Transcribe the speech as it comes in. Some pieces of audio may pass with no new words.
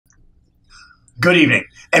Good evening,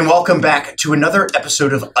 and welcome back to another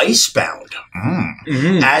episode of Icebound.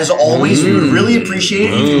 As always, we would really appreciate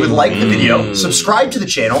it if you would like the video, subscribe to the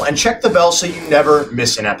channel, and check the bell so you never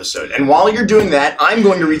miss an episode. And while you're doing that, I'm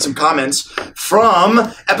going to read some comments from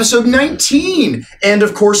episode 19, and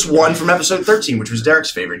of course one from episode 13, which was Derek's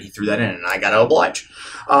favorite. He threw that in, and I gotta oblige.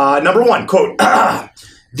 Number one, quote,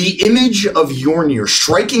 "The image of Yornir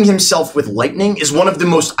striking himself with lightning is one of the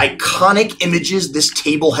most iconic images this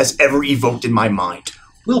table has ever evoked in my mind."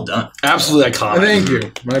 Well done. Absolutely iconic. Thank you.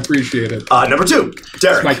 I appreciate it. Number two,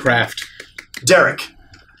 Derek. It's my craft. Derek,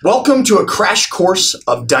 welcome to a crash course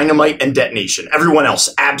of dynamite and detonation. Everyone else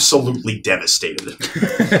absolutely devastated.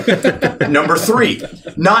 Number three,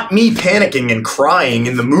 not me panicking and crying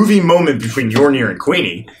in the movie moment between Yornir and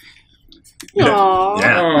Queenie. Aww.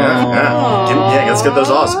 Yeah, let's get those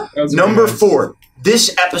awesome. Number nice. four,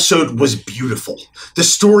 this episode was beautiful. The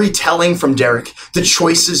storytelling from Derek, the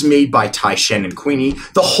choices made by Ty-Shen and Queenie,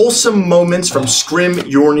 the wholesome moments from Scrim,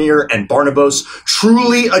 Yornir, and Barnabas,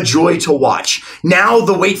 truly a joy to watch. Now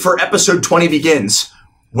the wait for episode 20 begins.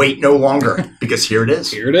 Wait no longer, because here it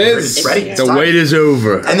is. Here it is. It's ready. It's The time. wait is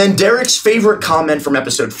over. And then Derek's favorite comment from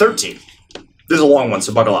episode 13. This is a long one,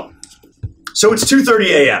 so buckle up. So it's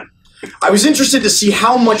 2:30 a.m. I was interested to see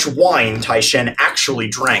how much wine Ty-Shen actually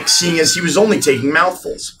drank, seeing as he was only taking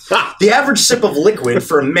mouthfuls. The average sip of liquid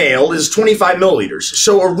for a male is 25 milliliters,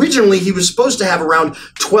 so originally he was supposed to have around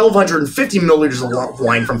 1,250 milliliters of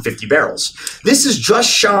wine from 50 barrels. This is just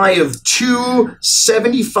shy of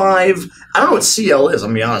 275. I don't know what CL is, I'm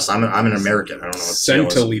gonna be honest. I'm an American. I don't know what CL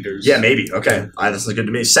is. Centiliters. Yeah, maybe. Okay. That's good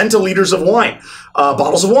to me. Centiliters of wine.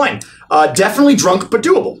 Bottles of wine. Definitely drunk, but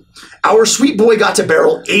doable. Our sweet boy got to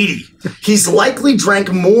barrel 80. He's likely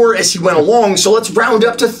drank more as he went along, so let's round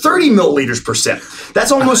up to 30 milliliters per sip.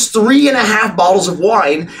 That's almost 3.5 bottles of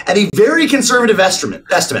wine at a very conservative estimate.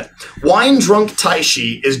 Wine-drunk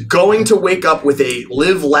Taishi is going to wake up with a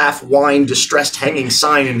live, laugh, wine, distressed hanging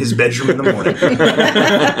sign in his bedroom in the morning.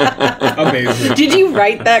 Amazing. Did you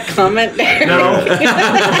write that comment there? No. He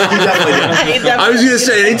definitely did. I was going to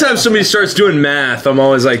say, anytime somebody starts doing math, I'm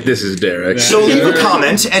always like, this is Derek. So leave a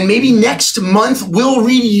comment, and maybe next month we'll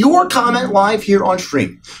read your comment live here on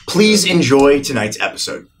stream. Please enjoy tonight's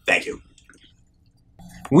episode. Thank you.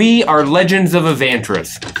 We are Legends of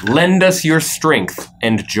Evantris. Lend us your strength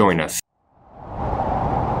and join us.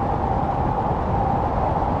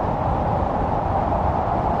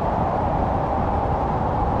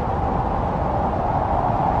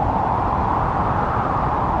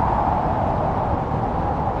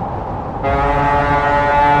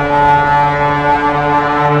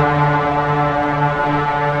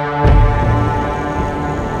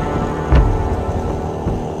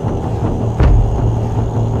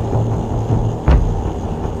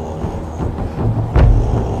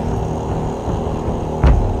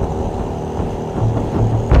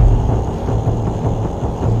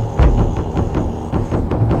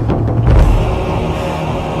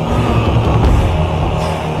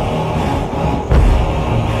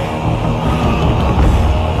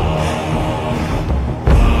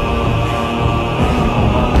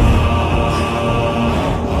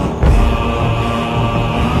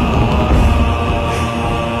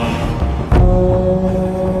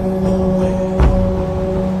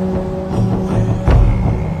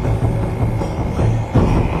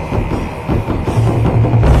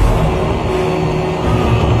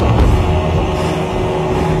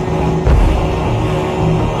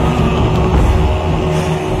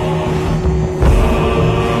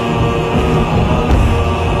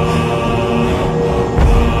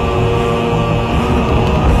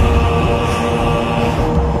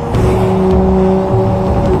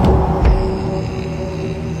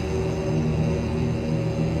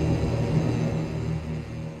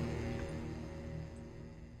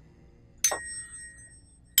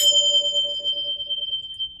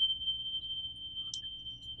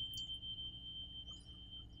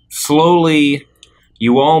 Slowly,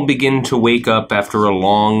 you all begin to wake up after a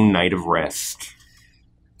long night of rest.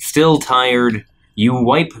 Still tired, you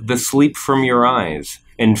wipe the sleep from your eyes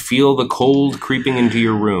and feel the cold creeping into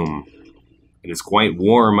your room. It is quite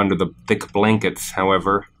warm under the thick blankets,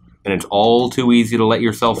 however, and it's all too easy to let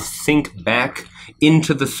yourself sink back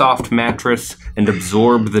into the soft mattress and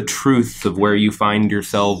absorb the truth of where you find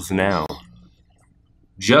yourselves now.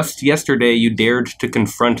 Just yesterday, you dared to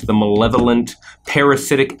confront the malevolent,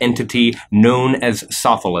 parasitic entity known as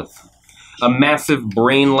Sopholith, a massive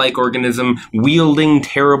brain-like organism wielding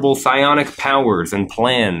terrible psionic powers and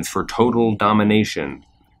plans for total domination.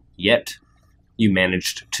 Yet, you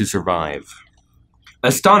managed to survive.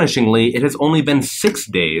 Astonishingly, it has only been 6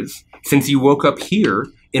 days since you woke up here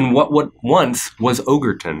in what once was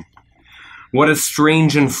Ogerton. What a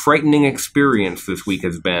strange and frightening experience this week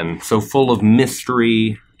has been, so full of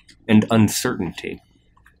mystery and uncertainty.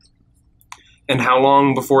 And how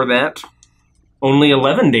long before that? Only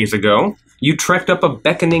 11 days ago, you trekked up a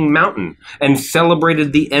beckoning mountain and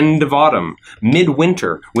celebrated the end of autumn,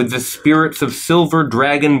 midwinter, with the spirits of silver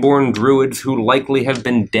dragon-born druids who likely have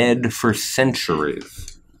been dead for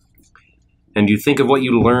centuries. And you think of what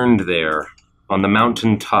you learned there, on the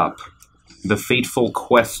mountain top, the fateful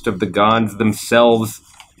quest of the gods themselves,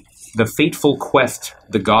 the fateful quest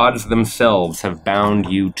the gods themselves have bound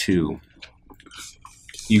you to.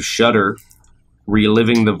 You shudder,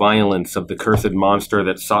 reliving the violence of the cursed monster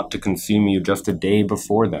that sought to consume you just a day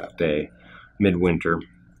before that day, midwinter.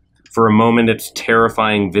 For a moment, its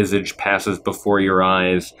terrifying visage passes before your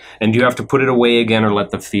eyes, and you have to put it away again or let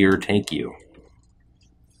the fear take you.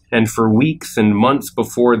 And for weeks and months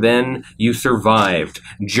before then, you survived,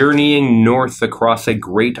 journeying north across a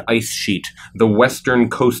great ice sheet, the western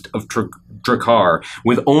coast of Drakkar,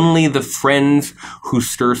 with only the friends who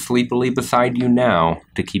stir sleepily beside you now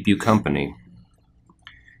to keep you company.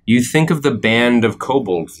 You think of the band of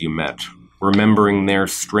kobolds you met, remembering their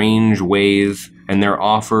strange ways and their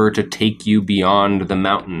offer to take you beyond the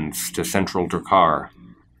mountains to central Drakkar.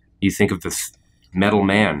 You think of the metal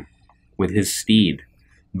man with his steed,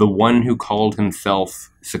 the one who called himself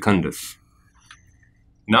Secundus.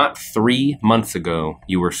 Not 3 months ago,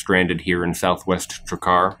 you were stranded here in southwest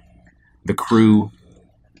Drakkar. The crew,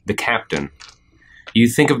 the captain. You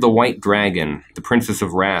think of the White Dragon, the Princess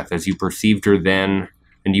of Wrath, as you perceived her then,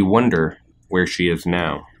 and you wonder where she is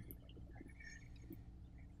now.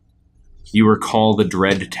 You recall the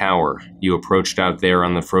dread tower you approached out there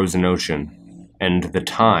on the frozen ocean, and the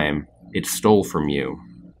time it stole from you.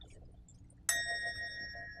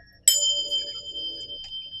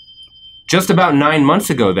 Just about 9 months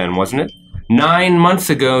ago then, wasn't it? 9 months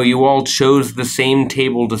ago, you all chose the same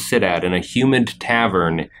table to sit at in a humid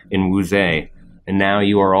tavern in Wuzay, and now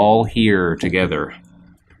you are all here together.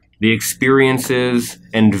 The experiences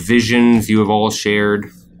and visions you have all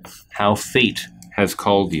shared, how fate has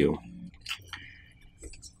called you.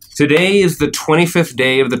 Today is the 25th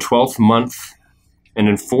day of the 12th month, and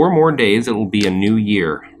in 4 more days it will be a new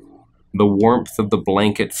year. The warmth of the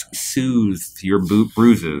blankets soothes your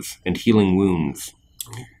bruises and healing wounds.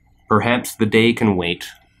 Perhaps the day can wait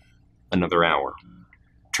another hour.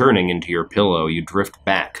 Turning into your pillow, you drift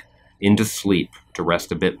back into sleep to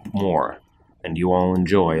rest a bit more, and you all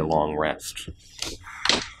enjoy a long rest.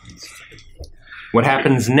 What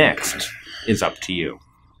happens next is up to you.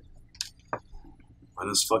 Let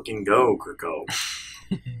us fucking go, Kriko.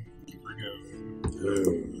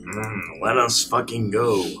 Let us fucking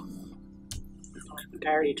go. I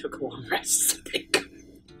already took a long rest, I think.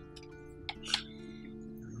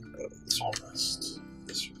 All rest.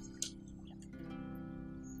 This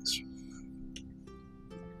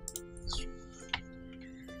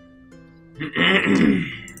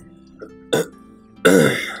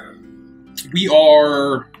We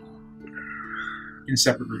are in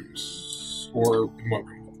separate rooms, or in one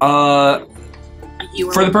room.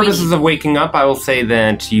 For the purposes of waking up, I will say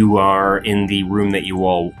that you are in the room that you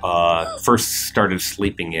all first started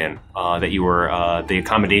sleeping in. That you were the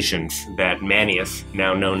accommodations that Manius,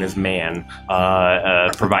 now known as Man,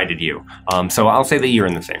 provided you. So I'll say that you're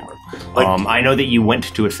in the same room. I know that you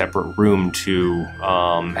went to a separate room to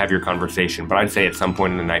have your conversation, but I'd say at some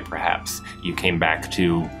point in the night, perhaps, you came back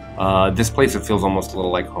to this place that feels almost a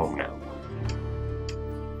little like home now.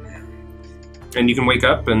 And you can wake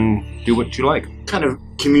up and do what you like. kind of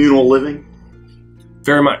communal living.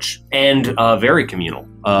 Very much, and very communal.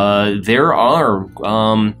 There are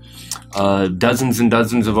dozens and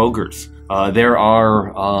dozens of ogres. There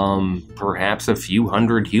are perhaps a few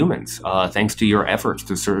hundred humans, thanks to your efforts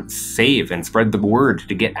to save and spread the word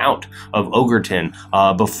to get out of Ogerton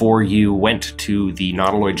before you went to the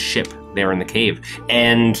Nautiloid ship there in the cave.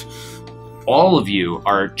 And all of you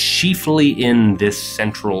are chiefly in this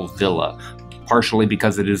central villa, partially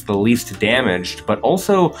because it is the least damaged, but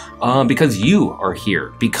also because you are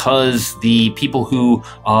here, because the people who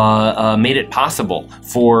made it possible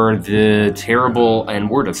for the terrible, and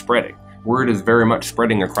word is spreading. Word is very much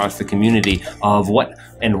spreading across the community of what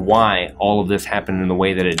and why all of this happened in the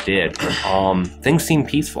way that it did. Things seem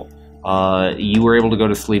peaceful. You were able to go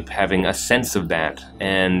to sleep having a sense of that,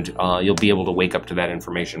 and you'll be able to wake up to that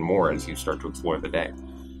information more as you start to explore the day.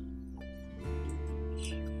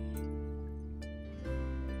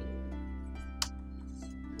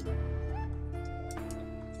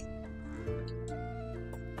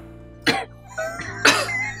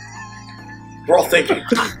 We're all thinking.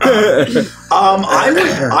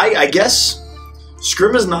 I guess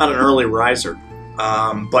Scrim is not an early riser.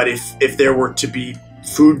 But if there were to be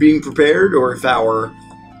food being prepared, or if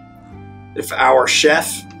our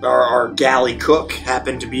chef or our galley cook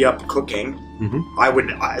happened to be up cooking,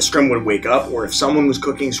 Scrim would wake up. Or if someone was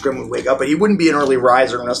cooking, Scrim would wake up. But he wouldn't be an early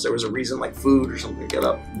riser unless there was a reason, like food or something, to get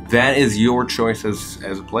up. That is your choice as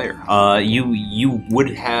a player. You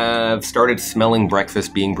would have started smelling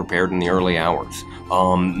breakfast being prepared in the early hours.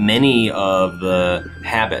 Many of the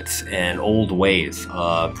habits and old ways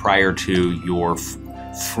prior to your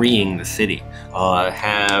freeing the city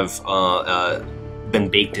have been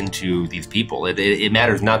baked into these people. It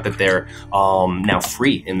matters not that they're now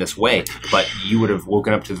free in this way, but you would have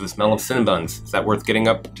woken up to the smell of Cinnabons. Is that worth getting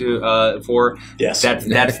up to for? Yes.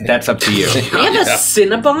 That's up to you. We have a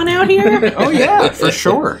Cinnabon out here? Oh yeah, for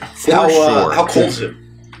sure. How cold is it?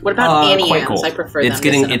 What about Annie quite Ann's? cold. I prefer It's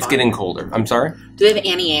them to Cinnabon. It's getting colder. I'm sorry? Do they have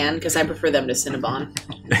Annie Ann? Because I prefer them to Cinnabon.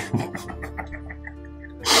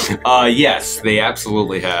 Yes, they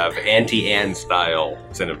absolutely have Auntie-Anne style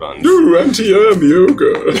Cinnabons. Ooh, Auntie-Anne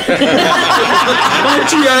yoga.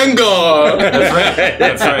 Auntie-Angar.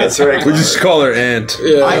 That's right. We just call her Aunt.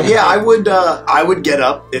 I would get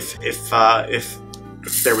up if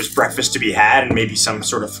there was breakfast to be had and maybe some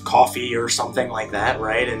sort of coffee or something like that,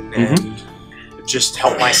 right? And just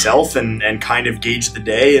help myself and kind of gauge the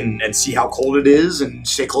day and see how cold it is and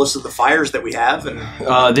stay close to the fires that we have. And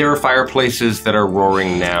there are fireplaces that are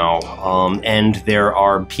roaring now, and there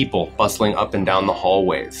are people bustling up and down the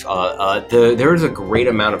hallways. There is a great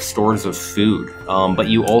amount of stores of food, but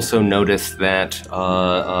you also notice that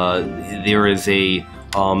there is a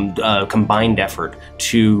combined effort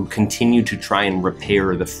to continue to try and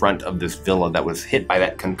repair the front of this villa that was hit by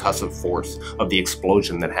that concussive force of the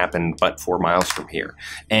explosion that happened but 4 miles from here.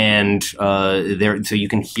 And so you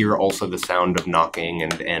can hear also the sound of knocking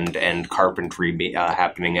and carpentry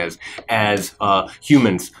happening as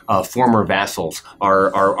humans, former vassals,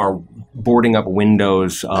 are boarding up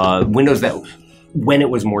windows that, when it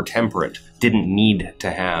was more temperate, didn't need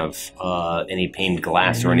to have any paned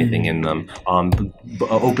glass or anything in them.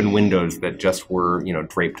 Open windows that just were,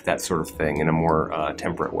 draped, that sort of thing, in a more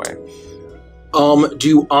temperate way.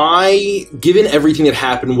 Do I, given everything that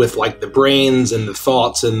happened with like the brains and the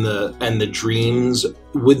thoughts and the dreams,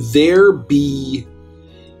 would there be,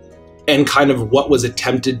 and kind of what was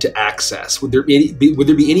attempted to access, would there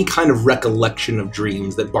be any kind of recollection of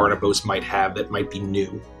dreams that Barnabas might have that might be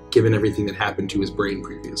new, given everything that happened to his brain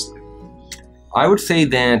previously? I would say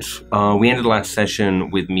that we ended last session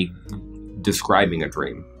with me describing a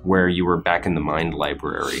dream where you were back in the mind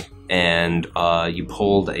library and you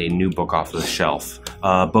pulled a new book off the shelf,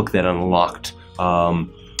 a book that unlocked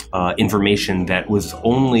information that was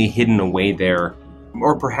only hidden away there,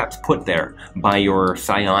 or perhaps put there, by your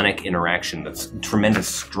psionic interaction, the tremendous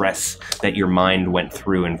stress that your mind went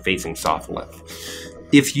through in facing Sotholith.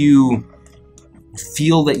 If you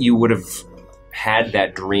feel that you would have had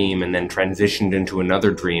that dream and then transitioned into another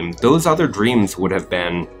dream, those other dreams would have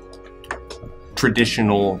been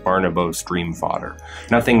traditional Barnabas dream fodder.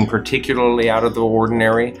 Nothing particularly out of the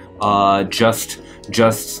ordinary, just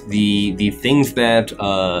the things that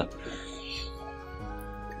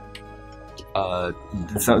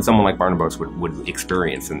someone like Barnabas would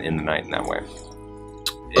experience in the night in that way.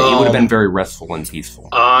 It would have been very restful and peaceful.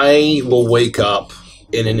 I will wake up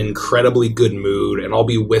in an incredibly good mood, and I'll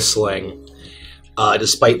be whistling,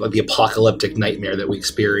 despite like the apocalyptic nightmare that we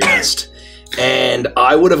experienced. And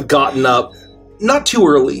I would have gotten up, not too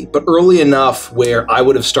early, but early enough where I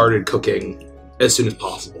would have started cooking as soon as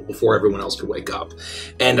possible, before everyone else could wake up.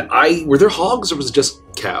 And were there hogs, or was it just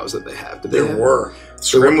cows that they had? There were.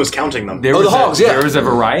 Scrim was counting them. The hogs, yeah. There was a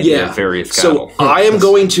variety of various cattle. So I am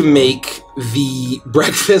going to make the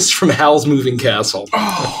breakfast from Hal's Moving Castle.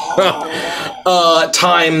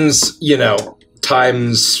 Times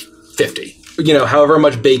 50. However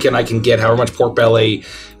much bacon I can get, however much pork belly,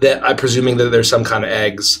 that I'm presuming that there's some kind of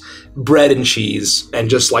eggs, bread and cheese, and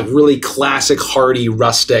just like really classic, hearty,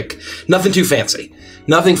 rustic, nothing too fancy.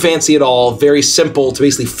 Nothing fancy at all, very simple to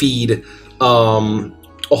basically feed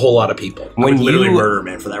a whole lot of people. When you literally murder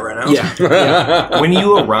man for that right now. Yeah. When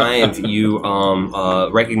you arrive, you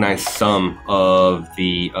recognize some of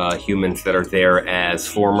the humans that are there as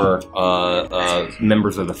former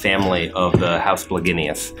members of the family of the House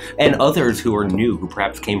Blaginius, and others who are new, who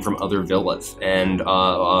perhaps came from other villas and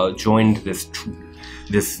joined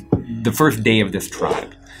the first day of this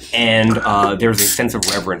tribe. And there's a sense of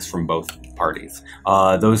reverence from both parties.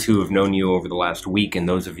 Those who have known you over the last week, and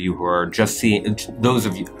those of you who are just seeing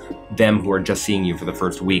them who are just seeing you for the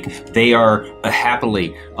first week, they are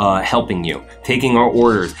happily helping you, taking our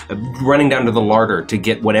orders, running down to the larder to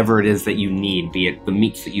get whatever it is that you need, be it the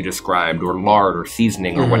meats that you described, or lard, or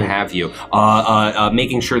seasoning, or what have you.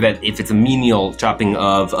 Making sure that if it's a menial chopping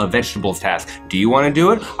of vegetables task, do you want to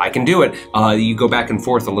do it? I can do it. You go back and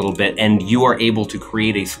forth a little bit, and you are able to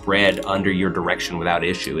create a spread under your direction without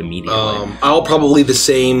issue immediately. I'll probably the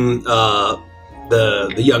same.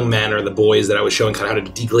 The young men or the boys that I was showing kind of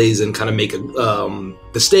how to deglaze and kind of make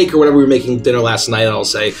the steak or whatever we were making dinner last night, and I'll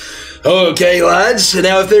say, okay, lads,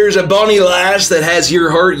 now if there's a bonny lass that has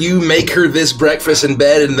your heart, you make her this breakfast in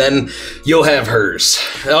bed, and then you'll have hers.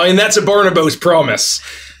 I mean, that's a Barnabas promise.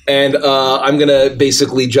 And I'm going to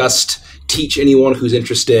basically just teach anyone who's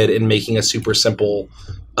interested in making a super simple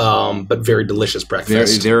but very delicious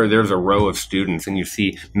breakfast. There's a row of students, and you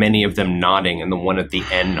see many of them nodding, and the one at the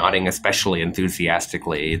end nodding especially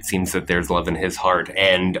enthusiastically. It seems that there's love in his heart,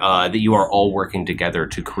 and that you are all working together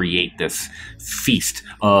to create this feast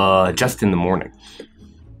just in the morning.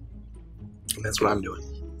 And that's what I'm doing.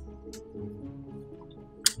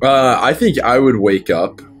 I think I would wake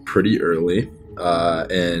up pretty early,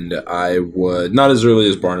 and I would, not as early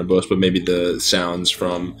as Barnabas, but maybe the sounds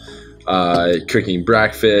from cooking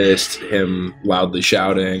breakfast, him loudly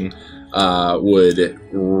shouting, would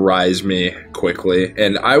rise me quickly,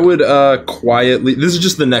 and I would quietly. This is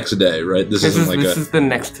just the next day, right? This is the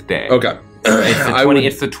next day. Okay,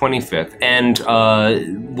 it's the 25th, and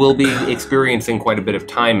we'll be experiencing quite a bit of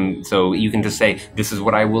time. So you can just say, "This is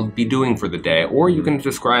what I will be doing for the day," or you can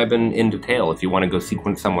describe in detail if you want to go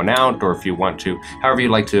sequence someone out, or if you want to, however you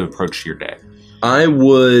like to approach your day. I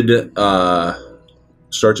would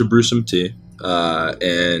start to brew some tea,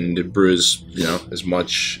 and brew as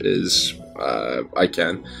much as I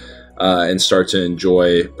can, and start to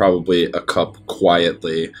enjoy probably a cup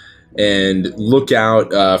quietly, and look out.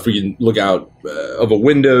 If we can look out of a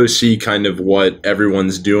window, see kind of what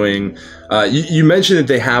everyone's doing. You mentioned that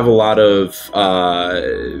they have a lot of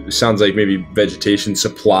sounds like maybe vegetation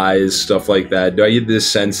supplies, stuff like that. Do I get this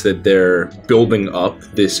sense that they're building up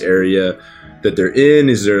this area that they're in?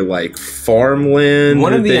 Is there like farmland?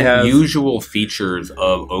 One of the unusual features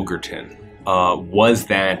of Ogerton was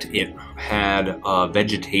that it had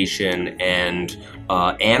vegetation and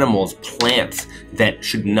animals, plants that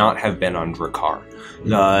should not have been on Drakkar.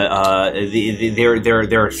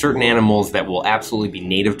 There are certain animals that will absolutely be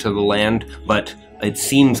native to the land, but it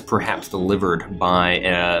seems perhaps delivered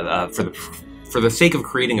by for the sake of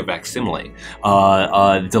creating a facsimile,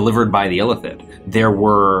 delivered by the Illithid. There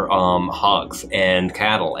were hogs and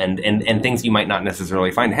cattle and things you might not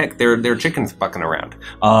necessarily find. Heck, there are chickens bucking around.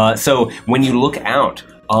 So when you look out,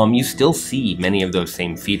 you still see many of those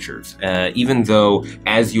same features, even though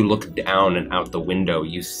as you look down and out the window,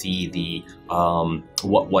 you see the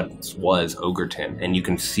what was Ogerton, and you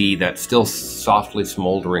can see that still softly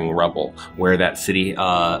smoldering rubble where that city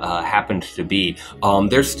happened to be.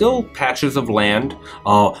 There's still patches of land.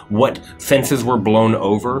 What fences were blown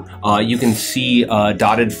over. You can see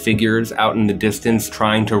dotted figures out in the distance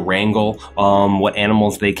trying to wrangle what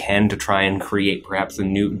animals they can to try and create perhaps a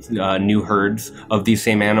new herds of these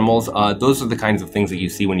same animals. Those are the kinds of things that you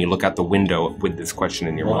see when you look out the window with this question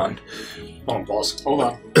in your mind. Hold on, pause. Hold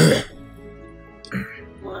on.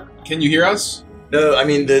 Can you hear us? No, I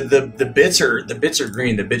mean the bits are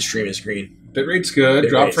green. The bit stream is green. Bitrate's good.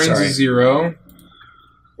 Drop frames is 0.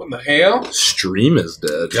 What in the hell? Stream is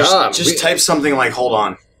dead. Just type something like "hold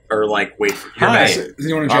on" or like "wait." Hi.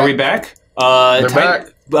 Are we back?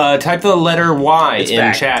 Type the letter Y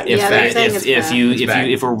in chat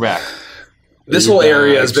if we're back. This whole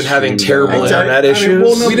area has been having terrible internet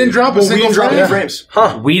issues. We didn't drop any frames.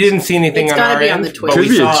 Huh. We didn't see anything on our end. The Twitch. But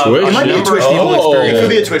we saw It might be a Twitch people It could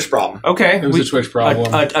be a Twitch problem. Okay. It was a Twitch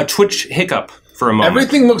problem. A Twitch hiccup for a moment.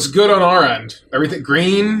 Everything looks good on our end. Everything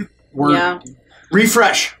green.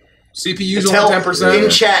 Refresh. CPU's only 10%. In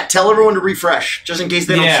chat, tell everyone to refresh, just in case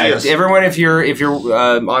they don't see us. Everyone, if you're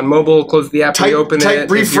on mobile, close the app, reopen it. Type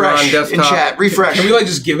refresh if you're on desktop, in chat. Refresh. Can we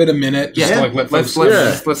just give it a minute? Just to let folks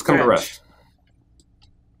let's come to rest.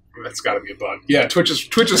 That's got to be a bug. Yeah, Twitch is.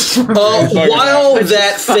 While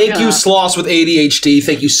that, thank you, Sloss with ADHD.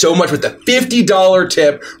 Thank you so much with the $50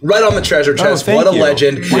 tip right on the treasure chest. What a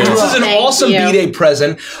legend! This is an awesome B-Day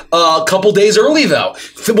present. A couple days early though.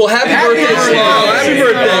 Well, happy birthday, Sloss! Happy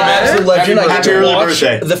birthday, man! Legend. I get to Happy watch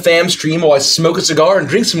birthday. the fam stream while I smoke a cigar and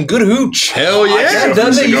drink some good hooch. Hell yeah!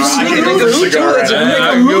 Done that. You I sneak can a go for a hooch? cigar, That's a man. nigga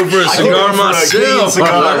I can go hooch. for a I can cigar go for a Canadian myself.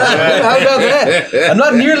 cigar, man. How about that? I'm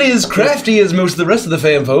not nearly as crafty as most of the rest of the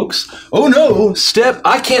fam folks. Oh no, Step!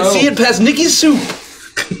 I can't see it past Nikki's soup.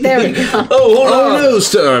 There we go. Oh, hold Oh on.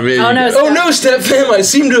 no, I mean, Oh no! Oh no, Step fam! I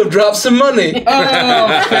seem to have dropped some money.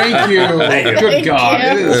 Oh, thank you. Good God.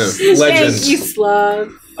 Thank It you. is. Legends. Thank you,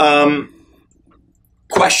 Slug.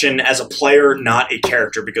 Question as a player, not a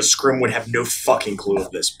character, because Scrim would have no fucking clue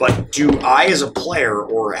of this. But do I, as a player,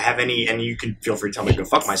 or have any, and you can feel free to tell me to go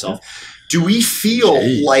fuck myself, do we feel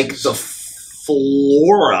like the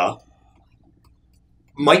flora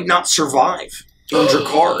might not survive in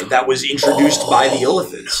Drakkar that was introduced by the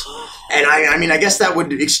Illithids? And I mean, I guess that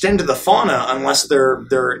would extend to the fauna unless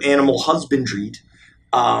they're animal husbandried.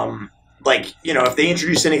 Like, you know, if they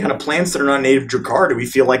introduce any kind of plants that are not native Drakkar, do we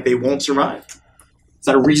feel like they won't survive? Is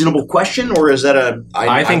that a reasonable question, or is that a...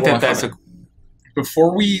 I think that's a...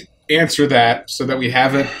 Before we answer that, so that we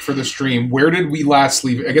have it for the stream, where did we last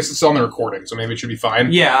leave? I guess it's on the recording, so maybe it should be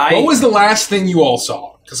fine. Yeah, What was the last thing you all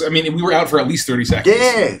saw? Because, I mean, we were out for at least 30 seconds.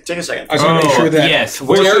 Yeah, take a second. I just want to make sure that... Yes.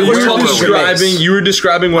 You were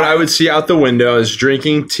describing what I I would see out the window. I was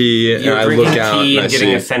drinking tea, and You're I drinking look out tea and I and getting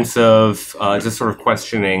see. a sense of just sort of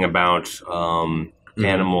questioning about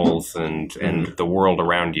animals and the world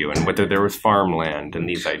around you, and whether there was farmland and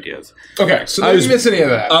these ideas. Okay, so I didn't miss any of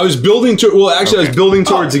that. I was building to. Well, actually, I was building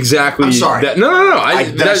towards exactly. I'm sorry. That. No.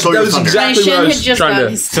 That stole your was thunder. exactly what I Shen was had just trying gotten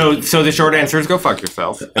to. his So the short answer is go fuck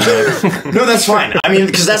yourself. No, that's fine. I mean,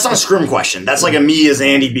 because that's not a Scrim question. That's like a me as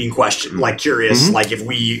Andy being questioned, like curious, like if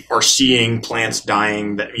we are seeing plants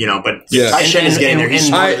dying, that you know. But Yes. Shen is getting there. He's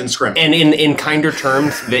smarter than Scrim. And in kinder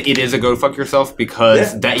terms, that it is a go fuck yourself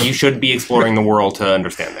because that you should be exploring the world to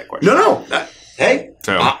understand that question. No. Hey,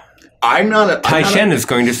 So I'm not a... Tai Shen is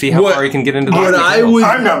going to see how What- far he can get into the what details. I would-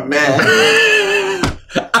 I'm not mad.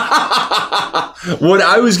 What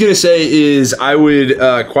I was gonna say is I would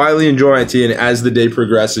quietly enjoy my tea, and as the day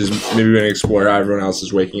progresses, maybe we're gonna explore how everyone else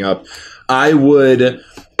is waking up. I would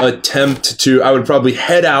probably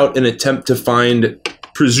head out and attempt to find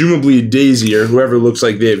presumably Daisy or whoever looks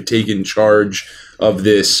like they have taken charge of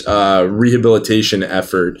this rehabilitation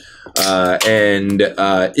effort, and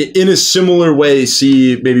in a similar way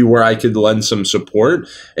see maybe where I could lend some support.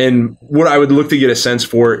 And what I would look to get a sense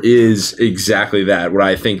for is exactly that. What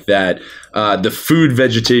I think that the food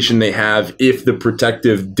vegetation they have, if the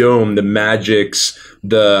protective dome, the magics,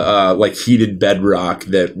 the like heated bedrock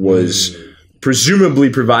that was presumably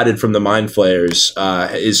provided from the mind flayers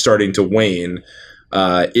is starting to wane,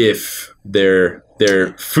 if their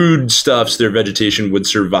foodstuffs, their vegetation would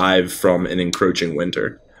survive from an encroaching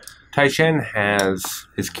winter. Tai Shen has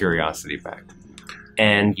his curiosity back,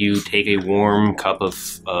 and you take a warm cup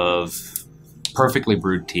of perfectly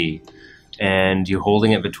brewed tea, and you,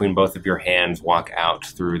 holding it between both of your hands, walk out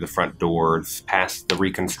through the front doors, past the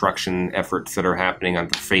reconstruction efforts that are happening on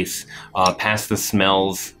the face, past the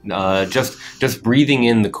smells, just breathing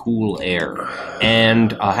in the cool air.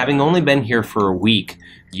 And having only been here for a week,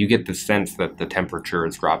 you get the sense that the temperature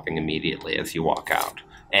is dropping immediately as you walk out.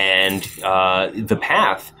 And the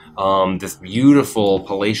path, this beautiful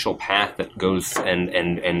palatial path that goes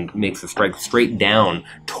and makes a straight down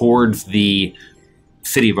towards the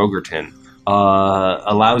city of Ogerton,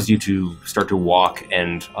 allows you to start to walk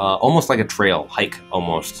and almost like a trail, hike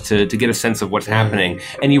almost, to get a sense of what's happening.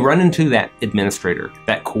 And you run into that administrator,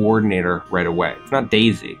 that coordinator right away. It's not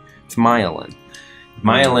Daisy, it's Myelin.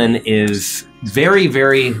 Myelin is very,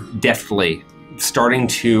 very deftly starting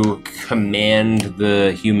to command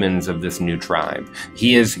the humans of this new tribe.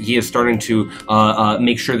 He is starting to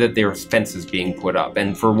make sure that there are fences being put up,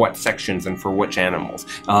 and for what sections and for which animals.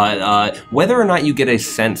 Whether or not you get a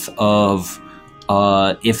sense of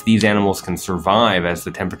if these animals can survive as the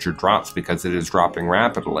temperature drops, because it is dropping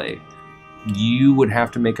rapidly, you would have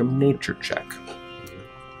to make a nature check.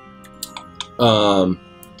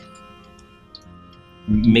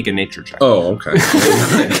 Make a nature check. Oh, okay.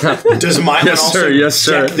 Does Mylan Yes,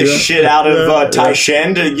 sir. check the shit out of Tai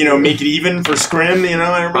Shen to, make it even for Scrim, everybody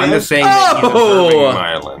I'm else? just saying that he's observing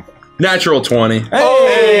Myelin. Natural 20.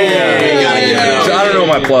 Hey! Yeah. So I don't know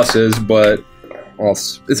what my plus is, but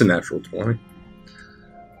it's a natural 20.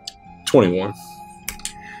 21.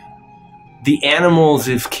 The animals,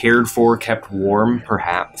 if cared for, kept warm,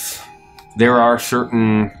 perhaps. There are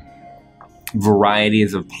certain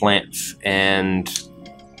varieties of plants and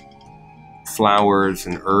flowers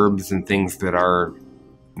and herbs and things that are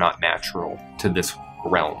not natural to this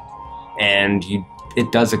realm. And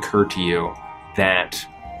it does occur to you that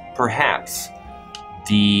perhaps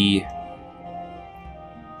the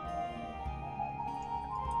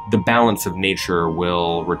the balance of nature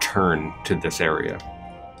will return to this area.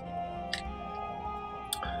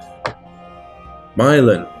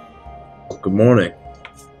 Mylan, good morning.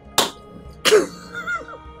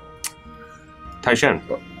 Taishen,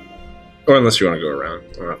 Or unless you want to go around.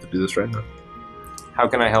 I don't have to do this right now. how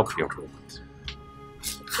can I help you?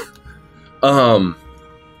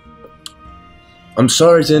 I'm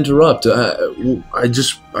sorry to interrupt.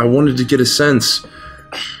 I wanted to get a sense,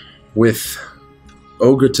 with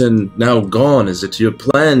Ogerton now gone, is it your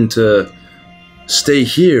plan to stay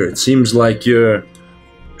here? It seems like you're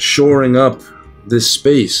shoring up this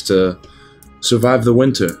space to survive the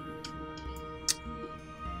winter.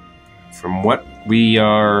 From what we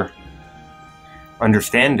are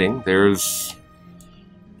understanding, there's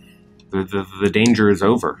the danger is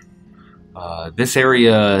over. This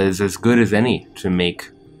area is as good as any to make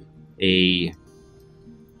a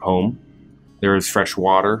home. There is fresh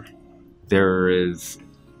water. There is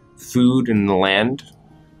food in the land.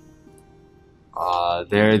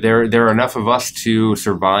 There are enough of us to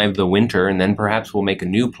survive the winter, and then perhaps we'll make a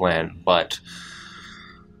new plan. But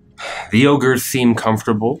the ogres seem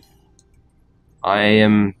comfortable. I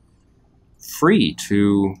am free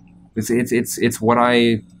to. It's what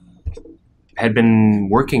I had been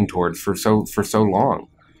working towards for so long.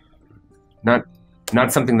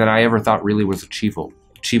 Not something that I ever thought really was achievable,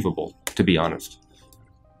 to be honest.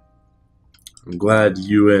 I'm glad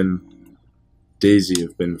you and Daisy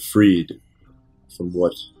have been freed from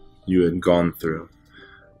what you had gone through.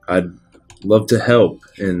 I'd love to help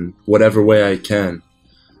in whatever way I can.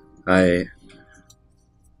 I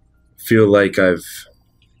feel like I've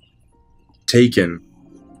taken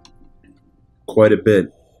quite a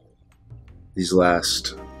bit these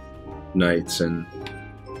last nights, and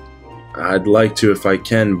I'd like to, if I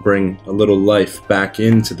can, bring a little life back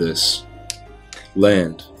into this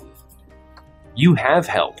land. You have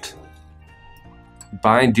helped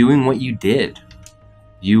by doing what you did.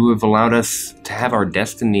 You have allowed us to have our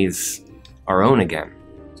destinies our own again.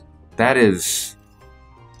 That is...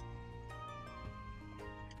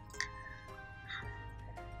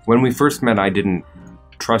 When we first met, I didn't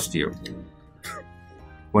trust you.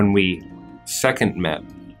 When we second met,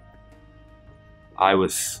 I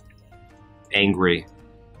was angry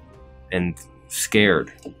and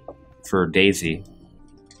scared for Daisy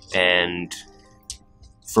and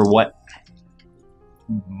for what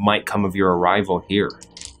might come of your arrival here.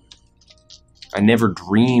 I never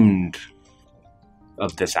dreamed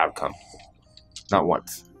of this outcome. Not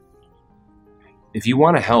once. If you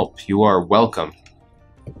want to help, you are welcome,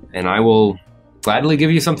 and I will gladly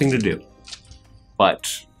give you something to do.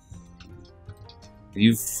 But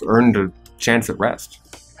you've earned a chance at rest.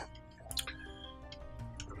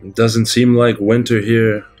 It doesn't seem like winter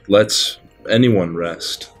here lets anyone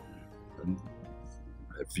rest.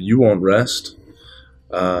 If you won't rest,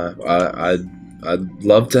 I'd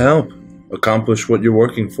love to help accomplish what you're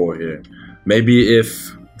working for here. Maybe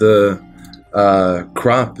if the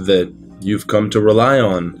crop that you've come to rely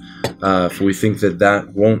on, if we think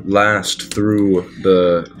that won't last through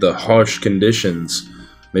the harsh conditions,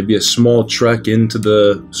 maybe a small trek into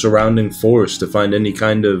the surrounding forest to find any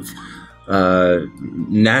kind of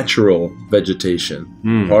natural vegetation,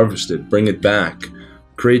 harvest it, bring it back,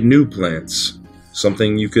 create new plants,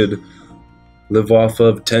 something you could live off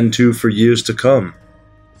of, tend to for years to come.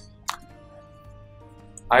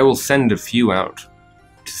 I will send a few out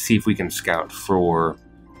to see if we can scout for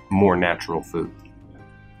more natural food.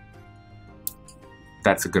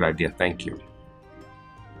 That's a good idea, thank you.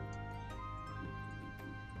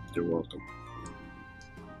 You're welcome.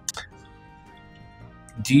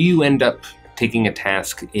 Do you end up taking a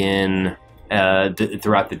task in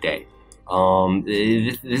throughout the day?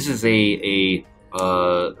 This is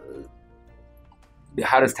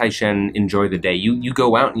how does Taishen enjoy the day? You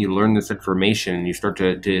go out and you learn this information and you start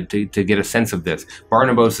to get a sense of this.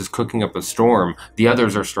 Barnabas is cooking up a storm. The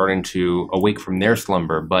others are starting to awake from their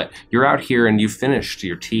slumber, but you're out here and you've finished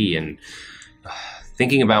your tea and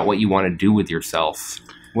thinking about what you want to do with yourself.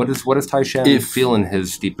 What does Taishen feel in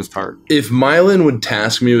his deepest heart? If Mylan would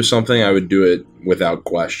task me with something, I would do it without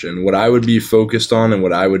question. What I would be focused on and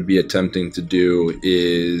what I would be attempting to do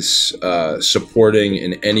is supporting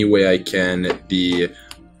in any way I can the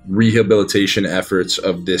rehabilitation efforts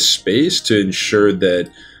of this space to ensure that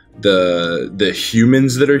the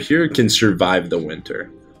humans that are here can survive the winter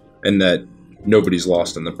and that nobody's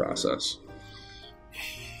lost in the process.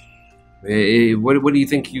 What do you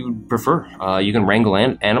think you'd prefer? You can wrangle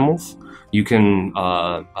animals. You can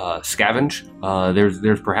scavenge.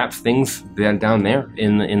 There's perhaps things down there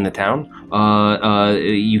in the town.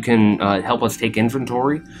 You can help us take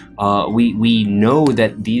inventory. We know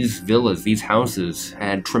that these villas, these houses,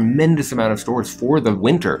 had tremendous amount of stores for the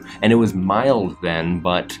winter, and it was mild then.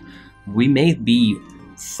 But we may be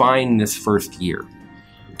fine this first year.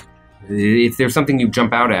 If there's something you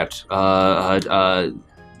jump out at,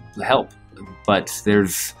 help. But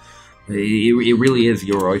it really is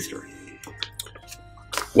your oyster.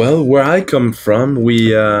 Well, where I come from,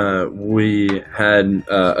 we had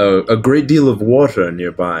a great deal of water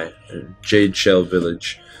nearby, Jade Shell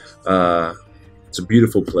Village. It's a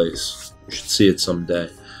beautiful place. You should see it someday.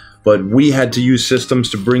 But we had to use systems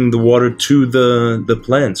to bring the water to the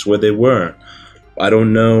plants where they were. I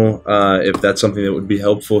don't know if that's something that would be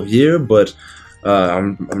helpful here, but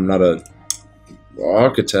I'm not an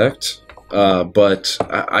architect. But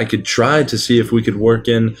I could try to see if we could work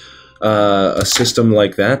in a system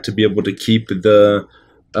like that to be able to keep the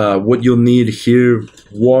what you'll need here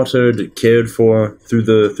watered, cared for through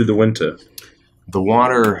the winter. The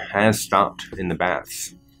water has stopped in the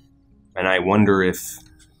baths, and I wonder if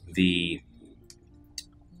the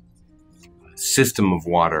system of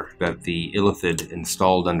water that the Illithid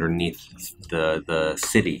installed underneath the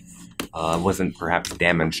city wasn't perhaps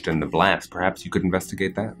damaged in the blast. Perhaps you could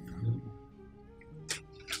investigate that.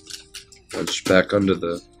 Well, just back under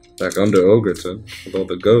Ogreton with all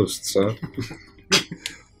the ghosts,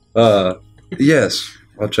 huh? Yes,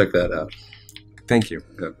 I'll check that out. Thank you.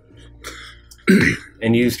 Yeah.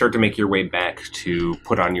 And you start to make your way back to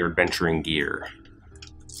put on your adventuring gear.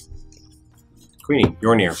 Queenie,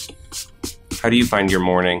 you're near. How do you find your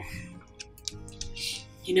morning?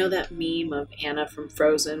 You know that meme of Anna from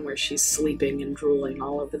Frozen where she's sleeping and drooling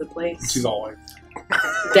all over the place? She's always.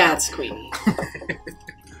 That's Queenie.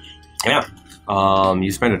 Yeah.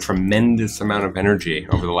 You spent a tremendous amount of energy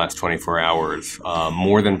over the last 24 hours,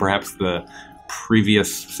 more than perhaps the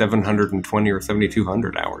previous 720 or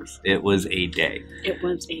 7,200 hours. It was a day. It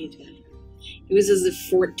was a day. It was as if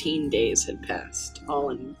 14 days had passed, all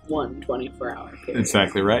in one 24-hour period.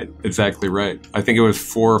 Exactly right. Exactly right. I think it was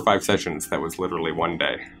 4 or 5 sessions that was literally one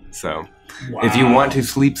day. So, If you want to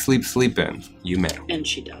sleep in, you may. And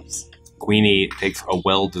she does. Queenie takes a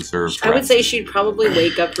well-deserved rest. I would say she'd probably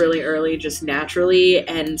wake up really early just naturally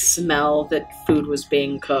and smell that food was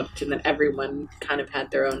being cooked and that everyone kind of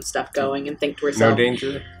had their own stuff going and think to herself, no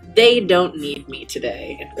danger. They don't need me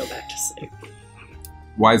today, and go back to sleep.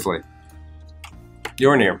 Wisely.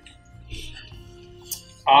 You're near.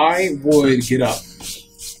 I would get up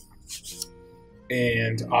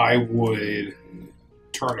and I would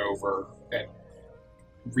turn over and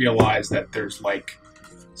realize that there's like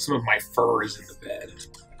some of my fur is in the bed.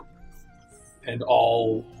 And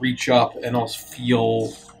I'll reach up and I'll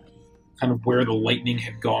feel kind of where the lightning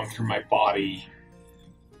had gone through my body.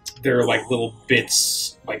 There are like little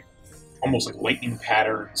bits, like almost like lightning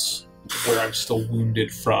patterns where I'm still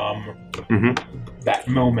wounded from that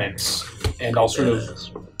moment. And I'll sort of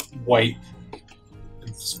wipe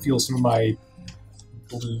and feel some of my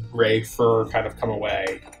blue-gray fur kind of come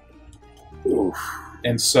away. Oof.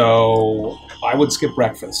 And so I would skip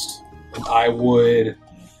breakfast. And I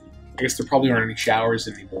guess there probably aren't any showers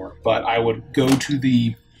anymore, but I would go to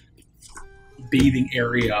the bathing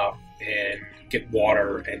area and get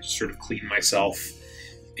water and just sort of clean myself.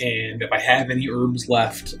 And if I have any herbs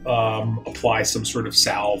left, apply some sort of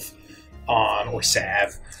salve on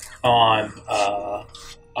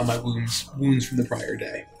my wounds from the prior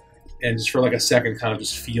day. And just for like a second, kind of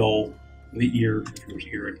just feel the ear, which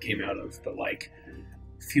ear it came out of, but like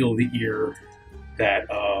feel the ear that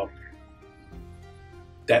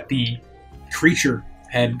that the creature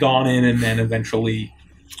had gone in and then eventually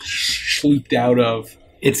slooped out of.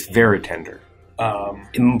 It's very tender.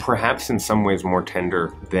 Perhaps in some ways more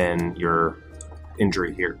tender than your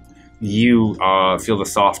injury here. You feel the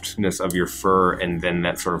softness of your fur and then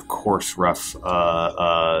that sort of coarse, rough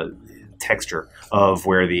texture of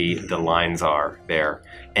where the lines are there.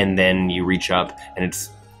 And then you reach up and it's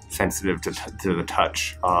sensitive to the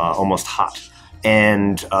touch, almost hot.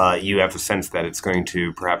 And you have the sense that it's going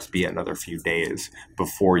to perhaps be another few days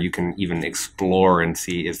before you can even explore and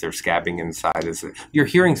see is there scabbing inside. Your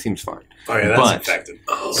hearing seems fine. Oh yeah, that's infected.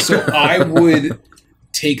 So I would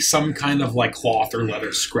take some kind of like cloth or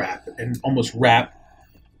leather scrap and almost wrap,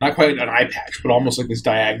 not quite an eye patch, but almost like this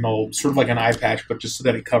diagonal, sort of like an eye patch, but just so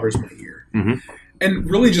that it covers my ear. Mm-hmm. And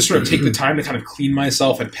really just sort of take the time to kind of clean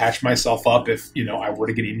myself and patch myself up if, I were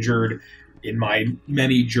to get injured in my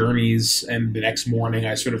many journeys. And the next morning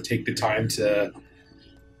I sort of take the time to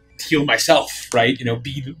heal myself, right? You know,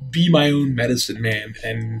 be my own medicine man,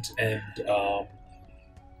 and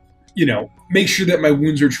you know, make sure that my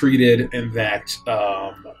wounds are treated and that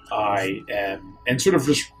I am, and sort of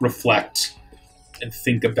just reflect and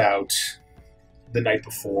think about the night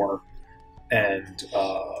before, and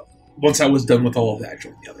once I was done with all of that, I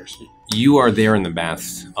joined the others. You are there in the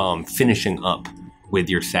baths, finishing up with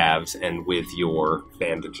your salves and with your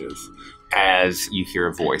bandages, as you hear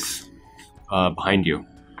a voice behind you.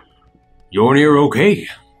 Yornir, okay?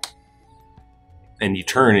 And you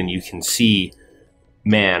turn and you can see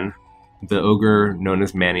Man, the ogre known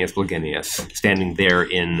as Manius Blaginius, standing there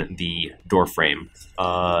in the doorframe,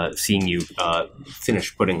 seeing you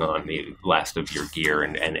finish putting on the last of your gear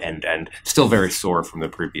and still very sore from the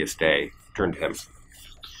previous day. Turn to him.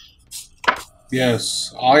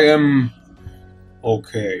 Yes, I am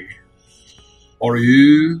okay. Are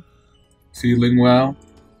you feeling well?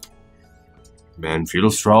 Man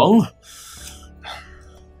feels strong.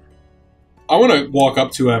 I want to walk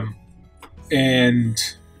up to him and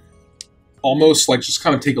almost like just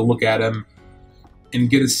kind of take a look at him and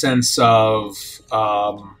get a sense of,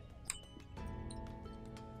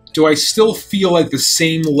 do I still feel like the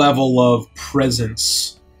same level of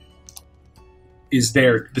presence is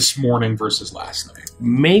there this morning versus last night?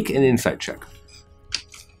 Make an insight check.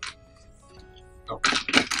 Okay.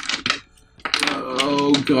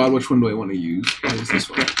 Oh god, which one do I want to use? What is this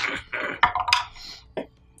one?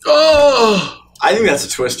 Oh! I think that's a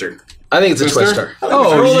twister. I think it's a twister.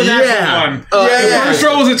 Roll the natural one. The first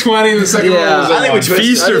roll was a 20, the second roll was a I think we 1. twisted.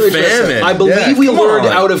 Feast or famine. I believe Yeah, we come learned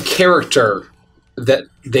on. out of character that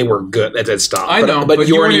they were good at that stop. I know, but but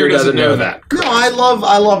Yornir Yornir doesn't know that. No, I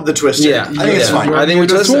love the twister. Yeah, I think it's fine. I think we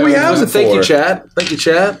That's twisted. what we have it Thank you, for. chat. Thank you,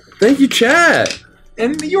 chat. Thank you, chat.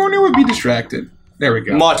 And Yornir would be distracted. There we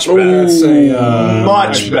go. Much better. That's a,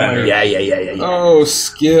 Much better. Yeah. Oh,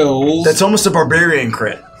 skills. That's almost a barbarian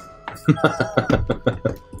crit.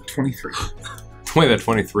 23. With a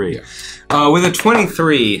 23. With a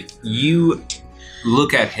 23, you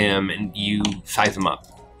look at him and you size him up.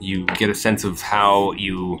 You get a sense of how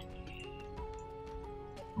you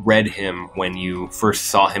read him when you first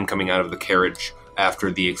saw him coming out of the carriage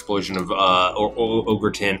after the explosion of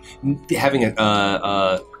Ogerton, having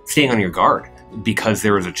staying on your guard because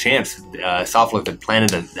there was a chance Sophlith had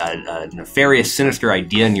planted a nefarious, sinister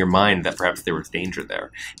idea in your mind that perhaps there was danger there,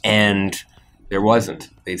 and there wasn't.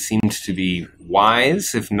 They seemed to be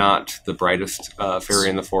wise, if not the brightest fairy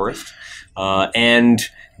in the forest, and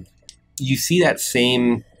you see that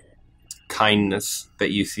same kindness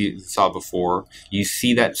that you saw before. You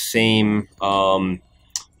see that same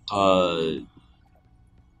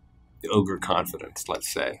ogre confidence,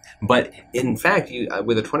 let's say. But in fact,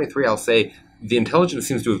 with a 23, I'll say the intelligence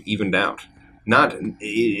seems to have evened out, not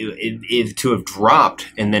to have dropped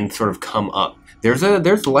and then sort of come up. There's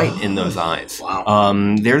light in those eyes.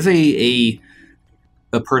 Wow. There's a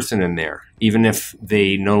person in there, even if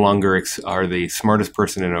they no longer are the smartest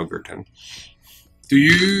person in Ogerton. Do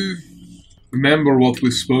you remember what we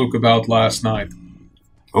spoke about last night?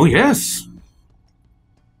 Oh, yes.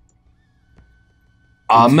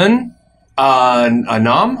 Amen?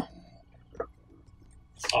 Anam?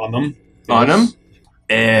 Anam. Anam?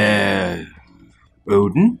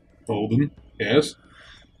 Odin? Odin. Yes.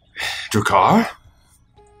 Drakar?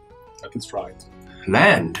 That is right.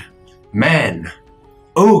 Land? Man?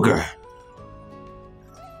 Ogre?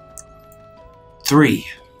 3.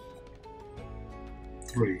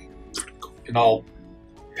 3. And I'll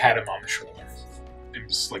pat him on the shoulder. And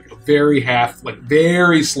just like a very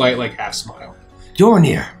slight, like half smile.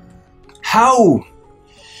 Yornir, how?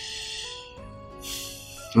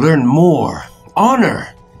 Learn more.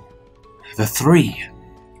 Honor. The 3.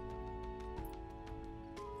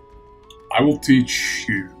 I will teach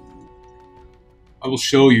you. I will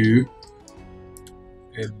show you.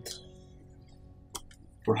 And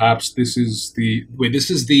perhaps this is the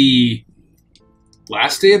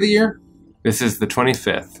last day of the year? This is the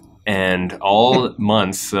 25th, and all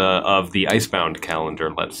months of the Icebound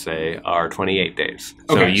calendar, let's say, are 28 days.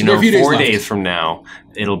 So Okay, you so there are know a few days 4 left. days from now,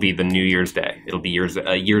 it'll be the New Year's Day. It'll be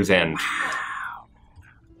year's end.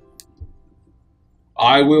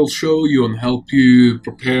 I will show you and help you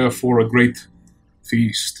prepare for a great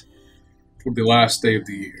feast for the last day of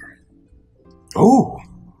the year. Oh.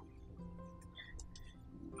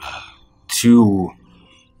 To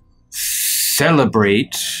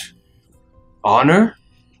celebrate honor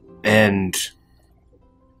and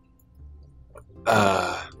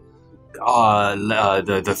the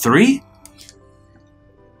 3?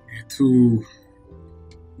 To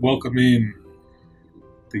welcome in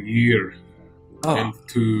the year Oh. and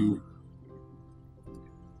to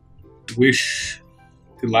wish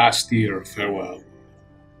the last deer farewell.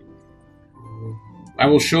 I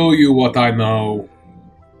will show you what I know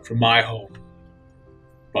from my home,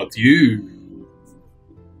 but you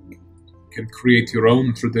can create your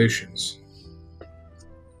own traditions.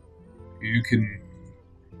 You can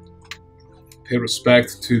pay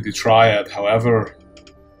respect to the triad however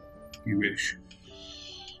you wish.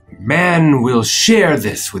 Man will share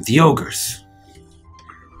this with the ogres.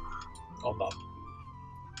 I'll not.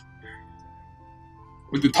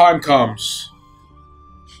 When the time comes,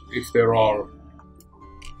 if there are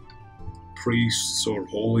priests or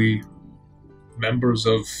holy members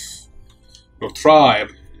of your tribe.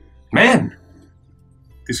 Man!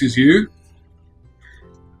 This is you?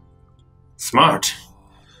 Smart.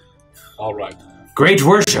 All right. Great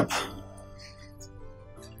worship.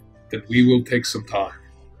 Then we will take some time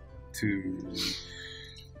to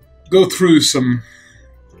go through some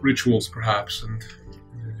rituals, perhaps, and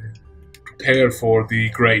prepare for the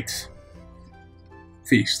great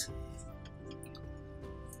feast.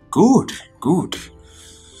 Good, good.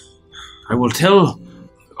 I will tell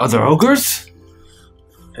other ogres,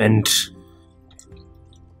 and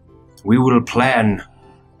we will plan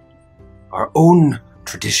our own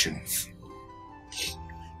traditions.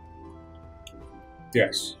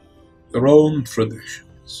 Yes, their own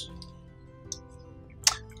traditions.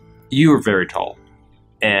 You are very tall,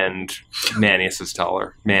 and Manius is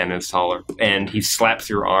taller. Man is taller, and he slaps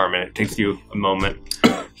your arm, and it takes you a moment.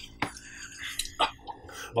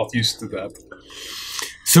 Not used to that.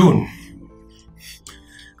 Soon,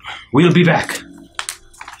 we'll be back.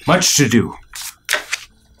 Much to do.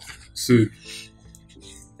 Soon.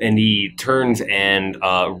 And he turns and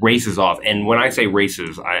races off. And when I say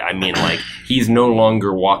races, I mean like he's no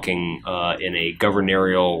longer walking in a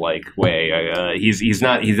governorial like way. He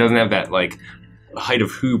doesn't have that like height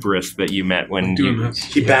of hubris that you met when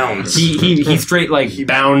he bounds. He straight like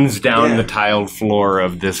bounds down the tiled floor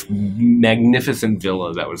of this magnificent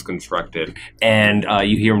villa that was constructed, and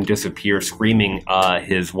you hear him disappear, screaming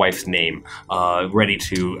his wife's name, ready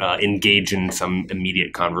to engage in some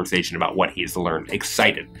immediate conversation about what he's learned.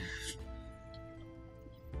 Excited.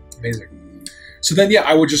 Amazing. So then,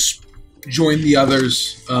 I would just join the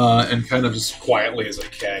others and kind of just quietly as I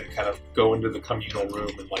can, kind of go into the communal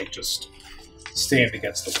room and like just stand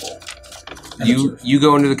against the wall. You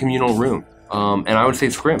go into the communal room, and I would say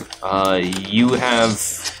Scrim. You have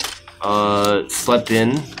slept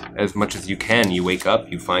in as much as you can. You wake up,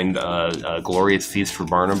 you find a glorious feast for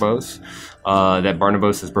Barnabas that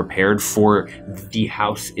Barnabas has prepared for the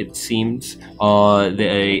house, it seems.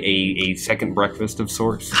 A second breakfast of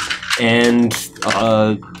sorts. And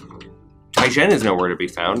Taishen is nowhere to be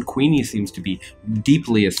found. Queenie seems to be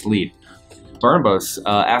deeply asleep. Barnabas,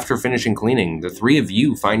 after finishing cleaning, the three of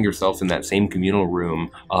you find yourself in that same communal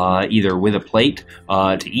room, either with a plate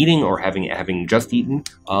to eating or having just eaten,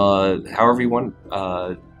 however you want.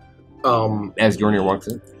 As Yornir walks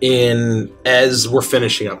in. As we're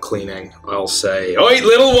finishing up cleaning, I'll say, "All right,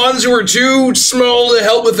 little ones who are too small to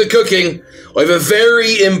help with the cooking, I have a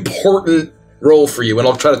very important role for you." And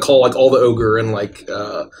I'll try to call like all the ogre and like.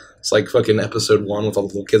 It's like fucking episode 1 with all the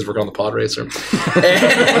little kids working on the pod racer.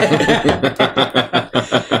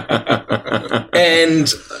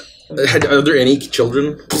 And are there any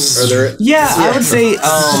children? Are there? Yeah, I would say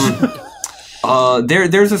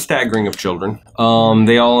there's a staggering of children.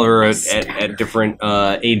 They all are at different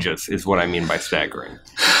ages, is what I mean by staggering.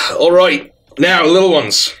 All right, now little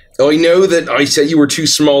ones. I know that I said you were too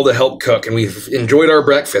small to help cook, and we've enjoyed our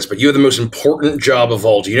breakfast, but you have the most important job of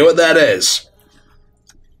all. Do you know what that is?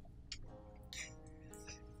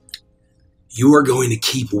 You are going to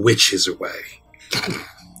keep witches away.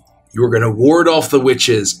 You are going to ward off the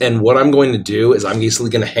witches, and what I'm going to do is I'm basically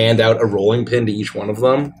going to hand out a rolling pin to each one of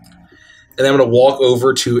them, and then I'm going to walk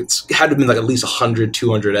over to, it's had to have been like at least 100,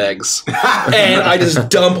 200 eggs, and I just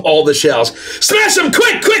dump all the shells. Smash them!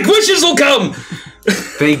 Quick, witches will come!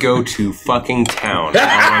 They go to fucking town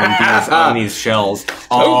on these shells.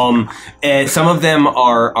 And some of them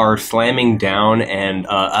are slamming down, and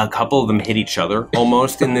a couple of them hit each other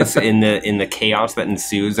almost in the chaos that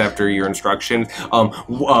ensues after your instructions.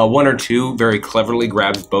 One or two very cleverly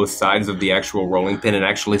grabs both sides of the actual rolling pin and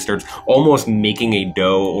actually starts almost making a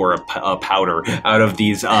dough or a powder out of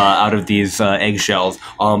these eggshells.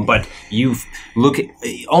 But you look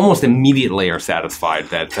almost immediately are satisfied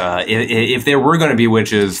that if there were going to be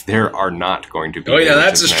witches, there are not going to be. Oh yeah,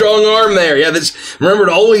 that's a strong arm there. Yeah, remember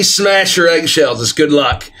to always smash your eggshells. It's good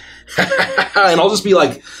luck. And I'll just be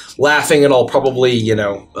like laughing, and I'll probably,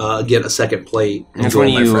 get a second plate. And that's when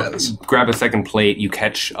you grab a second plate, you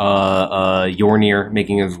catch Yornir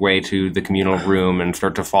making his way to the communal room and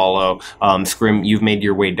start to follow. Scrim, you've made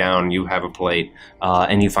your way down, you have a plate,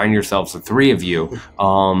 and you find yourselves, the three of you,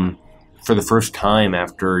 for the first time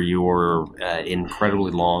after your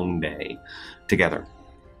incredibly long day together.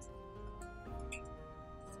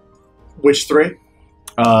 Which three?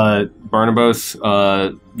 Barnabas,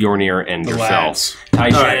 Yornir, and yourself.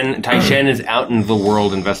 Taishen is out in the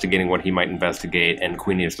world investigating what he might investigate, and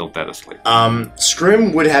Queenie is still dead asleep.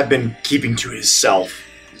 Scrim would have been keeping to himself,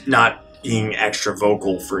 not being extra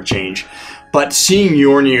vocal for a change. But seeing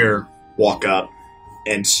Yornir walk up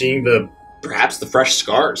and seeing perhaps the fresh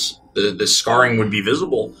scars, the scarring would be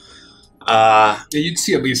visible. You'd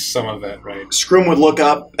see at least some of it, right? Scrim would look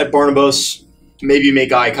up at Barnabas, maybe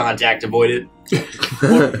make eye contact, avoid it.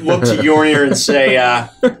 look to Yornir and say,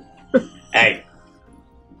 hey,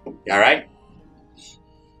 you alright?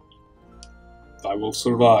 I will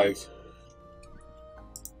survive.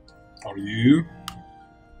 Are you?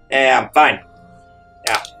 Yeah, I'm fine.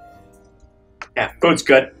 Yeah, food's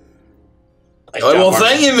good. Nice job, well, Barnabas.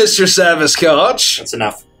 thank you, Mr. Saviscotch. That's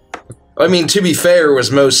enough. I mean, to be fair, it was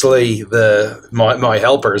mostly my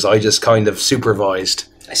helpers. I just kind of supervised.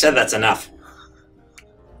 I said that's enough.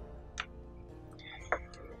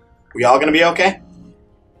 We all gonna be okay?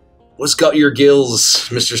 What's got your gills,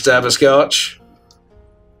 Mr. Saviscotch?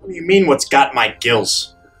 What do you mean, what's got my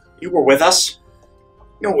gills? You were with us.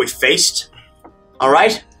 You know what we faced.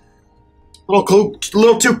 Alright? A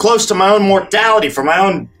little too close to my own mortality for my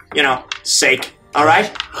own, sake.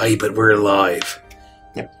 Alright? Aye, but we're alive.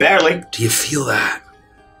 Yeah, barely. Do you feel that?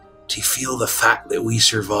 Do you feel the fact that we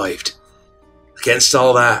survived? Against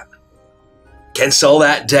all that. Against all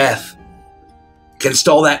that death. Against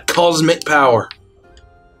all that cosmic power.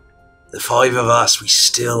 The five of us, we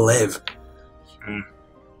still live.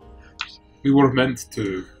 We were meant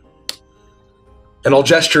to. And I'll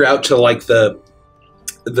gesture out to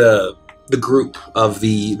the group of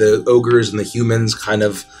the ogres and the humans kind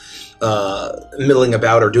of milling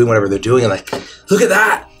about or doing whatever they're doing, and look at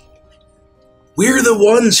that! We're the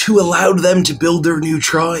ones who allowed them to build their new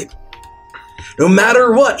tribe. No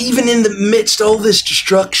matter what, even in the midst of all this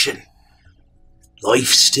destruction, life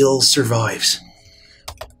still survives.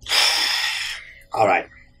 All right,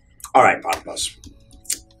 Barnabas.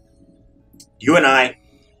 You and I,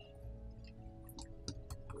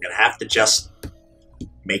 we're gonna have to just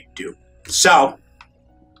make do. So,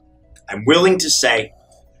 I'm willing to say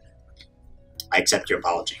I accept your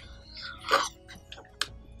apology.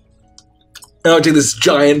 And I'll take this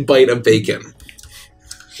giant bite of bacon.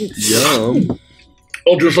 Yum.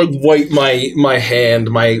 I'll just wipe my hand,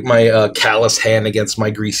 my callous hand against my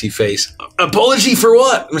greasy face. Apology for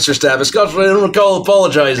what, Mr. Staviscotch? I don't recall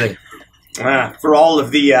apologizing. For all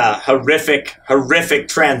of the horrific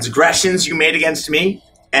transgressions you made against me,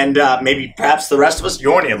 and maybe perhaps the rest of us.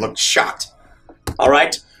 Yornia looked shocked. All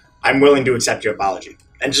right, I'm willing to accept your apology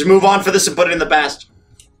and just move on for this and put it in the past.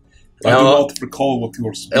 I do not recall what you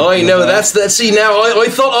were speaking about. I know, that's see, now I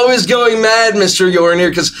thought I was going mad, Mr. Yornir,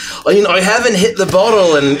 because I haven't hit the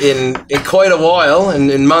bottle in quite a while,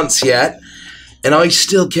 in months yet, and I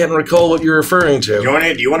still can't recall what you're referring to.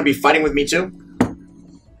 Yornir, do you want to be fighting with me too?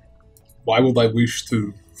 Why would I wish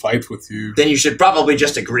to fight with you? Then you should probably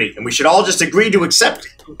just agree, and we should all just agree to accept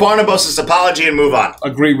Barnabas' apology and move on.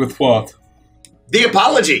 Agree with what? The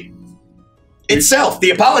apology. Itself,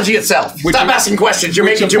 the apology itself. Stop asking questions. You're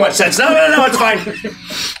making too much sense. No, it's fine.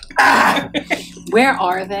 Where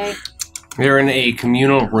are they? They're in a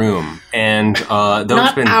communal room, and though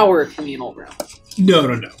not our communal room.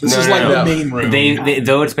 No. This is the main room. They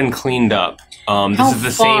though it's been cleaned up. This is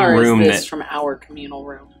the same room is this from our communal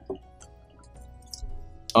room?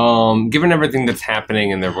 Given everything that's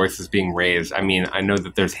happening and their voices being raised, I mean, I know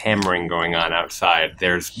that there's hammering going on outside.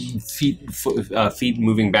 There's feet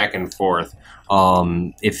moving back and forth.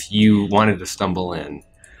 If you wanted to stumble in.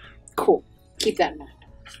 Cool. Keep that in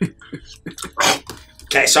mind.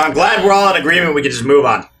 Okay, so I'm glad we're all in agreement. We can just move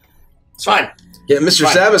on. It's fine. Yeah, Mr.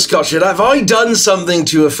 Saviscotch, have I done something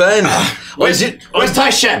to offend? Where's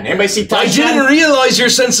Taishen? Anybody see Taishen? I didn't realize your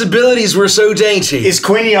sensibilities were so dainty. Is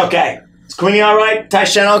Queenie okay? Is Queenie all right?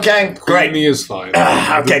 Taishen okay? Great. Queenie is fine.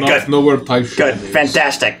 Okay, good. Know where Taishen Good, is.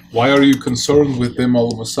 fantastic. Why are you concerned with them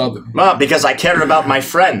all of a sudden? Well, because I care about my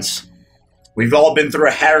friends. We've all been through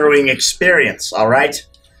a harrowing experience, all right?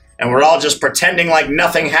 And we're all just pretending like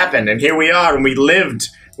nothing happened, and here we are, and we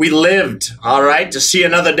lived, all right, to see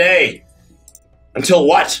another day. Until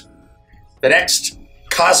what? The next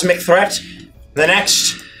cosmic threat? The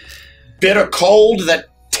next bitter cold that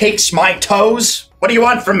takes my toes? What do you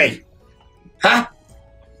want from me? Huh?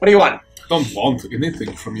 What do you want? I don't want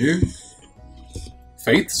anything from you.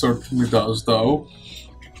 Fate certainly does, though.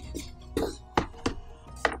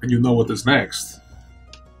 And you know what is next.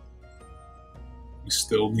 We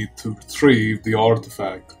still need to retrieve the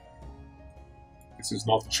artifact. This is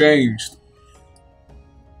not changed.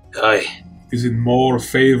 Aye. It is in more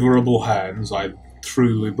favorable hands, I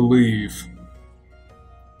truly believe.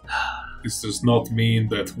 This does not mean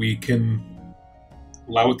that we can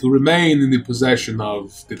allow it to remain in the possession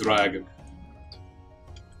of the dragon.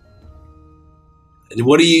 And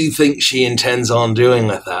what do you think she intends on doing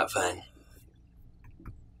with that thing?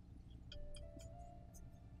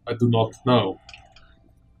 I do not know.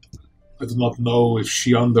 I do not know if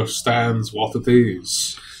she understands what it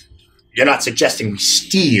is. You're not suggesting we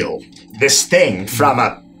steal this thing from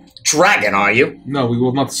a dragon, are you? No, we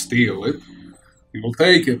will not steal it. We will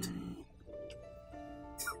take it.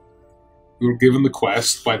 We were given the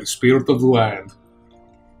quest by the spirit of the land.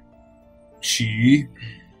 She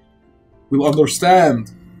will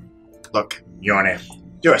understand. Look, Yorne,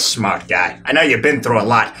 you're a smart guy. I know you've been through a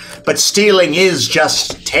lot, but stealing is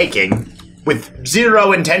just taking, with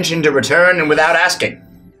zero intention to return and without asking.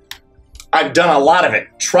 I've done a lot of it,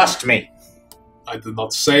 trust me. I did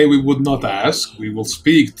not say we would not ask. We will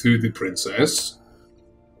speak to the princess.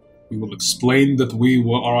 We will explain that we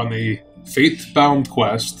are on a fate-bound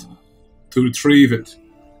quest to retrieve it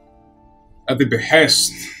at the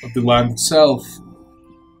behest of the land itself.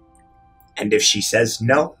 And if she says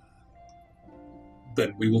no?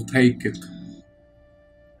 Then we will take it.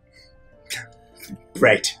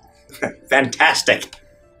 Great. Fantastic.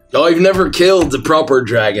 I've never killed the proper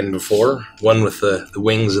dragon before, one with the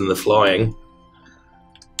wings and the flying.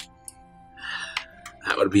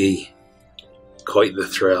 That would be quite the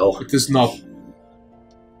thrill. It is not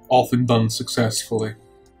often done successfully.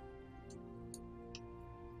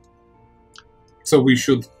 So we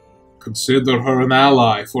should consider her an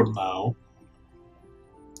ally for now.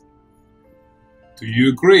 Do you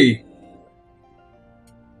agree?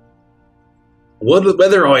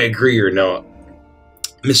 Whether I agree or not,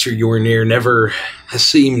 Mr. Yornir never has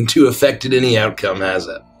seemed to affected any outcome, has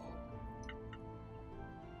it?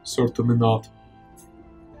 Certainly not.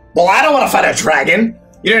 Well, I don't want to fight a dragon.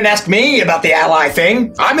 You didn't ask me about the ally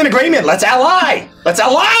thing. I'm in agreement. Let's ally. Let's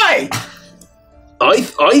ally.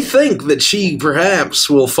 I think that she perhaps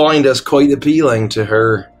will find us quite appealing to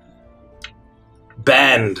her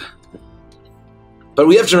band. But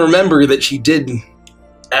we have to remember that she did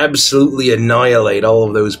absolutely annihilate all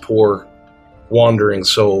of those poor wandering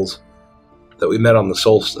souls that we met on the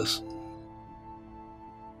solstice.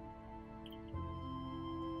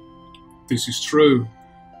 This is true.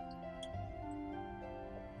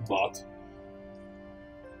 But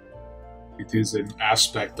it is an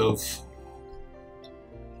aspect of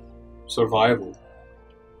survival.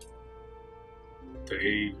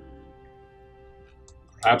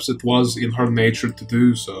 Perhaps it was in her nature to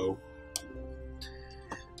do so.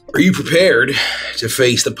 Are you prepared to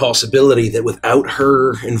face the possibility that without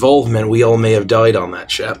her involvement, we all may have died on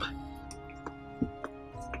that ship?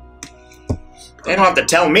 They don't have to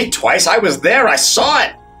tell me twice. I was there. I saw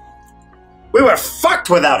it. We were fucked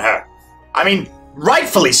without her. I mean,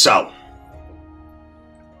 rightfully so.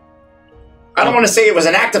 I don't want to say it was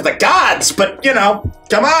an act of the gods, but, you know,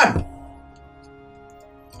 come on.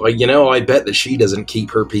 Well, you know, I bet that she doesn't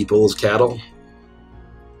keep her people as cattle.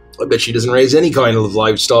 I bet she doesn't raise any kind of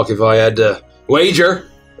livestock if I had to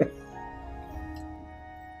wager.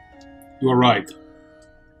 You are right.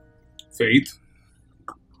 Fate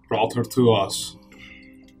brought her to us.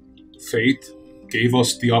 Fate gave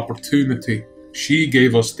us the opportunity. She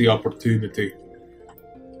gave us the opportunity.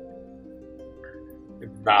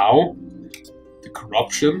 And now, the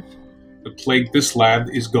corruption that plagued this land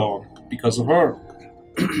is gone because of her.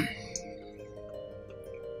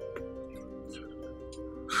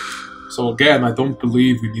 So again, I don't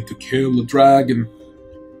believe we need to kill the dragon.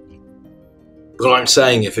 But I'm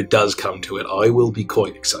saying if it does come to it, I will be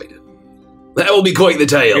quite excited. That will be quite the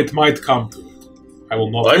tale. It might come to it. I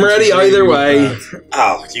will not. I'm ready either way.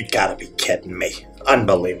 Oh, you gotta be kidding me.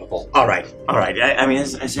 Unbelievable. All right. I mean,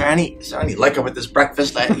 is there any liquor with this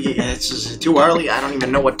breakfast? It's too early. I don't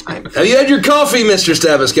even know what time. Have you had your coffee, Mr.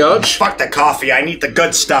 Staviscotch? Fuck the coffee. I need the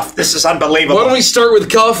good stuff. This is unbelievable. Why don't we start with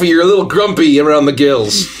coffee? You're a little grumpy around the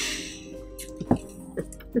gills.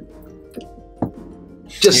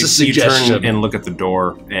 Just a suggestion. You turn and look at the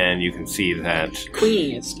door, and you can see that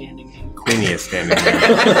Queenie is standing there. Queenie is standing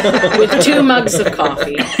there. With 2 mugs of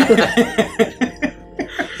coffee.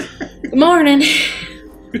 Good morning.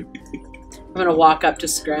 I'm gonna walk up to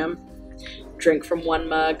Scram. drink from one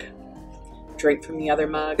mug, drink from the other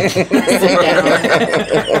mug, sit down.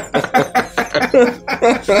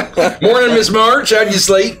 Morning, Miss March. How'd you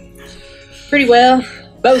sleep? Pretty well.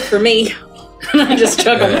 Both for me. I just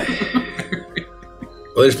chug them.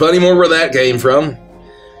 Well, there's plenty more where that came from.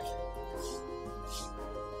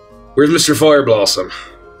 Where's Mr. Fireblossom?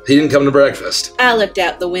 He didn't come to breakfast. I looked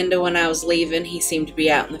out the window when I was leaving. He seemed to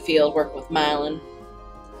be out in the field working with Mylan.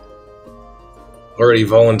 Already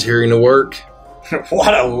volunteering to work?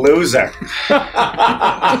 What a loser.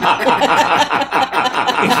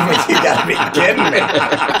 You gotta be kidding me.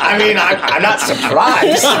 I mean, I'm not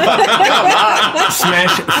surprised. Come on.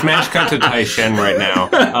 Smash cut to Taishen right now.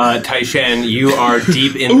 Taishen, you are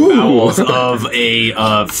deep in the bowels of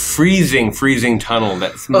a freezing tunnel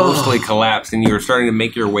that's mostly collapsed, and you're starting to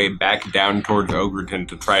make your way back down towards Ogreton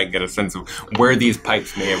to try and get a sense of where these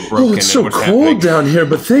pipes may have broken. Oh, it's so and what's cold happening. down here,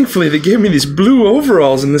 but thankfully they gave me these blue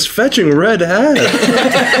overalls and this fetching red hat.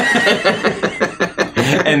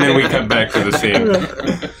 And then we cut back to the scene.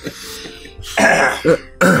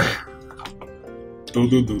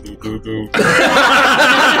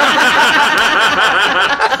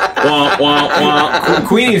 Wah, wah, wah.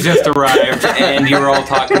 Queenie's just arrived, and you're all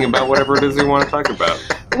talking about whatever it is you want to talk about.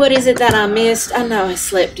 What is it that I missed? I know I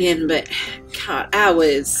slept in, but God, I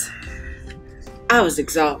was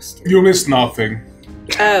exhausted. You missed nothing.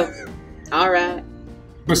 Oh, all right.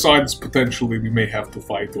 Besides, potentially, we may have to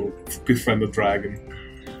fight or befriend a dragon.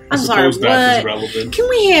 I I'm sorry, suppose that is what? relevant. Can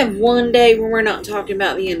we have one day when we're not talking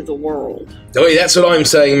about the end of the world? Oh, yeah, that's what I'm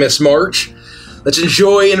saying, Miss March. Let's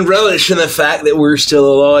enjoy and relish in the fact that we're still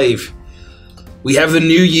alive. We have the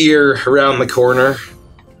new year around the corner.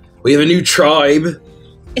 We have a new tribe.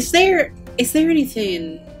 Is there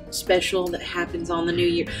anything special that happens on the new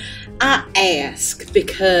year? I ask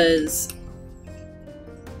because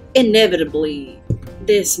inevitably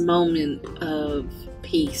this moment of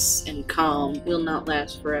peace and calm will not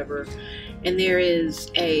last forever, and there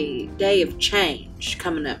is a day of change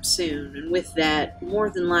coming up soon, and with that, more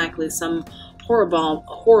than likely some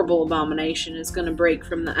horrible abomination is going to break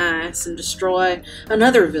from the ice and destroy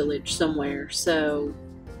another village somewhere. So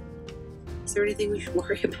is there anything we should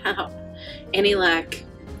worry about? Any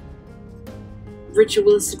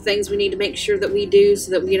ritualistic things we need to make sure that we do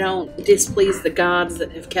so that we don't displease the gods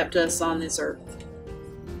that have kept us on this earth?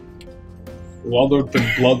 Well, other than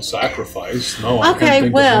blood sacrifice, no. I Okay, can't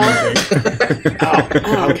think well. of anything.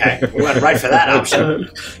 Oh, okay. We went right for that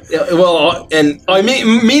option. Well, and I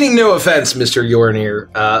meaning no offense, Mr.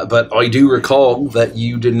 Yornir, but I do recall that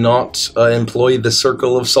you did not employ the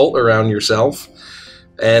circle of salt around yourself,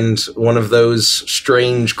 and one of those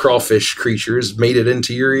strange crawfish creatures made it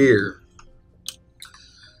into your ear.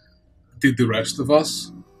 Did the rest of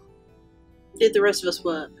us? Did the rest of us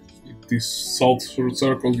what? These salt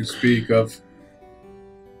circle you speak of.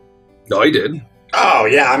 I did. Oh,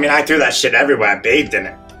 yeah, I mean, I threw that shit everywhere. I bathed in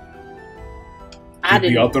it. I Did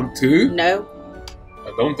the didn't. other two? No.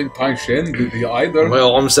 I don't think Tai Shen did the either. Well,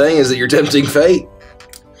 all I'm saying is that you're tempting fate.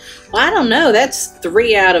 Well, I don't know. That's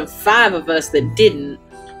 3 out of 5 of us that didn't.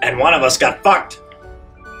 And one of us got fucked.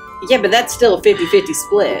 Yeah, but that's still a 50-50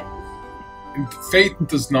 split. And fate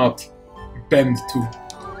does not bend to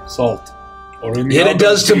salt. Or any Yet it other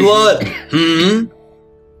does to species. blood. Hmm?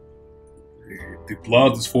 The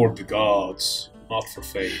blood is for the gods, not for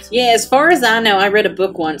fate. Yeah, as far as I know, I read a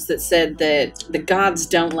book once that said that the gods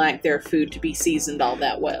don't like their food to be seasoned all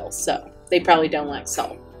that well, so they probably don't like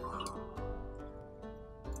salt.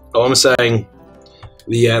 All I'm saying,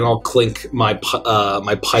 and I'll clink my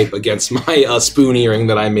pipe against my spoon earring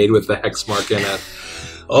that I made with the hex mark in it.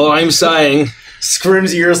 All I'm saying...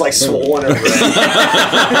 Scrim's ears like swollen over it.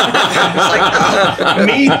 Like,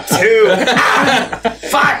 me too.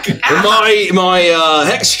 Fuck. My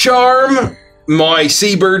hex charm, my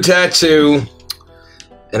seabird tattoo,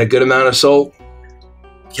 and a good amount of salt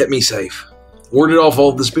kept me safe. Warded off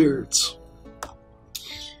all the spirits.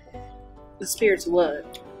 The spirits of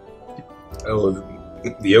what? Oh,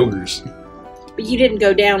 the ogres. But you didn't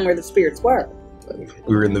go down where the spirits were.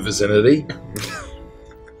 We were in the vicinity.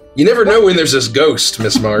 You never know when there's this ghost,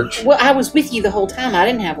 Miss March. Well, I was with you the whole time. I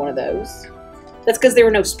didn't have one of those. That's because there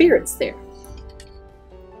were no spirits there.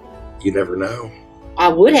 You never know. I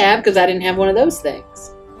would have, because I didn't have one of those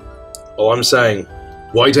things. All I'm saying,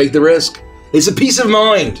 why take the risk? It's a peace of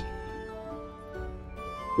mind.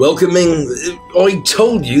 Welcoming, I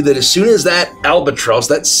told you that as soon as that albatross,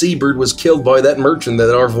 that seabird, was killed by that merchant,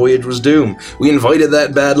 that our voyage was doomed. We invited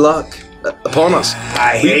that bad luck upon us.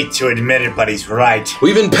 I hate to admit it, but he's right.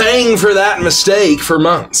 We've been paying for that mistake for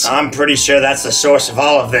months. I'm pretty sure that's the source of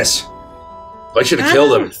all of this. I should have I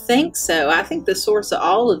killed don't him. think so. I think the source of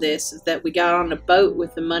all of this is that we got on a boat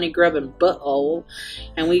with the money-grubbing butthole,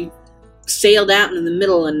 and we sailed out in the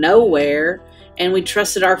middle of nowhere, and we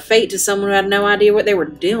trusted our fate to someone who had no idea what they were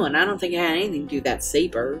doing. I don't think it had anything to do with that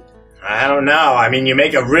seabird. I don't know. I mean, you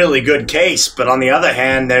make a really good case, but on the other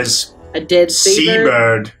hand, there's A dead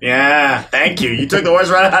seabird? Yeah, thank you. You took the words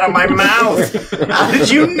right out of my mouth. How did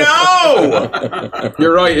you know?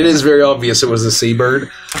 You're right. It is very obvious it was a seabird.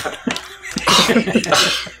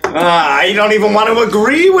 I don't even want to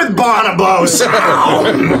agree with Barnabas.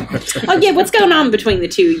 Oh, yeah, what's going on between the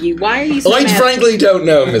two of you? Why are you so I mad? frankly don't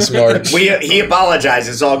know, Miss March. He apologized.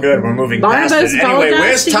 It's all good. We're moving past Barnabas it. Anyway, where's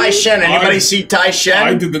apologized to Tai you? Shen? Anybody see Tai I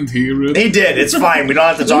Shen? didn't hear it. He did. It's fine. We don't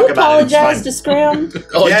have to You talk about it. It's apologize fine. to Scrim?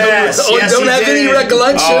 Oh, Yes, I yes, don't he have any did.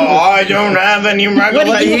 recollection. Oh, I don't have any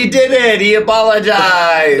recollection. you- He did it. He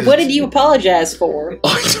apologized. What did you apologize for?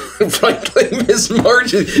 Frankly, Miss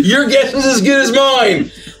March, your guess is as good as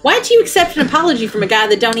mine. Why'd you accept an apology from a guy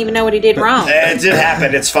that don't even know what he did wrong? It did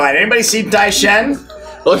happen. It's fine. Anybody see Tai Shen?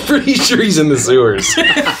 I'm pretty sure he's in the sewers. Yeah,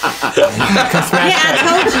 I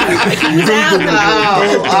told you. He was out.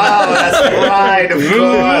 Oh, that's right. Of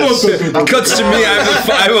course. It cuts to me.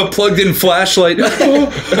 I have a plugged-in flashlight.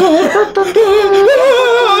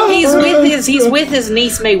 He's with his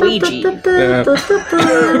niece Mayweeji.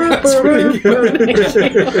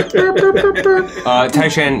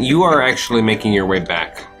 Taishan, you are actually making your way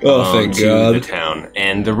back Thank to God. the town.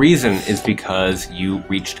 And the reason is because you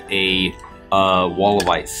reached a wall of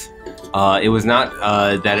ice. It was not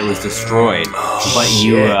that it was destroyed, but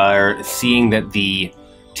you are seeing that the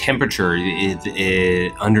temperature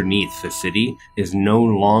is underneath the city is no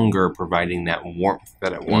longer providing that warmth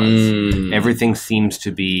that it was. Everything seems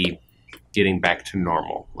to be getting back to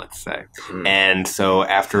normal, let's say. And so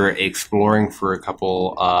after exploring for a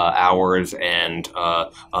couple hours and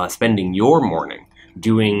spending your morning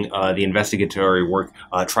doing the investigatory work,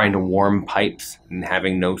 trying to warm pipes and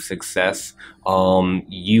having no success,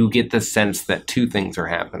 you get the sense that two things are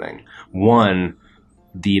happening. One,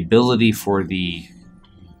 the ability for the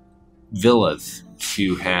villas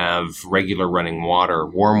to have regular running water,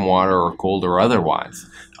 warm water or cold or otherwise,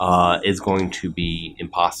 is going to be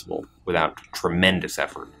impossible without tremendous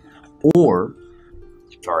effort.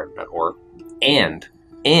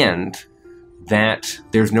 And that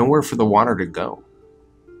there's nowhere for the water to go.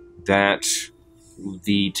 That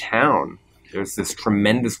the town, there's this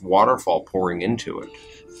tremendous waterfall pouring into it,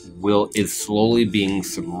 is slowly being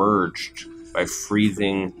submerged by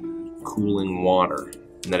freezing, cooling water,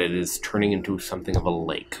 and that it is turning into something of a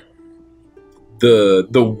lake. The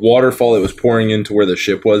waterfall that was pouring into where the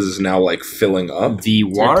ship was is now like filling up. The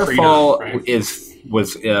waterfall crater, right?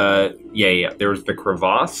 was there was the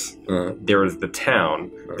crevasse, there was the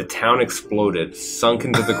town. The town exploded, sunk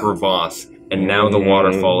into the crevasse, and now the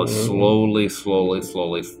waterfall is slowly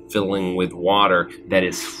filling with water that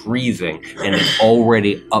is freezing, and it's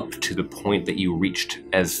already up to the point that you reached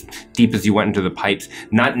as deep as you went into the pipes.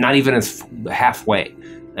 Not even as halfway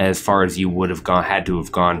as far as you would have had to have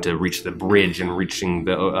gone to reach the bridge and reaching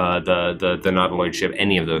the Nautiloid ship.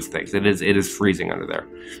 Any of those things, it is freezing under there.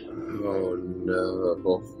 Oh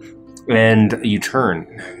no. And you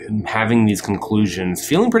turn, having these conclusions,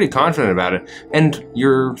 feeling pretty confident about it, and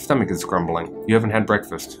your stomach is grumbling. You haven't had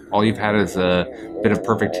breakfast. All you've had is a bit of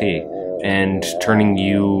perfect tea. And turning,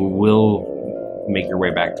 you will make your way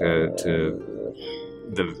back to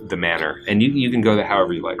the manor. And you can go there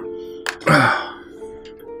however you like.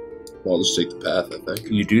 Well, I'll just take the path, I think.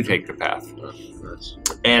 You do take the path.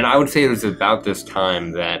 And I would say it was about this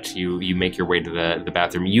time that you make your way to the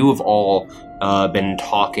bathroom. You have all been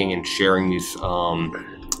talking and sharing these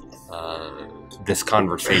this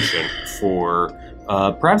conversation for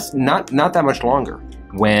perhaps not that much longer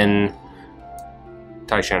when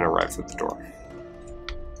Taishan arrives at the door.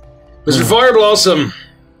 Mr. Fireblossom,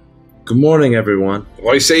 Good morning, everyone.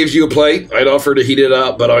 well, I saved you a plate. I'd offer to heat it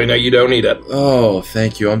up, but I know you don't eat it. Oh,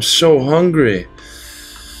 thank you. I'm so hungry.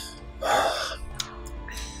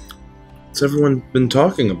 What's everyone been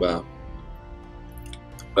talking about?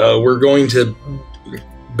 We're going to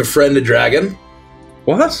befriend a dragon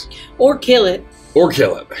What? Or kill it. or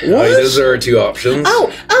kill it. What? Those are our two options.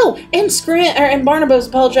 And Barnabas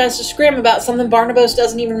apologized to Scrim about something Barnabas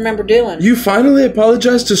doesn't even remember doing. You finally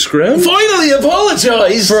apologized to Scrim? Finally,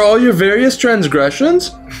 apologize! For all your various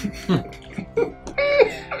transgressions?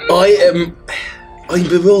 I'm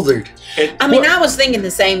bewildered. I mean, I was thinking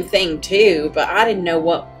the same thing too, but I didn't know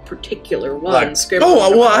what particular one Look, Scrim.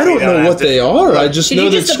 Oh, well, I don't We don't know have what to- they are. I just Did know you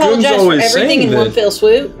that just Scrim's apologize for always everything saying in one that. fell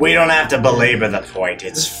swoop? We don't have to belabor the point.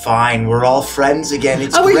 It's fine. We're all friends again.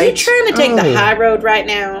 It's Oh, are you great. trying to take the Oh. high road right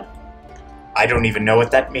now? I don't even know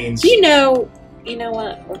what that means. You know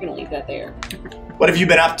what? We're gonna leave that there. What have you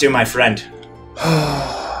been up to, my friend?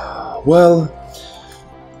 Well,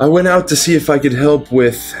 I went out to see if I could help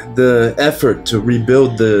with the effort to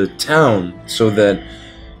rebuild the town so that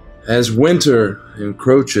as winter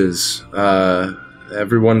encroaches,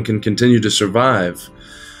 everyone can continue to survive.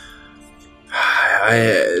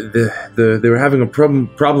 They were having a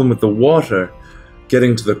problem with the water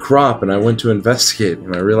getting to the crop, and I went to investigate,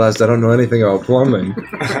 and I realized I don't know anything about plumbing.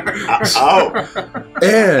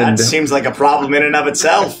 That seems like a problem in and of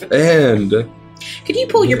itself. And could you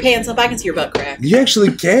pull your pants up? I can see your butt crack. you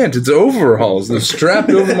actually can't. It's overalls. They're strapped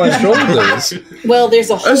over my shoulders. Well, there's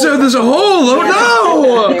a hole. There's a hole.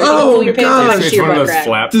 Oh no! Pull your Oh pants up, I god! can It's see your one of butt those crack.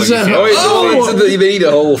 flaps. Does like that- you oh, see- They need a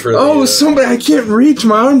hole for Oh, somebody! I can't reach.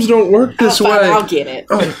 My arms don't work this Fine, way. I'll get it.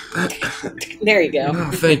 Oh, There you go.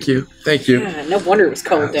 oh, thank you. God, no wonder it was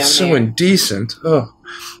cold down So there. indecent. Oh,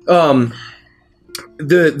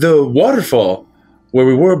 the waterfall where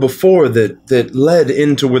we were before that led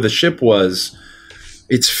into where the ship was.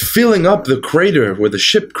 It's filling up the crater where the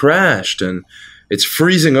ship crashed, and it's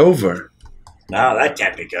freezing over. No, that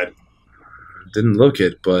can't be good. Didn't look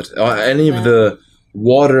it, but any of the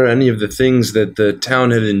water, any of the things that the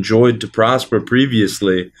town had enjoyed to prosper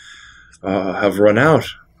previously, have run out.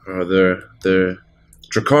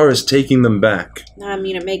 Drakkar is taking them back. I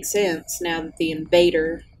mean, it makes sense now that the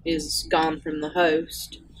invader is gone from the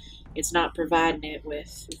host. It's not providing it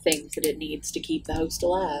with the things that it needs to keep the host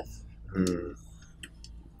alive.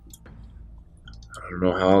 I don't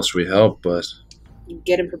know how else we help, but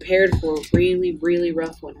Get him prepared for a really, really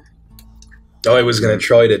rough winter. I was going to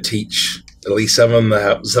try to teach at least some of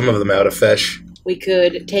them how to fish. We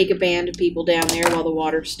could take a band of people down there while the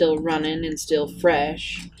water's still running and still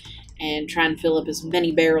fresh, and try and fill up as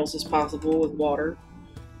many barrels as possible with water.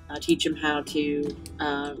 Teach them how to,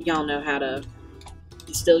 y'all know how to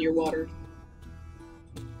distill your water,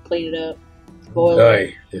 clean it up, boil it.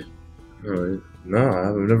 Aye. Yeah. All right. No,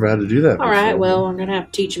 I've never had to do that. All right, before. well, I'm going to have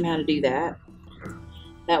to teach them how to do that.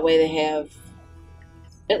 That way they have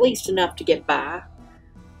at least enough to get by.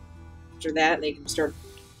 After that, they can start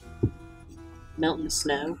melting the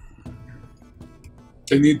snow.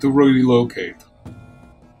 They need to relocate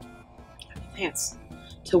Pants.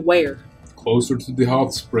 To where? closer to the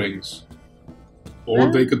hot springs, or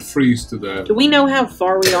Huh? they could freeze to death. Do we know how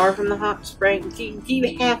far we are from the hot spring? Do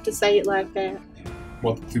you have to say it like that?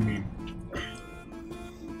 What do you mean?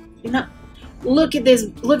 You're not. Look at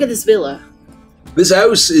this villa. This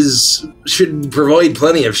house should provide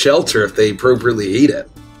plenty of shelter if they appropriately heat it.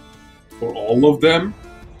 For all of them?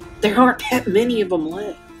 There aren't that many of them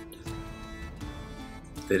left.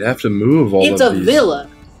 They'd have to move all It's of a these. villa.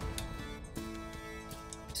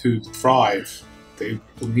 To thrive, they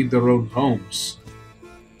will need their own homes.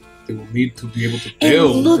 They will need to be able to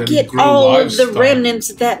build And look at grow all of livestock. the remnants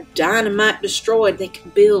that dynamite destroyed. They can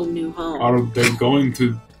build new homes. Are they going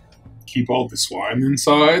to keep all the swine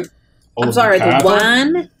inside? All I'm of sorry, the cattle?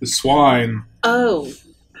 wine? The swine. Oh,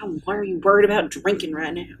 why are you worried about drinking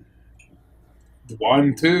right now? The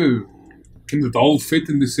wine too. Can it all fit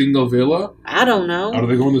in the single villa? I don't know. Are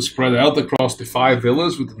they going to spread out across the 5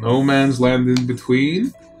 villas with no man's land in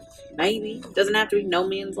between? Maybe. Doesn't have to be no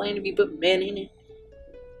man's land if you put men in it.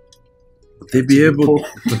 Would they be able?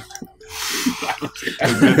 That's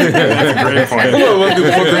a great point.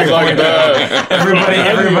 like that.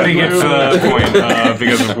 Everybody gets a point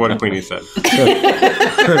because of what Queenie said.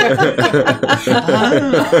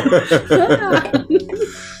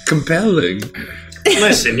 Compelling.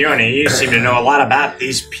 Listen, Yoni, you seem to know a lot about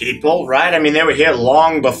these people, right? I mean, they were here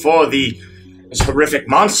long before these horrific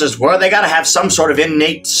monsters were. They gotta have some sort of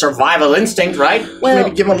innate survival instinct, right? Well-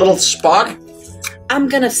 Maybe give them a little spark. I'm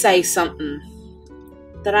gonna say something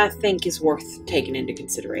that I think is worth taking into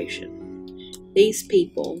consideration. These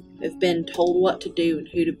people have been told what to do and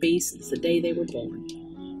who to be since the day they were born.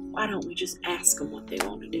 Why don't we just ask them what they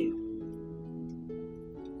want to do?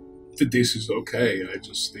 This is okay. It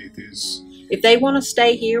is. If they want to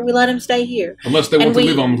stay here, we let them stay here. Unless they And want to we-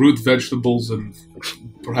 live on root vegetables and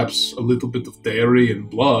perhaps a little bit of dairy and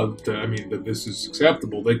blood, I mean, that this is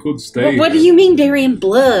acceptable. They could stay. What do you mean dairy and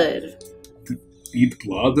blood? Eat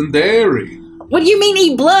blood and dairy. What do you mean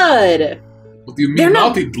eat blood? What do you mean They're not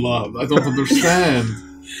not- eat blood? I don't understand.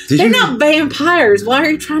 They're not vampires. Why are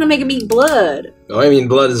you trying to make them eat blood? I mean,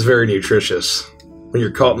 blood is very nutritious. When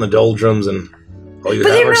you're caught in the doldrums and all you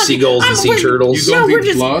But have they're are not- seagulls and sea we're- You turtles. don't we're eat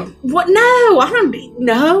just- blood? What? No, I don't.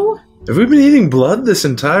 No. Have we been eating blood this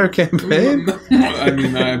entire campaign? I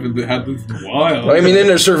mean, I haven't had this in a while. I mean, in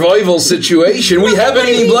a survival situation, we have been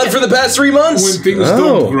eating blood for the past 3 when months. things Oh.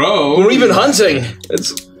 don't grow. When we've been hunting.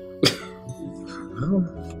 It's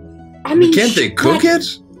I mean, Can't they cook it?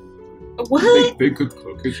 What? They could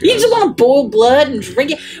cook it. You Yes. just want to boil blood and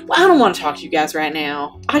drink it? Well, I don't want to talk to you guys right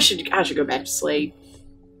now. I should go back to sleep.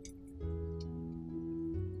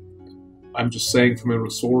 I'm just saying, from a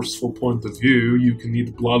resourceful point of view, you can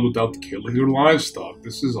eat blood without killing your livestock.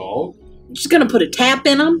 This is all. I'm just gonna put a tap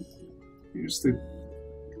in them.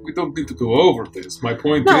 We don't need to go over this. My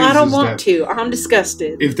point No, is, I don't is want that to. I'm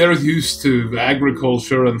disgusted. if they're used to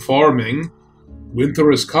agriculture and farming,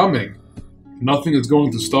 winter is coming. Nothing is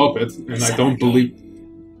going to stop it, and I don't believe.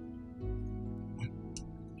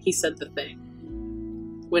 He said the thing.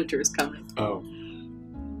 Winter is coming. Oh,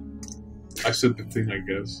 I said the thing. I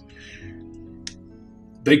guess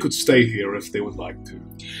they could stay here if they would like to.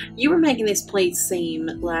 You were making this place seem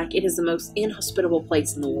like it is the most inhospitable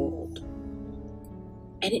place in the world.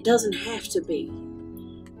 And it doesn't have to be.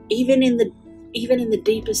 Even in the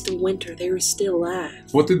deepest of winter, there is still life.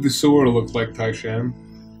 What did the sewer look like, Taishan?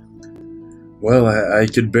 Well, I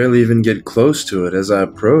could barely even get close to it. As I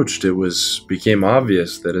approached, it became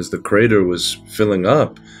obvious that as the crater was filling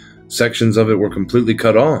up, sections of it were completely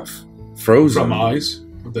cut off, frozen. From ice?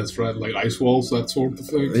 That's right, like ice walls, that sort of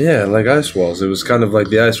thing? Yeah, like ice walls. It was kind of like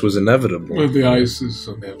the ice was inevitable. Well, the ice is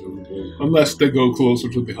inevitable. Unless they go closer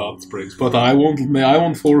to the hot springs. But I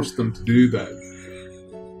won't force them to do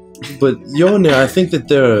that. But Yone, I think that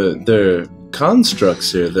there are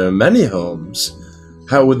constructs here. There are many homes.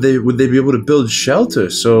 How would they be able to build shelter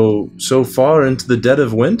so far into the dead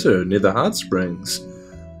of winter near the hot springs?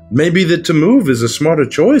 Maybe that to move is a smarter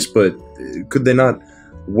choice, but could they not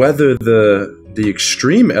weather the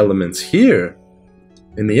extreme elements here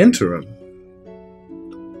in the interim?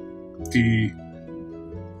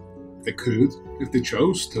 They could if they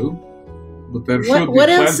chose to, but there should be What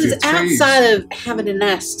else plenty is of trees. outside of having a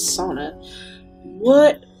nice sauna?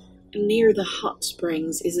 What near the hot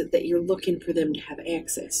springs is it that you're looking for them to have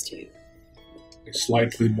access to? A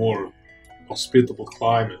slightly more hospitable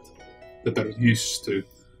climate that they're used to.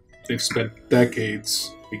 They've spent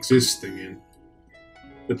decades existing in.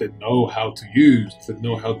 That they know how to use, that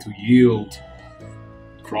know how to yield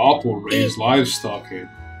crop or raise livestock in.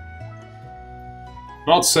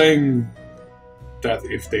 Not saying that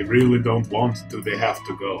if they really don't want to, they have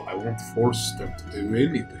to go. I won't force them to do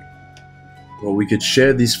anything. Well, we could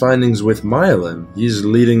share these findings with Mylan. He's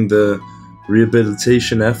leading the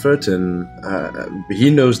rehabilitation effort, and he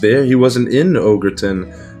knows there. He wasn't in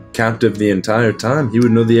Ogreton captive the entire time. He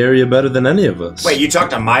would know the area better than any of us. Wait, you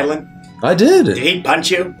talked to Mylan? I did. Did he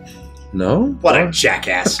punch you? No? What a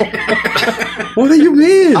jackass. What do you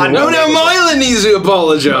mean? No, Mylan needs to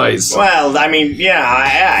apologize. Well, I mean,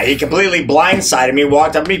 yeah, he completely blindsided me,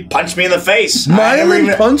 walked up to me, punched me in the face.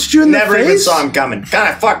 Mylan punched you in the face? Never even saw him coming.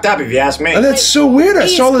 Kind of fucked up, if you ask me. Oh, that's so weird. I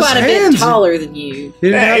He's saw his quite a hands. bit taller than you. He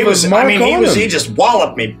didn't Yeah, have he a was. mark I mean, on him. he just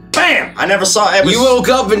walloped me. Bam! I never saw it. You woke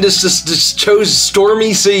up and just chose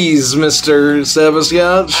stormy seas, Mr.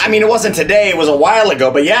 Sebastian. I mean, it wasn't today. It was a while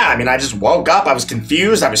ago. But yeah, I mean, I just woke up. I was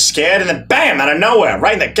confused. I was scared, and then bam! Out of nowhere,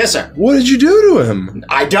 right in the kisser. What did you do to him?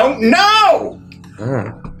 I don't know.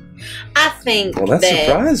 Oh. I think Well, that's that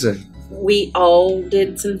surprising. we all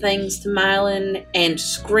did some things to Mylan, and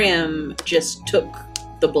Scrim just took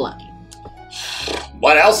the blame.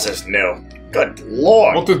 What else is new? Good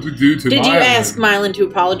lord! What did we do to Did you Mylan? ask Mylan to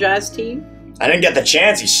apologize to you? I didn't get the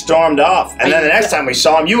chance. He stormed off, and then the next time we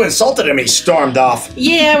saw him, you insulted him. He stormed off.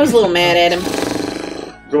 Yeah, I was a little mad at him.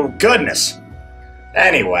 Oh, goodness.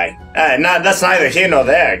 Anyway, that's neither here nor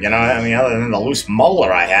there, you know, I mean, other than the loose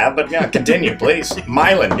molar I have, but, yeah, continue, please.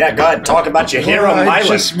 Mylan, yeah, go ahead, talk about your hero,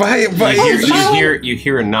 Mylan. You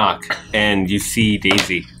hear a knock, and you see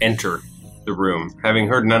Daisy enter the room, having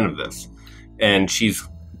heard none of this. And she's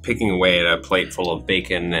picking away at a plate full of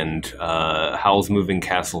bacon and Howl's Moving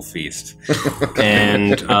Castle feast.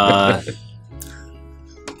 And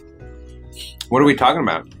what are we talking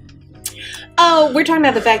about? Oh, we're talking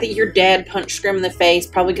about the fact that your dad punched Scrim in the face,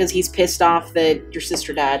 probably because he's pissed off that your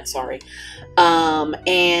sister died, sorry.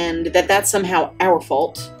 And that's somehow our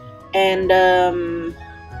fault. And,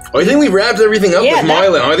 I think we wrapped everything up Yeah, with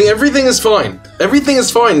Mylan. I think everything is fine. Everything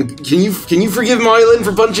is fine. Can you forgive Mylan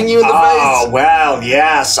for punching you in the Oh, face? well,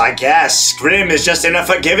 yes, I guess. Scrim is just in a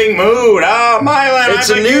forgiving mood. Oh, Mylan, It's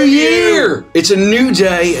a new year. It's a new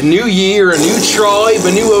day, a new year, a new tribe,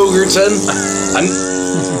 a new Ogreton.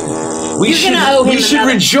 We should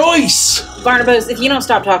rejoice. Barnabas, if you don't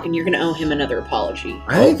stop talking, you're going to owe him another apology.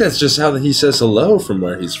 I think that's just how he says hello from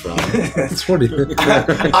where he's from. That's what he.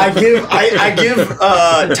 I give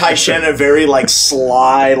Taishen a very, like,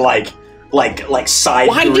 sly, like, like side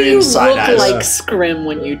Why do grin, you side look eyes. like Scrim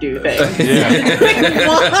when you do things? Yeah.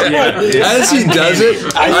 As he does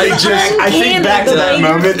it, I think back to that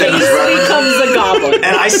moment that he's he becomes a goblin.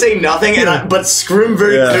 and I say nothing, but Scrim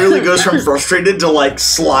very clearly goes from frustrated to like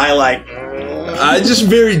sly, like I just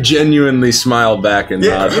very genuinely smile back and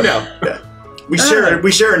nod. we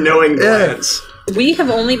share a knowing glance. We have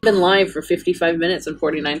only been live for 55 minutes and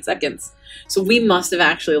 49 seconds, so we must have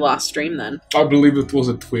actually lost stream then. I believe it was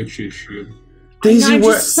a Twitch issue. Daisy, I'm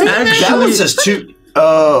we're just saying that. That one actually. says 2.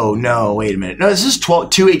 Oh no! Wait a minute. No, this is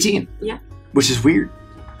 2:18. Yeah. Which is weird.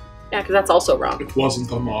 Yeah, because that's also wrong. It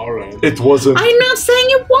wasn't on our end. It wasn't I'm not saying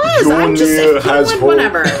it was. I'm just Yonir has saying hope.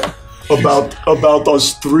 whatever. about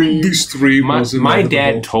us three. This stream was My inevitable.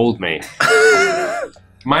 dad told me.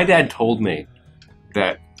 My dad told me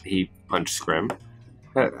that he punched Scrim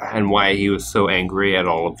and why he was so angry at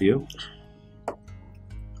all of you.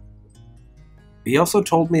 He also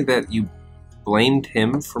told me that you blamed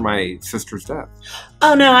him for my sister's death.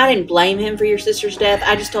 Oh no, I didn't blame him for your sister's death.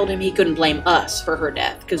 I just told him he couldn't blame us for her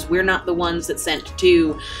death because we're not the ones that sent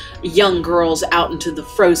two young girls out into the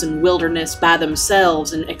frozen wilderness by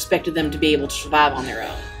themselves and expected them to be able to survive on their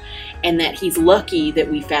own. And that he's lucky that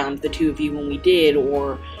we found the two of you when we did,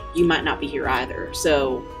 or you might not be here either.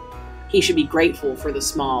 So he should be grateful for the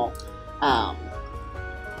small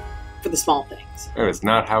things. That is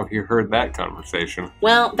not how he heard that conversation.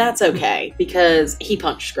 Well, that's okay because he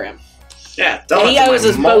punched Scrim. Yeah, And he owes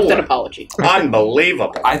us both an apology.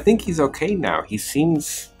 Unbelievable. I think he's okay now. He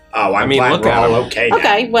seems... Oh, I mean, glad look we're at all him. okay now.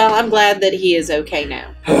 Okay, well, I'm glad that he is okay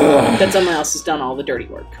now. That someone else has done all the dirty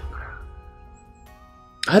work.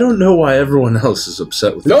 I don't know why everyone else is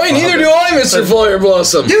upset with No, your neither father. do I, Mr. Fire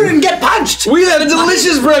Blossom. You didn't get punched! We had a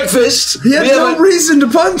delicious breakfast. He had We no have a- reason to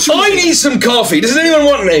punch me. I need some coffee. Does anyone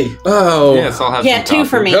want any? Oh. Yes, I'll have Yeah, some 2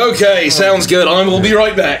 for coffee. me. Okay, sounds good. I will be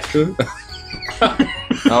right back.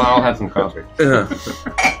 I'll have some coffee. Yeah.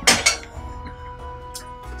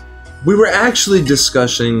 We were actually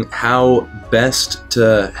discussing how best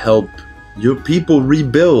to help your people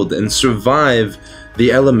rebuild and survive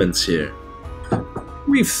the elements here.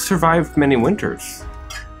 We've survived many winters.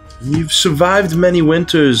 You've survived many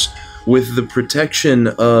winters with the protection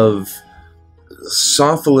of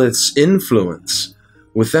Sopholith's influence.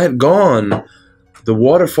 With that gone, the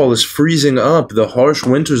waterfall is freezing up, the harsh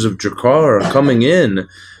winters of Drakkar are coming in,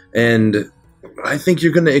 and I think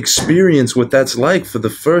you're going to experience what that's like for the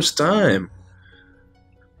first time.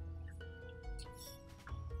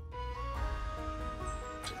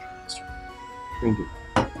 Thank you.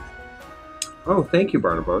 Oh, thank you,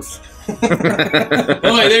 Barnabas. All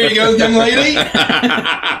right, there you go, young lady.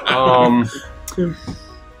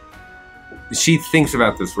 She thinks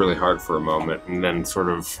about this really hard for a moment, and then sort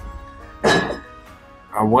of,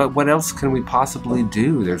 what else can we possibly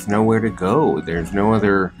do? There's nowhere to go. There's no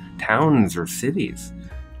other towns or cities.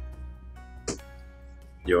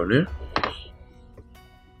 Yonir?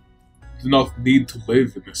 Do not need to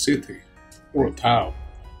live in a city or a town.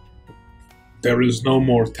 There is no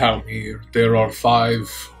more town here. There are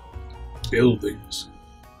 5 buildings.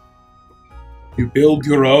 You build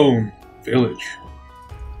your own village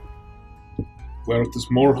where it is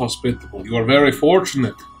more hospitable. You are very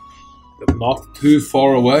fortunate that not too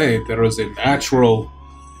far away there is a natural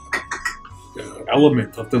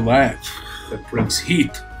element of the land that brings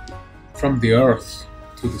heat from the earth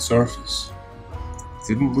to the surface.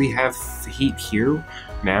 Didn't we have heat here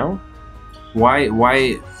now?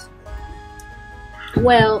 Why?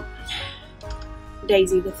 Well,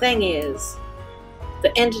 Daisy, the thing is,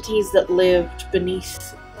 the entities that lived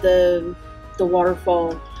beneath the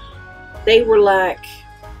waterfall, they were like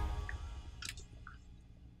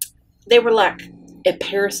a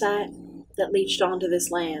parasite that leached onto this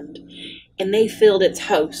land, and they filled its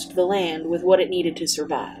host, the land, with what it needed to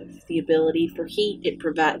survive. The ability for heat,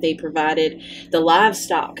 they provided the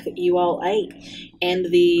livestock that you all ate, and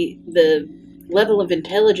the level of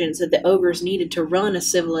intelligence that the ogres needed to run a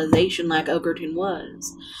civilization like Ogreton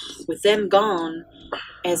was. With them gone,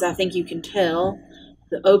 as I think you can tell,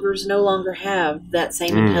 the ogres no longer have that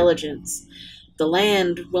same intelligence. The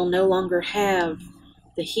land will no longer have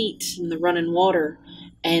the heat and the running water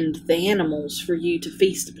and the animals for you to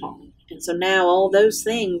feast upon. And so now all those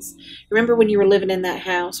things, remember when you were living in that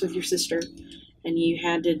house with your sister and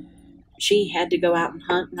she had to go out and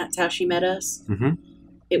hunt, and that's how she met us? Mm-hmm.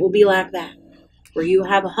 It will be like that, where you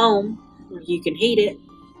have a home where you can heat it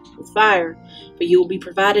with fire, but you will be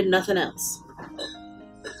provided nothing else.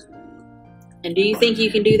 And do you think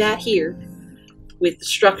you can do that here with the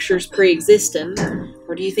structures pre-existing,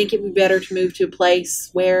 or do you think it would be better to move to a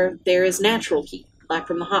place where there is natural heat, like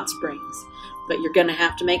from the hot springs, but you're going to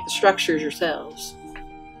have to make the structures yourselves.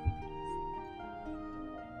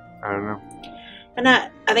 I don't know. And I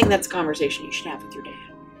think that's a conversation you should have with your dad.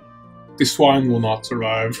 The swine will not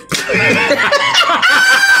survive. Jordan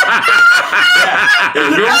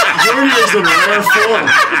is in rare form.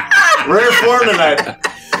 Rare form tonight.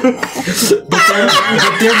 But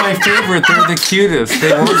they're my favorite. They're the cutest.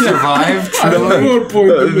 They won't survive.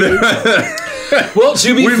 Well,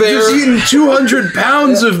 to be We've fair, just eaten 200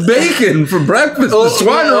 pounds of bacon for breakfast. The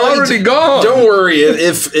swine are already gone. Don't worry.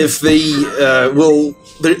 If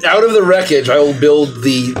they're out of the wreckage, I will build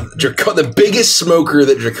the biggest smoker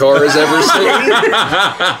that Jakar has ever seen.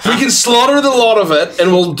 We can slaughter the lot of it,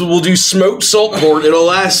 and we'll do smoked salt pork. It'll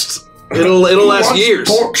last. It'll last years.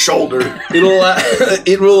 Pork shoulder.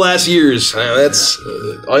 It will last years.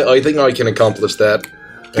 I think I can accomplish that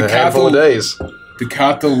in a handful of days. The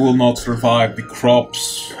cattle will not survive. The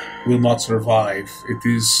crops will not survive. It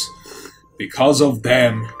is because of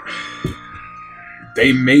them.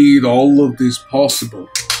 They made all of this possible.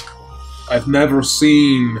 I've never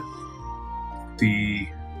seen the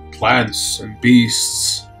plants and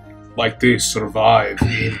beasts like this survive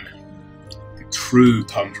in the true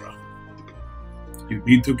tundra. You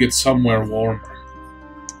need to get somewhere warmer.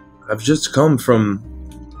 I've just come from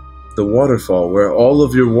the waterfall where all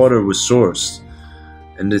of your water was sourced.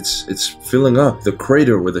 And it's filling up. The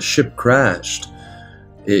crater where the ship crashed.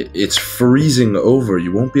 It's freezing over.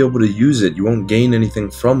 You won't be able to use it. You won't gain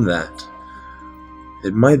anything from that.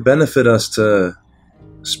 It might benefit us to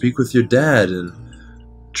speak with your dad and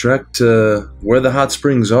trek to where the hot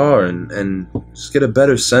springs are and just get a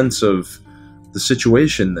better sense of the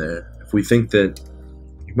situation there. If we think that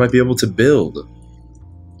you might be able to build.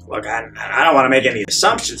 Look, I don't want to make any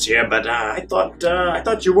assumptions here, but I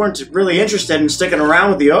thought you weren't really interested in sticking around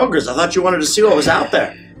with the ogres. I thought you wanted to see what was out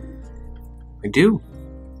there. I do.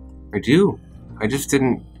 I just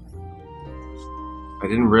didn't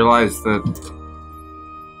realize that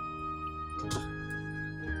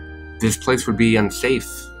this place would be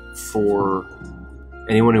unsafe for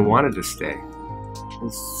anyone who wanted to stay.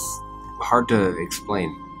 It's hard to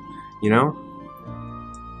explain, you know?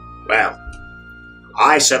 Well,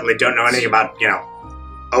 I certainly don't know anything about,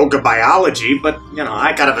 ogre biology, but,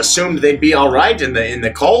 I kind of assumed they'd be all right in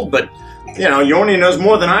the cold, but, Yorni knows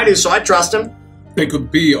more than I do, so I trust him. They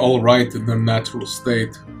could be all right in their natural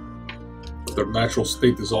state. But their natural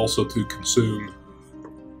state is also to consume.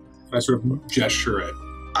 And I sort of gesture it.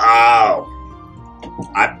 Oh.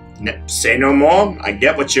 Say no more. I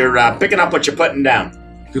get what you're picking up what you're putting down.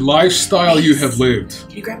 The lifestyle you have lived.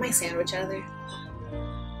 Can you grab my sandwich out of there?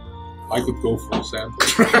 I could go for a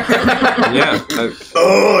sandwich. Yeah.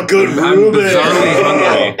 Oh, good Reuben.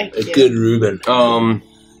 A good Reuben.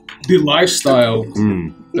 The lifestyle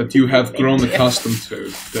that you have grown accustomed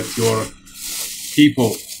to, that your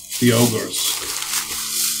people, the ogres,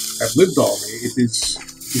 have lived on, it is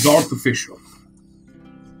artificial.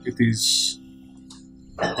 It is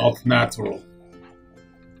not natural.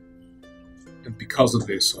 And because of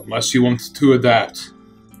this, unless you want to adapt,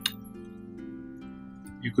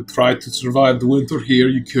 you could try to survive the winter here,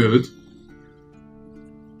 you could.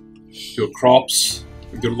 Your crops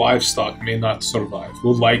and your livestock may not survive,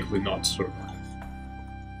 will likely not survive.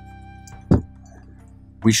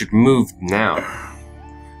 We should move now.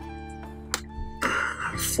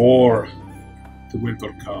 Before the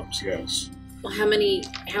winter comes, yes. Well, how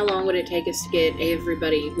long would it take us to get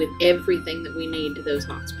everybody with everything that we need to those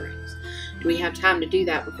hot springs? Do we have time to do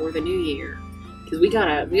that before the new year? Because we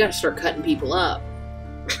gotta start cutting people up.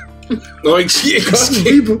 No, excuse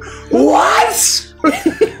people. What? Well,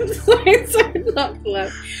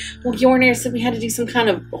 Bjornir said we had to do some kind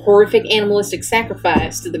of horrific animalistic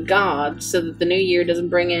sacrifice to the gods so that the new year doesn't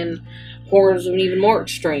bring in horrors of an even more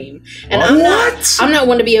extreme. And I'm not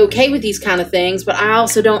one to be okay with these kind of things, but I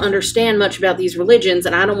also don't understand much about these religions,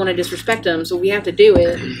 and I don't want to disrespect them, so we have to do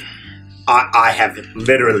it. I have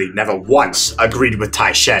literally never once agreed with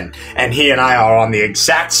Tai Shen, and he and I are on the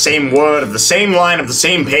exact same word of the same line of the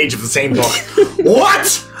same page of the same book.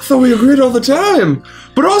 What? I thought we agreed all the time.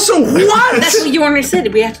 But also, what? That's what Yorner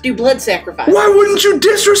said. We have to do blood sacrifice. Why wouldn't you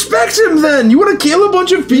disrespect him then? You want to kill a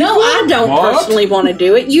bunch of people? No, I don't personally want to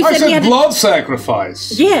do it. You I said we said had blood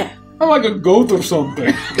sacrifice. Yeah. I'm like a goat or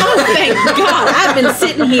something. Oh, thank God. I've been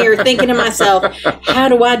sitting here thinking to myself, how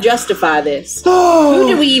do I justify this? Who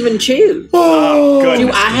do we even choose? Do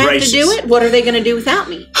I have to do it? What are they going to do without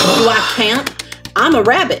me? Do I count? I'm a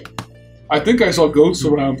rabbit. I think I saw ghosts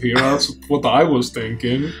around here. That's what I was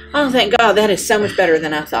thinking. Oh, thank God. That is so much better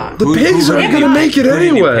than I thought. The pigs aren't going to make it Who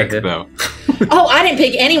did you anyway. pick, though? Oh, I didn't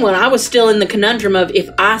pick anyone. I was still in the conundrum of if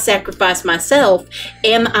I sacrifice myself,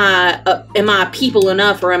 am I people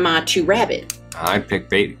enough or am I too rabid? I picked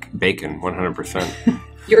bacon, 100%.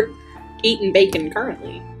 You're eating bacon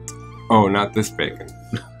currently. Oh, not this bacon.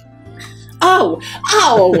 Oh,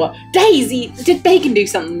 Daisy, did bacon do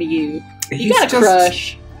something to you? You got a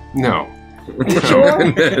crush. No. Sure?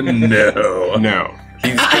 No.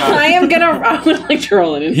 I would like to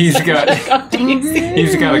roll it. He's got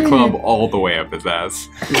a club all the way up his ass.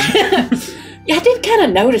 Yeah, I did kind of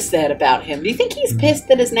notice that about him. Do you think he's pissed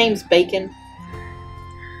that his name's Bacon?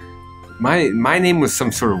 My name was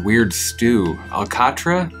some sort of weird stew.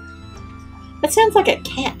 Alcatra? That sounds like a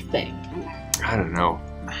cat thing. I don't know.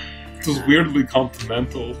 This is weirdly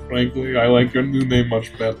complimental, frankly. I like your new name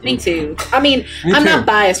much better. Me too. I mean, Me I'm too. not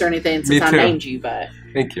biased or anything since Me I too. named you, but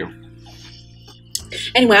Thank you.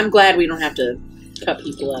 anyway, I'm glad we don't have to cut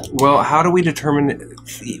people up. Well, how do we determine...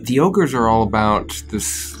 The ogres are all about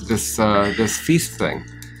this feast thing.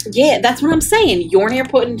 Yeah, that's what I'm saying. Yornir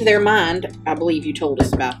put into their mind, I believe you told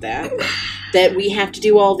us about that we have to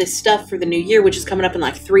do all this stuff for the new year, which is coming up in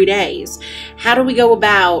like 3 days. How do we go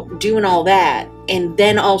about doing all that and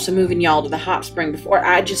then also moving y'all to the hot spring before?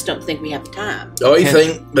 I just don't think we have the time. I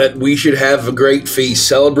think that we should have a great feast,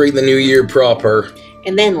 celebrate the new year proper,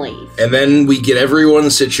 And then leave. and then we get everyone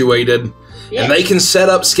situated, Yeah. and they can set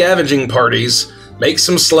up scavenging parties, make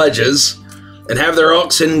some sledges, and have their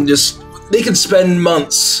oxen they can spend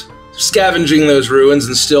months scavenging those ruins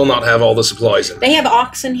and still not have all the supplies in. They have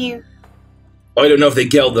oxen here. I don't know if they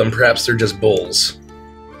geld them, perhaps they're just bulls.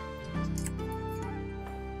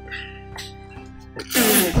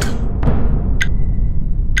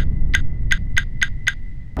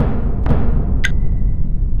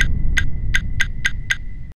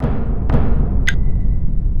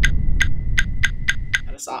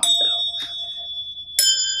 Kind of soft, though.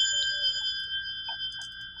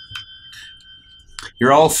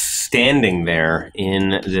 You're all standing there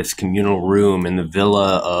in this communal room in the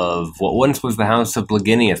villa of what once was the House of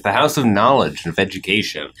Blaginius, the House of Knowledge and of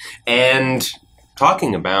Education, and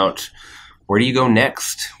talking about where do you go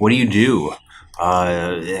next? What do you do?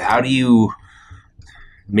 How do you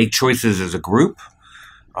make choices as a group?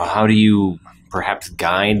 How do you perhaps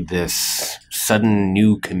guide this sudden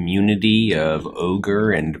new community of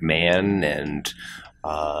ogre and man? And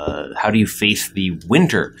how do you face the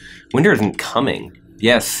winter? Winter isn't coming.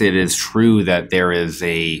 Yes, it is true that there is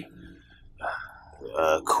a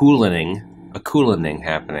cooling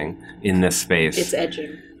happening in this space. It's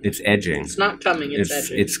edging. It's edging. It's not coming, it's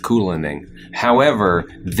edging. It's cooling. However,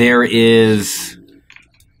 winter is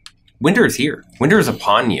here. Winter is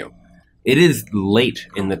upon you. It is late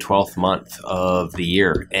in the 12th month of the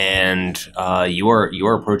year, and you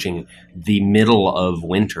are approaching the middle of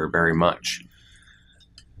winter very much.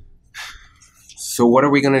 So what are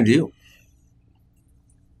we going to do?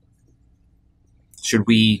 Should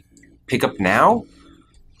we pick up now?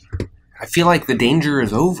 I feel like the danger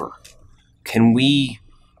is over. Can we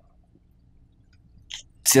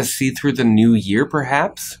just see through the new year,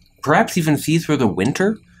 perhaps? Perhaps even see through the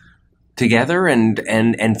winter together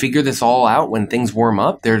and figure this all out when things warm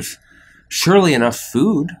up? There's surely enough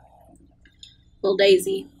food. Well,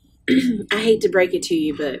 Daisy, I hate to break it to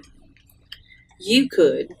you, but you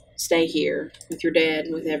could stay here with your dad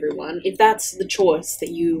and with everyone if that's the choice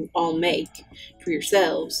that you all make for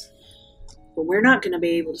yourselves. But we're not going to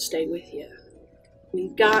be able to stay with you.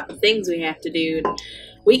 We've got things we have to do.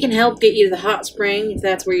 We can help get you to the hot spring if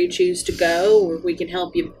that's where you choose to go, or we can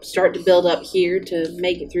help you start to build up here to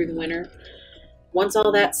make it through the winter. Once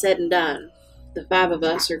all that's said and done, the 5 of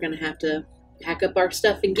us are going to have to pack up our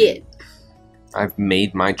stuff and get. I've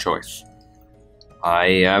made my choice. I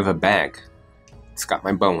have a bag. It's got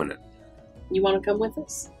my bow in it. You want to come with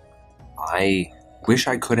us? I wish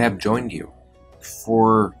I could have joined you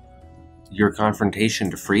for your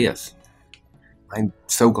confrontation to free us. I'm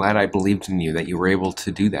so glad I believed in you that you were able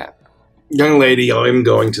to do that. Young lady, I'm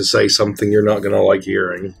going to say something you're not going to like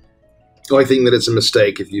hearing. I think that it's a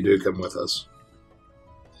mistake if you do come with us.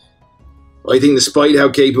 I think despite how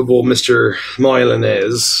capable Mr. Mylan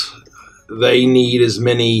is, they need as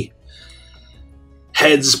many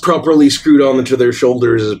heads properly screwed onto their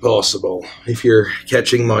shoulders as possible, if you're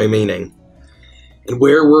catching my meaning. And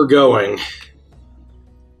where we're going,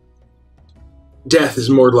 death is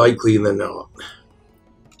more likely than not.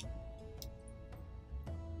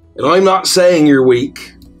 And I'm not saying you're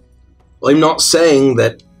weak. I'm not saying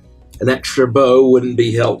that an extra bow wouldn't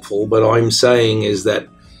be helpful, but I'm saying is that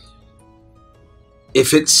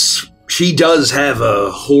if it's she does have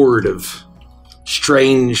a horde of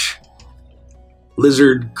strange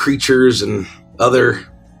lizard creatures and other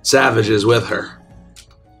savages with her.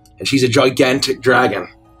 And she's a gigantic dragon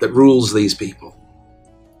that rules these people.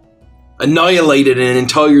 Annihilated an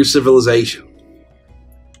entire civilization.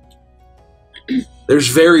 There's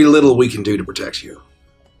very little we can do to protect you.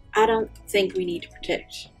 I don't think we need to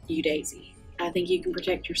protect you, Daisy. I think you can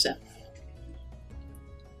protect yourself.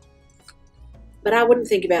 But I wouldn't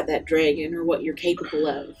think about that dragon or what you're capable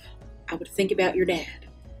of. I would think about your dad.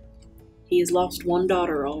 He has lost one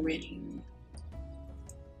daughter already.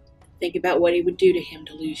 Think about what he would do to him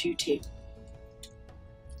to lose you too.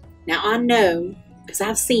 Now I know, because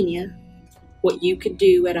I've seen you, what you could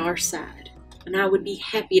do at our side. And I would be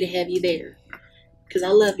happy to have you there. Because I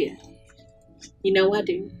love you. You know I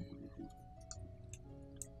do.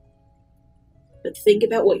 But think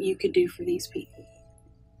about what you could do for these people.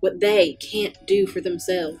 What they can't do for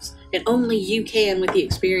themselves. And only you can with the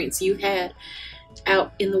experience you've had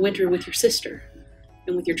out in the winter with your sister.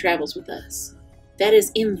 And with your travels with us. That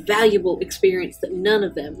is invaluable experience that none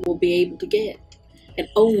of them will be able to get. And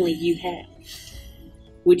only you have.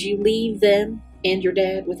 Would you leave them and your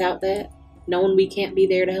dad without that? Knowing we can't be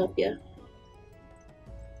there to help you?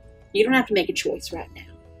 You don't have to make a choice right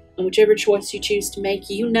now. And whichever choice you choose to make,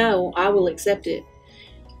 you know I will accept it.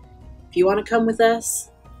 If you want to come with us,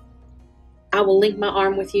 I will link my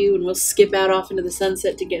arm with you and we'll skip out off into the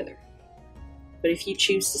sunset together. But if you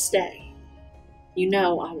choose to stay, you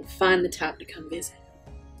know I will find the time to come visit.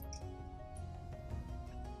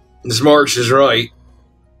 Miss Marks is right.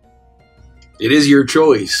 It is your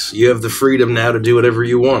choice. You have the freedom now to do whatever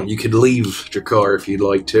you want. You could leave Jakar if you'd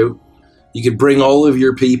like to. You could bring all of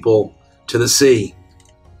your people to the sea,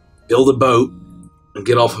 build a boat, and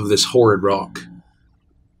get off of this horrid rock.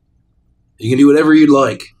 You can do whatever you'd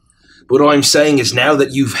like. But what I'm saying is now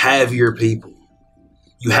that you have your people,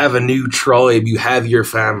 you have a new tribe, you have your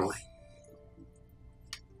family.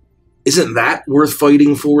 Isn't that worth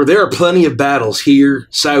fighting for? There are plenty of battles here,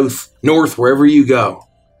 south, north, wherever you go.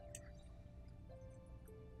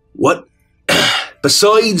 What,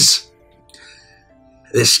 besides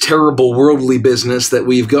this terrible worldly business that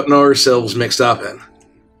we've gotten ourselves mixed up in,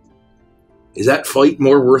 is that fight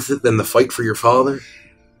more worth it than the fight for your father?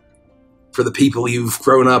 For the people you've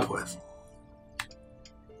grown up with?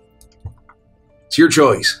 It's your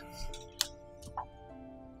choice.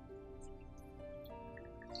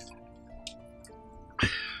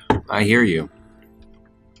 I hear you.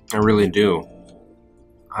 I really do.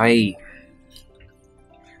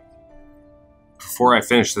 Before I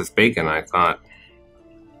finished this bacon, I thought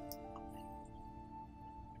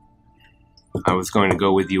I was going to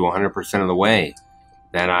go with you 100% of the way.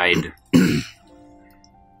 That I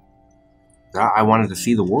wanted to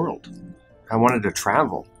see the world. I wanted to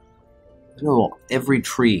travel. I know every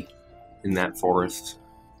tree in that forest.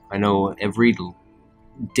 I know every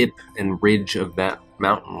dip and ridge of that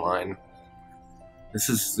mountain line. This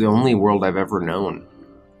is the only world I've ever known.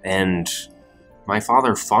 And my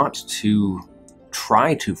father fought to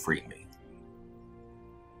try to free me.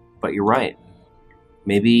 But you're right.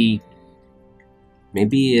 Maybe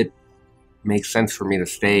it makes sense for me to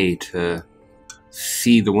stay to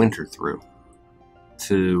see the winter through.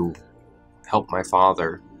 To help my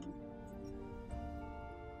father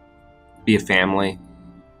be a family,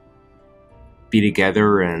 be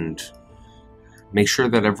together, and make sure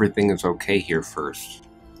that everything is okay here first.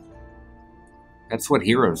 That's what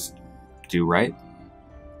heroes do, right?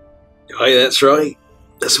 Aye, that's right.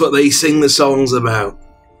 That's what they sing the songs about.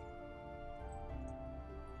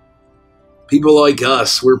 People like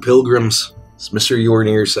us, we're pilgrims, as Mr.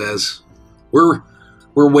 Yornir says. We're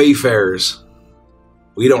wayfarers.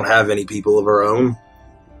 We don't have any people of our own.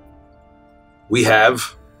 We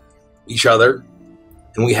have each other,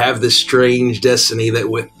 and we have this strange destiny that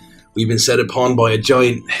we've been set upon by a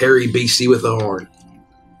giant hairy beastie with a horn.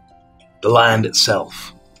 The land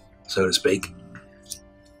itself, so to speak.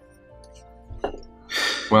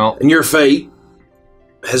 Well, and your fate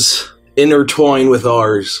has intertwined with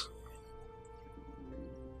ours.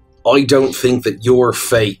 I don't think that your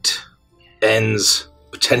fate ends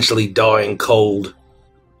potentially dying cold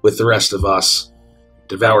with the rest of us,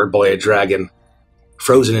 devoured by a dragon,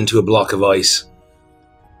 frozen into a block of ice.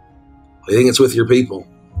 I think it's with your people.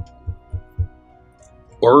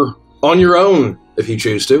 Or on your own, if you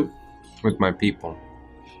choose to. With my people.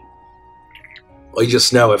 I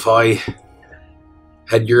just know if I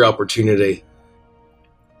had your opportunity,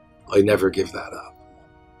 I'd never give that up.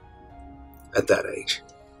 At that age.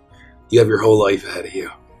 You have your whole life ahead of you.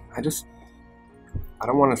 I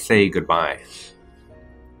don't want to say goodbye.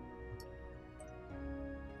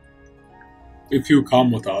 if you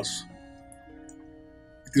come with us,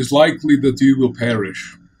 it is likely that you will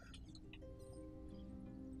perish.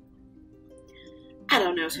 I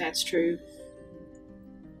don't know if that's true.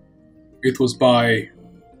 It was by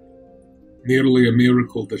nearly a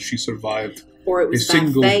miracle that she survived. Or it was A by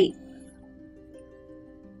single- fate.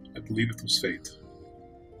 I believe it was fate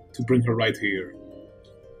to bring her right here.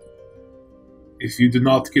 If you did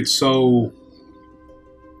not get so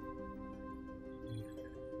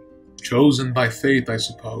chosen by fate, I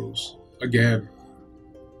suppose, again,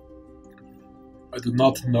 I do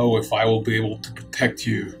not know if I will be able to protect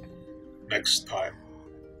you next time.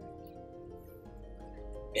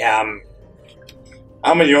 Yeah,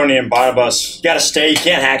 I'm with Yorni and Barnabas. You gotta stay, you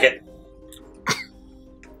can't hack it.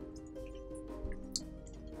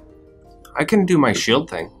 I can do my shield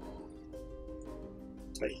thing.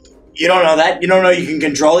 You don't know that? You don't know you can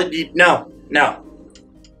control it? No.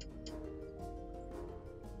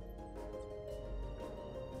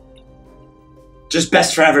 Just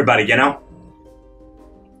best for everybody, you know?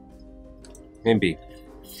 Maybe.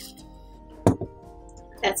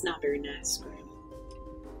 That's not very nice, Graham.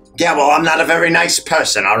 Yeah, well, I'm not a very nice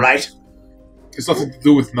person, alright? It's nothing to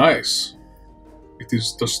do with nice. It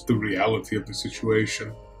is just the reality of the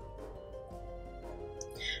situation.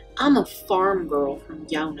 I'm a farm girl from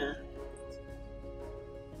Yona.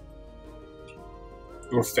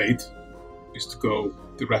 Your fate is to go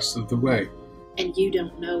the rest of the way. And you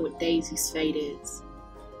don't know what Daisy's fate is.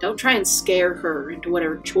 Don't try and scare her into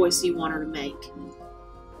whatever choice you want her to make.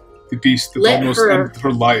 The beast that Let almost her- ended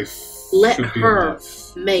her life Let should be her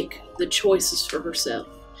enough. make the choices for herself.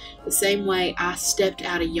 The same way I stepped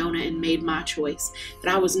out of Yona and made my choice.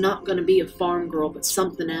 That I was not going to be a farm girl, but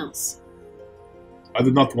something else. I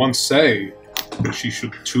did not once say that she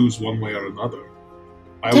should choose one way or another.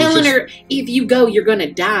 Telling her, if you go, you're going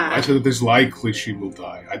to die. I said it is likely she will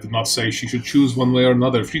die. I did not say she should choose one way or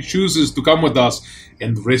another. If she chooses to come with us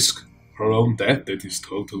and risk her own death, that is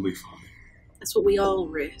totally fine. That's what we all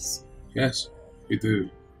risk. Yes, we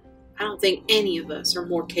do. I don't think any of us are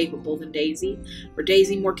more capable than Daisy, or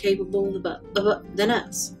Daisy more capable than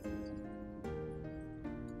us.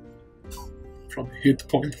 From a hit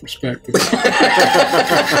point perspective.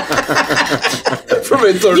 From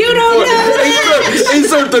a certain, You don't know a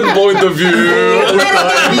certain point of view. You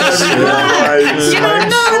don't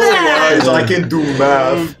know that! I can do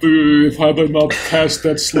math. If I had not cast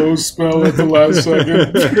that slow spell at the last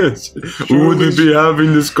second, We wouldn't be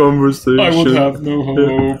having this conversation. I would have no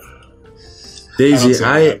hope. Daisy,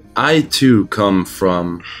 I don't say I too come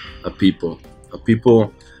from a people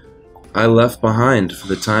I left behind for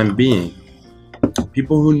the time being.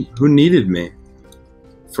 People who needed me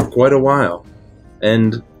for quite a while.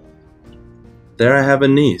 And there I have a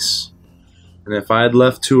niece. And if I had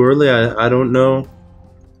left too early, I don't know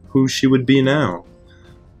who she would be now.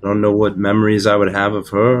 I don't know what memories I would have of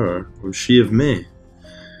her or she of me.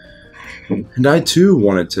 And I too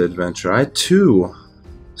wanted to adventure. I too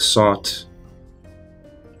sought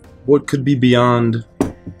what could be beyond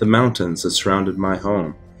the mountains that surrounded my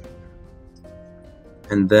home.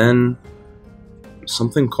 And then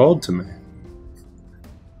something called to me.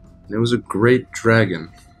 It was a great dragon.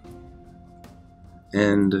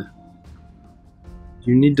 And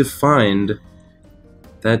you need to find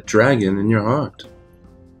that dragon in your heart.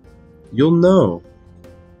 You'll know,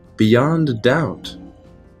 beyond a doubt,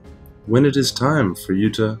 when it is time for you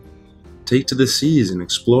to take to the seas and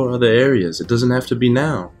explore other areas. It doesn't have to be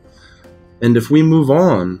now. And if we move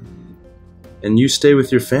on, and you stay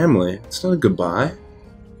with your family, it's not a goodbye.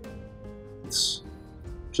 It's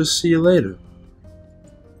just see you later.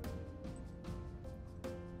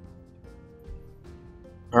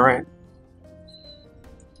 All right.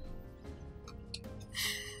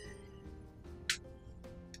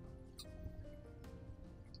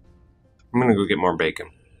 I'm gonna go get more bacon.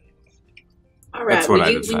 All right, That's what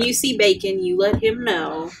I when decide. you see Bacon, you let him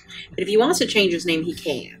know. But if he wants to change his name, he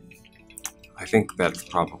can. I think that's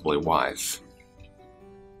probably wise.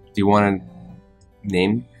 Do you want to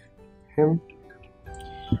name him?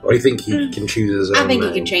 Or do you think he can choose his own I think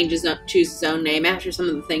name? he can choose his own name. After some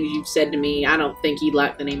of the things you've said to me, I don't think he'd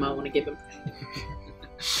like the name I want to give him.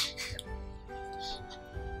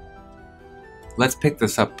 Let's pick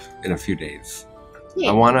this up in a few days. Yeah,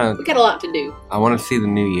 I wanna we got a lot to do. see the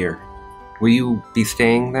new year. Will you be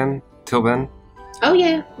staying then? Till then? Oh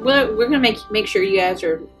yeah, we're gonna make sure you guys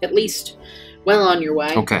are at least well on your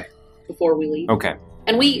way Okay. before we leave. Okay.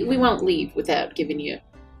 And we won't leave without giving you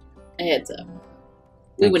a heads up.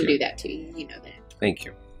 We Thank wouldn't you. do that to you, you know that. Thank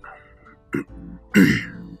you.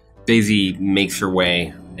 Daisy makes her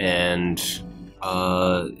way, and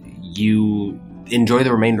you enjoy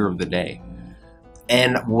the remainder of the day.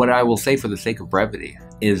 And what I will say for the sake of brevity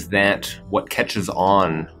is that what catches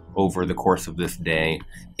on over the course of this day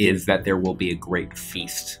is that there will be a great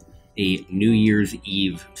feast, a New Year's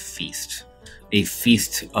Eve feast, a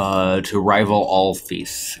feast to rival all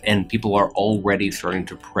feasts, and people are already starting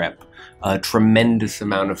to prep a tremendous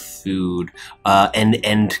amount of food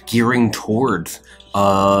and gearing towards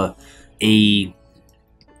a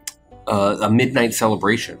midnight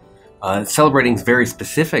celebration, celebrating very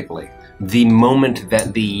specifically the moment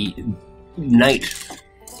that the night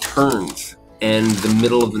turns and the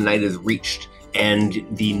middle of the night is reached and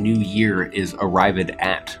the new year is arrived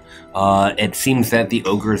at. It seems that the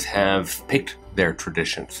ogres have picked their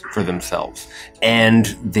traditions for themselves, and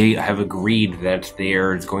they have agreed that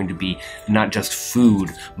there is going to be not just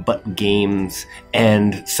food but games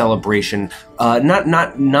and celebration,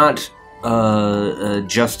 not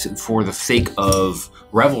just for the sake of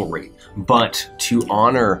revelry, but to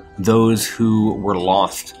honor those who were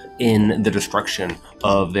lost in the destruction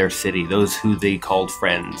of their city, those who they called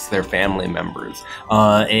friends, their family members,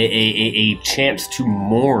 a chance to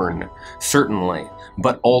mourn, certainly,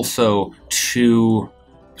 but also to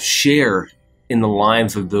share in the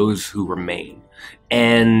lives of those who remain,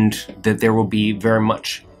 and that there will be very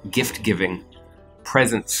much gift-giving,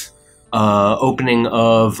 presents, opening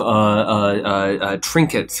of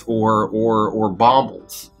trinkets or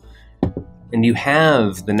baubles. And you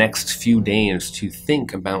have the next few days to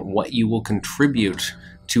think about what you will contribute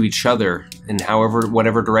to each other in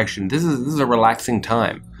whatever direction. This is a relaxing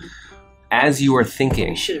time. As you are thinking,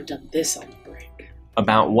 We should have done this on the break.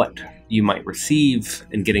 about what you might receive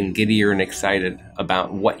and getting giddier and excited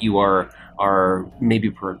about what you are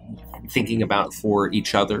maybe thinking about for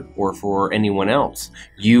each other or for anyone else,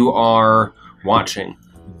 you are watching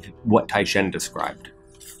what Taishen described.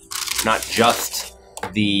 Not just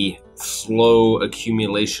the slow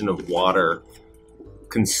accumulation of water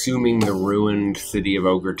consuming the ruined city of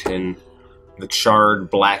Ogerton, the charred,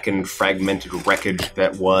 blackened, fragmented wreckage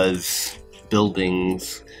that was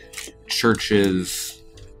buildings, churches,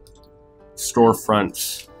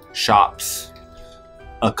 storefronts, shops,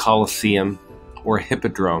 a coliseum, or a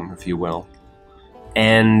hippodrome, if you will.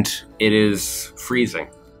 And it is freezing.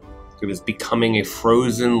 It is becoming a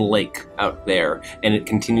frozen lake out there, and it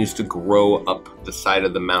continues to grow up the side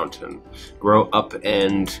of the mountain, grow up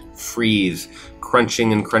and freeze,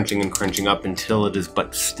 crunching and crunching and crunching up until it is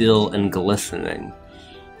but still and glistening.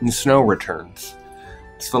 And snow returns.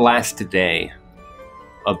 It's the last day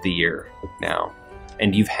of the year now,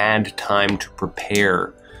 and you've had time to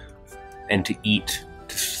prepare and to eat,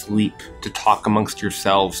 to sleep, to talk amongst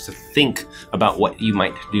yourselves, to think about what you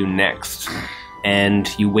might do next. And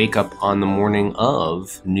you wake up on the morning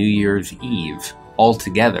of New Year's Eve all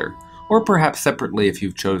together, or perhaps separately if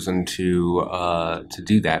you've chosen to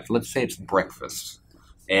do that. Let's say it's breakfast,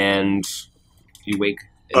 and you wake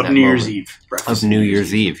Of New Year's Eve. of New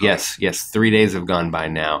Year's Eve. Yes, 3 days have gone by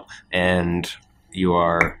now, and you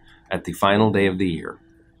are at the final day of the year.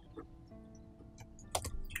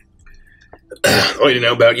 Oh, you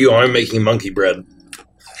know about you, I'm making monkey bread.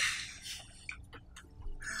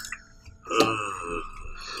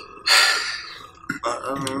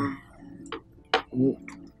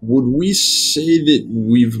 Would we say that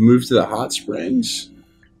we've moved to the hot springs?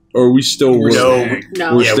 Or are we still... No.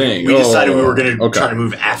 No. We're Yeah, staying. we decided we were going to okay. try to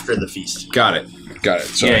move after the feast. Got it.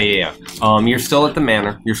 Sorry. Yeah. You're still at the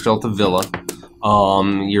manor. You're still at the villa.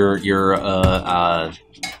 You're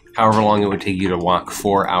however long it would take you to walk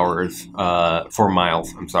 4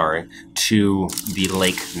 miles, I'm sorry, to the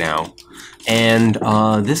lake now. And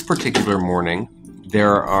this particular morning,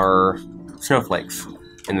 there are snowflakes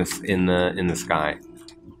in the sky.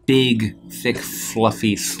 Big, thick,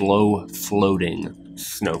 fluffy, slow floating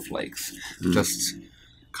snowflakes. Just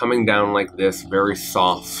coming down like this, very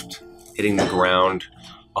soft, hitting the ground.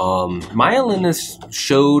 Myalinus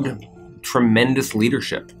showed tremendous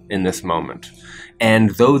leadership in this moment. And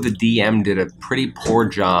though the DM did a pretty poor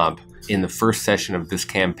job in the first session of this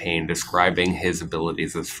campaign describing his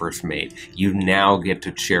abilities as first mate, you now get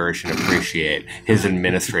to cherish and appreciate his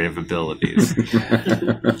administrative abilities.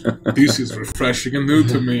 This is refreshing and new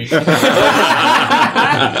to me.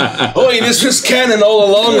 Oh, this was canon all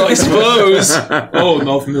along, I suppose. Oh,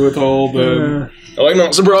 nothing new at all, then. I'm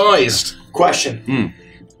not surprised. Question.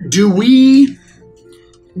 Do we,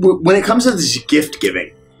 when it comes to this gift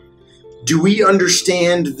giving, do we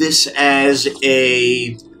understand this as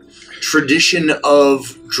a tradition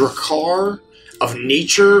of Drakkar, of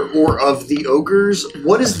nature, or of the ogres?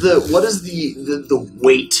 What is the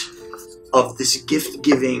weight of this gift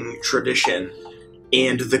giving tradition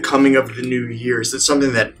and the coming of the new year? Is it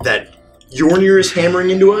something that Yornir is hammering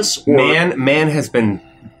into us? Or? Man has been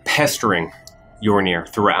pestering Yornir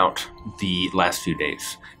throughout the last few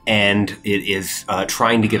days, and it is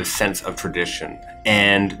trying to get a sense of tradition.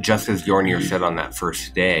 And just as Yornir said on that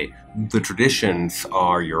first day, the traditions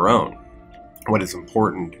are your own. What is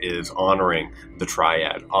important is honoring the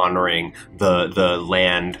triad, honoring the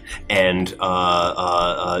land and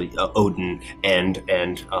Odin and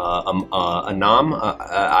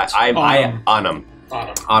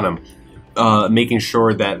Anam, making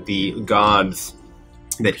sure that the gods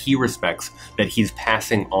that he respects, that he's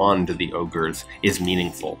passing on to the ogres, is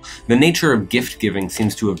meaningful. The nature of gift giving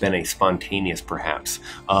seems to have been a spontaneous, perhaps,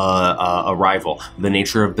 arrival. The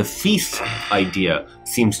nature of the feast idea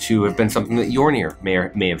seems to have been something that Yornir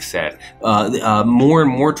may have said. More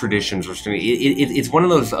and more traditions are starting. It's one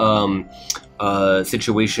of those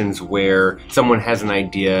situations where someone has an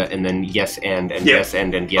idea and then yes and yes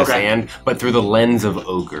and yes and, but through the lens of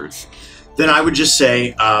ogres. Then I would just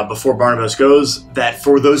say, before Barnabas goes, that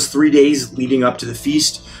for those 3 days leading up to the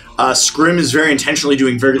feast, Scrim is very intentionally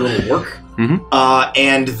doing very little work,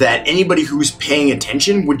 and that anybody who's paying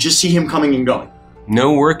attention would just see him coming and going.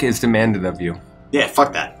 No work is demanded of you. Yeah,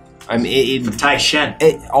 fuck that. I mean, Tai Shen.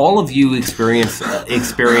 All of you experience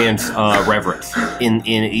reverence.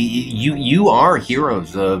 You are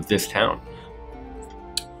heroes of this town.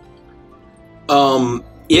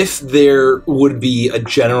 If there would be a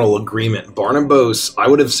general agreement, Barnabas, I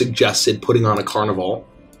would have suggested putting on a carnival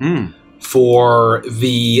for the...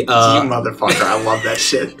 you motherfucker, I love that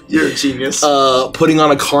shit. You're a genius. Putting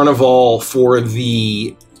on a carnival for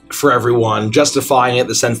everyone, justifying it in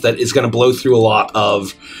the sense that it's going to blow through a lot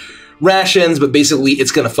of rations, but basically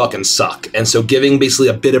it's going to fucking suck. And so giving basically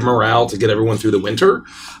a bit of morale to get everyone through the winter,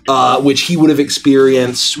 which he would have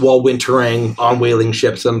experienced while wintering on whaling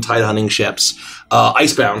ships and tide hunting ships,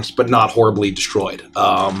 icebound, but not horribly destroyed.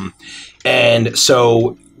 And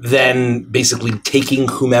so then basically taking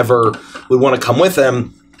whomever would want to come with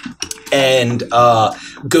them and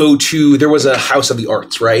go to, there was a House of the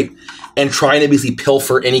Arts, right? And trying to basically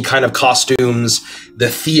pilfer any kind of costumes, the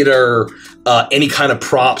theater, any kind of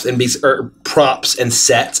props and props and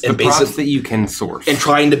sets, and props that you can source, and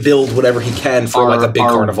trying to build whatever he can for like a big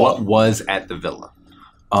carnival. What was at the villa?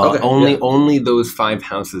 Only those 5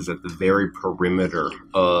 houses at the very perimeter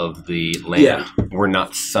of the land were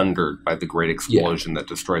not sundered by the great explosion that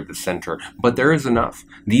destroyed the center. But there is enough.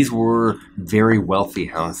 These were very wealthy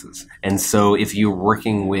houses. And so if you're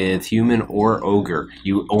working with human or ogre,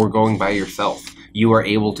 or going by yourself, you are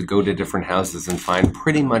able to go to different houses and find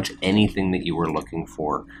pretty much anything that you were looking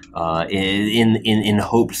for in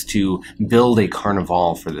hopes to build a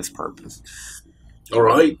carnival for this purpose. All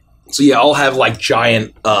right. So yeah, I'll have like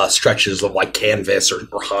giant stretches of like canvas or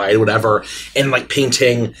hide, whatever, and like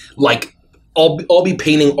painting like I'll be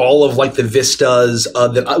painting all of like the vistas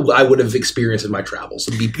that I would have experienced in my travels.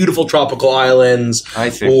 It'd be beautiful tropical islands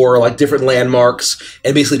or like different landmarks,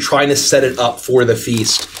 and basically trying to set it up for the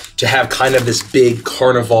feast to have kind of this big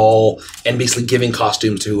carnival and basically giving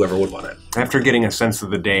costumes to whoever would want it. After getting a sense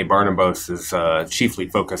of the day, Barnabas is chiefly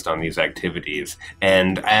focused on these activities,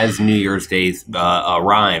 and as New Year's Day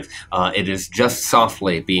arrive, it is just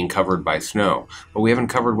softly being covered by snow. But we haven't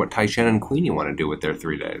covered what Taishan and Queenie want to do with their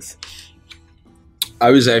 3 days. I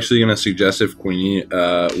was actually going to suggest, if Queenie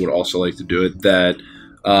would also like to do it, that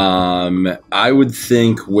I would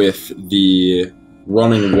think with the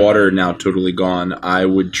running water now totally gone, I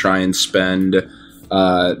would try and spend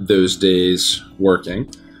those days working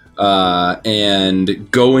and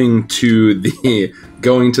going to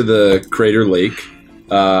the Crater Lake.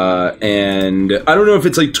 And I don't know if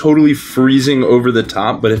it's like totally freezing over the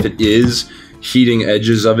top, but if it is, heating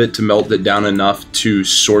edges of it to melt it down enough to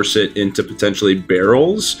source it into potentially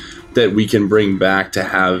barrels that we can bring back to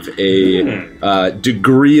have a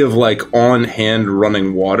degree of like on-hand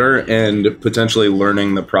running water and potentially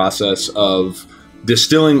learning the process of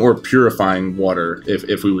distilling or purifying water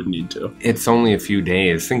if we would need to. It's only a few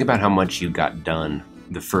days. Think about how much you got done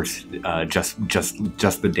the first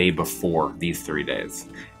just the day before these 3 days.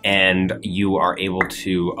 And you are able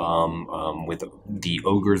to, with the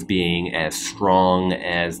ogres being as strong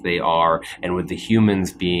as they are, and with the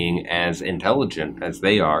humans being as intelligent as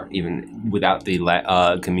they are, even without the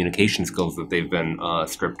communication skills that they've been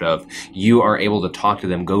stripped of, you are able to talk to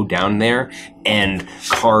them, go down there, and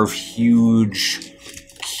carve huge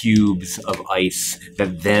cubes of ice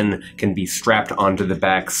that then can be strapped onto the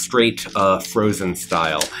back straight frozen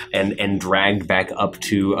style and dragged back up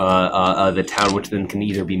to the town, which then can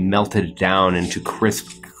either be melted down into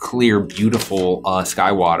crisp clear, beautiful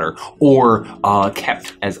sky water, or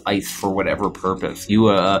kept as ice for whatever purpose. You,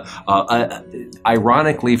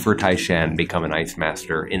 ironically for Taishan, become an ice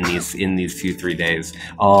master in these 2-3 days.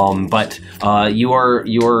 But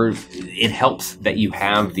it helps that you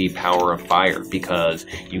have the power of fire, because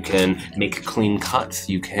you can make clean cuts.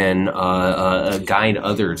 You can guide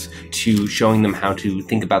others to showing them how to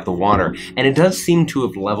think about the water, and it does seem to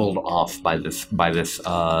have leveled off by this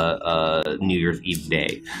New Year's Eve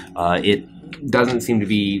day. It doesn't seem to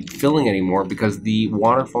be filling anymore because the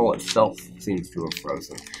waterfall itself seems to have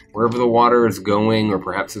frozen. Wherever the water is going, or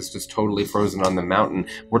perhaps it's just totally frozen on the mountain,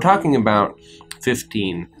 we're talking about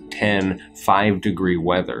 15, 10, 5-degree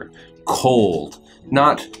weather. Cold,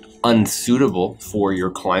 not unsuitable for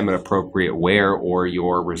your climate appropriate wear or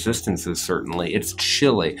your resistances, certainly. It's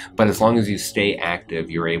chilly, but as long as you stay active,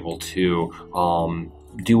 you're able to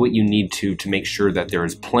do what you need to make sure that there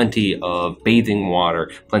is plenty of bathing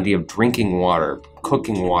water, plenty of drinking water,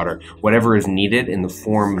 cooking water, whatever is needed in the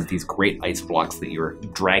form of these great ice blocks that you're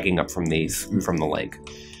dragging up from the lake.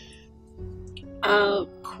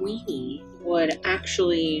 Queenie would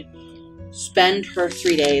actually spend her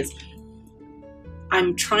 3 days.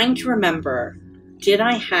 I'm trying to remember, did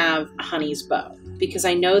I have Honey's bow? Because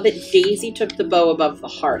I know that Daisy took the bow above the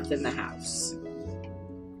hearth in the house.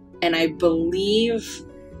 And I believe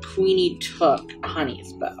Queenie took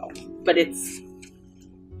Honey's bow. But it's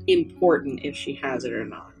important if she has it or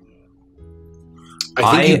not.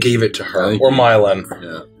 I think you gave it to her. Or Mylan.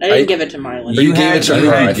 Yeah. I didn't give it to Mylan. You gave it to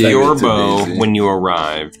her, I think. Your to bow Daisy. when you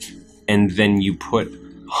arrived, and then you put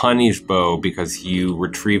Honey's bow because you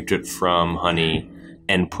retrieved it from Honey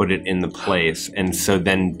and put it in the place, and so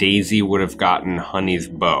then Daisy would have gotten Honey's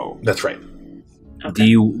bow. That's right. Okay.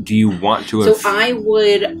 Do you want to have... So I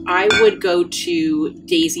would go to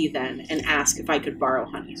Daisy then and ask if I could borrow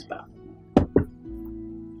Honey's bow.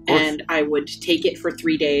 And I would take it for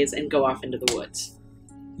 3 days and go off into the woods.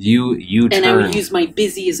 You And turn... I would use my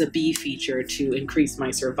busy as a bee feature to increase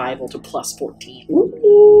my survival to plus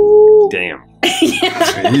 14. Damn.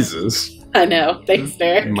 Yeah. Jesus. I know. Thanks,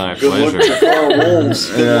 Derek. My Good luck pleasure. with your wolves.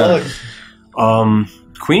 Good luck.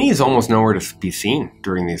 Queenie is almost nowhere to be seen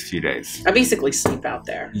during these few days. I basically sleep out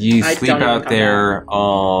there. You I sleep don't even out come there.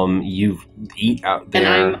 You eat out there.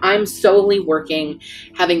 And I'm solely working,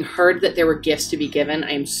 having heard that there were gifts to be given,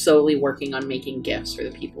 I am solely working on making gifts for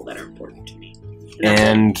the people that are important to me.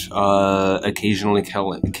 And occasionally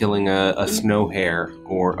killing a snow hare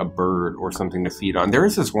or a bird or something to feed on. There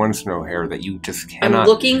is this one snow hare that you just cannot... I'm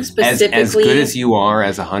looking specifically... As good as you are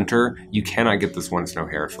as a hunter, you cannot get this one snow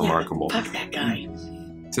hare. It's remarkable. Fuck that guy.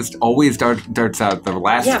 Just always darts out the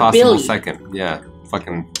last Yeah, possible Billy. second. Yeah,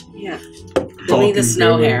 fucking... Yeah. Billy the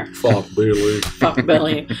snow hare. Fuck Billy. Fuck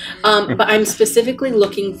Billy. But I'm specifically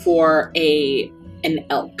looking for an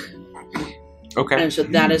elk. Okay. And so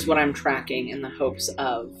that is what I'm tracking in the hopes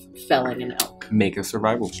of felling an elk. Make a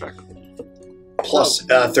survival check. Plus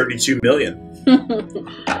 32 million.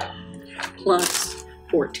 Plus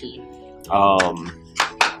 14.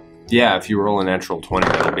 Yeah, if you roll a natural 20,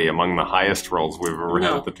 that'll be among the highest rolls we've ever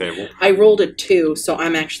had at the table. I rolled a 2, so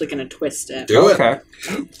I'm actually going to twist it. Do it. Okay.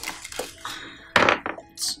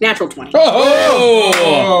 Natural 20.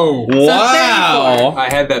 Oh! Wow! I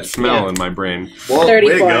had that smell in my brain. Well, 34.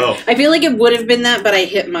 way to go. I feel like it would have been that, but I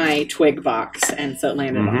hit my twig box, and so it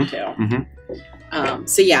landed on 2. Mhm.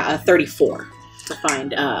 So yeah, a 34 to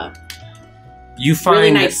find You find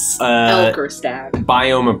really nice elk or stag.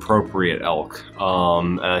 biome appropriate elk,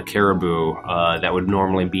 caribou that would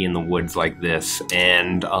normally be in the woods like this,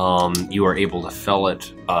 and you are able to fell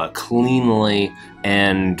it cleanly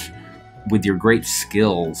and with your great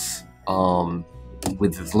skills,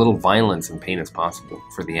 with as little violence and pain as possible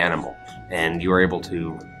for the animal, and you are able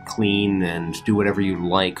to clean and do whatever you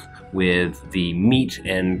like with the meat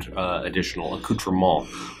and additional accoutrement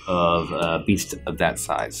of a beast of that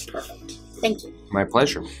size. Perfect. Thank you. My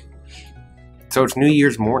pleasure. So it's New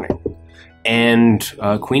Year's morning, and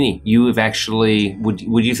Queenie, you have actually would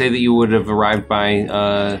you say that you would have arrived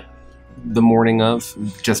by the morning of,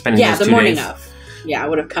 just spending those 2 days? Yeah, the morning of. Yeah, I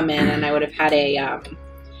would have come in and I would have had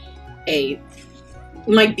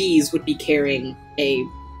my bees would be carrying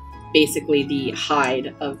basically the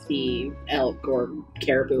hide of the elk or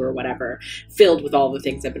caribou or whatever, filled with all the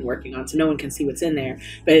things I've been working on, so no one can see what's in there,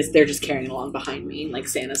 but they're just carrying it along behind me like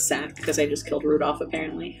Santa's sack, because I just killed Rudolph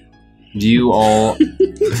apparently. Do you all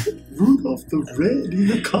Rudolph the Red in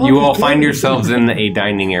the car. you all find yourselves in a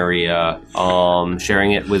dining area,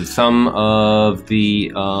 sharing it with some of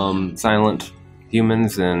the silent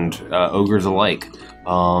humans and ogres alike.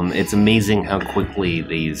 It's amazing how quickly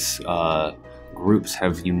these groups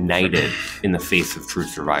have united in the face of true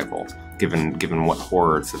survival, given what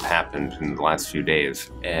horrors have happened in the last few days.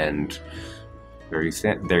 And there you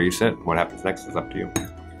sit. What happens next is up to you.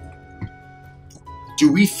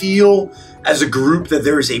 Do we feel, as a group, that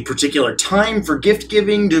there is a particular time for gift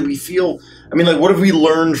giving? Do we feel... I mean, like, what have we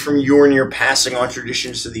learned from your passing on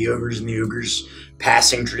traditions to the ogres and the ogres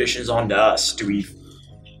passing traditions on to us? Do we...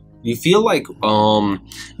 You feel like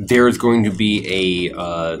there's going to be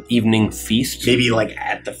a evening feast. Maybe, like,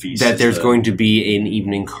 at the feast. That there's going to be an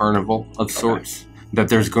evening carnival of sorts. That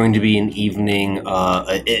there's going to be an evening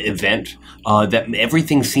event. That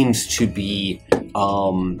everything seems to be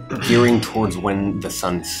gearing towards when the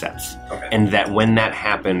sun sets. Okay. And that when that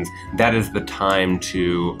happens, that is the time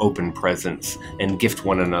to open presents and gift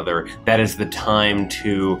one another. That is the time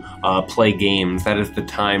to play games. That is the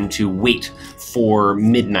time to wait for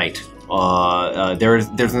midnight.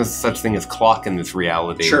 There's no such thing as clock in this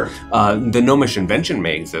reality. Sure. The gnomish invention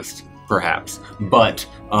may exist, perhaps, but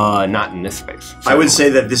not in this space. I would say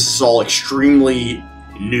that this is all extremely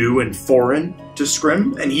new and foreign to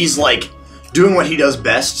Scrim, and he's like doing what he does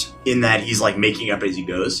best in that he's like making up as he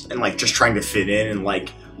goes and like just trying to fit in and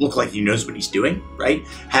like look like he knows what he's doing, right?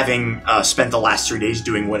 Having spent the last 3 days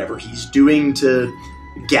doing whatever he's doing to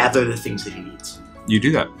gather the things that he needs. You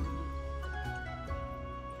do that.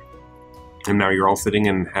 And now you're all sitting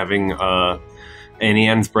and having Annie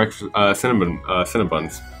Ann's breakfast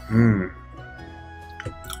Cinnabuns.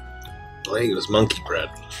 I think it was monkey bread.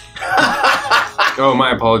 Oh,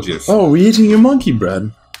 my apologies. Oh, we're eating your monkey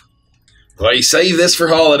bread. Well, you save this for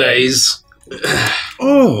holidays.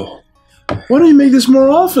 Oh, why don't you make this more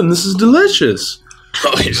often? This is delicious.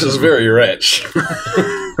 Oh, this is very rich.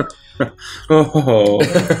 Oh,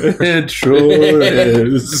 it sure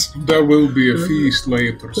is. There will be a feast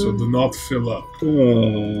later, so do not fill up.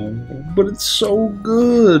 Oh, but it's so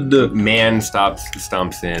good. Man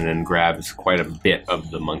stomps in and grabs quite a bit of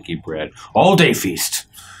the monkey bread. All day feast.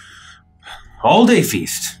 All day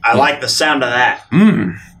feast. I like the sound of that.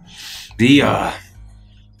 The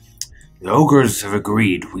ogres have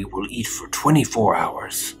agreed we will eat for 24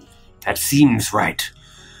 hours. That seems right.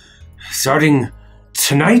 Starting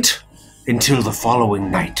tonight until the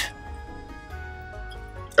following night.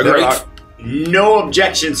 There are no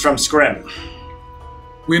objections from Scrim.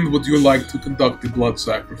 When would you like to conduct the blood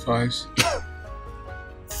sacrifice?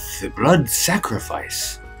 The blood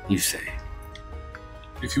sacrifice, you say?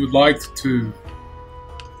 If you would like to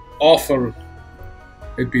offer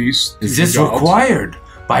a beast to Is this the gods, required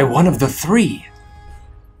by one of the three?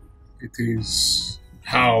 it is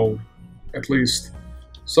how, at least,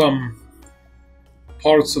 some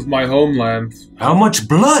parts of my homeland, How much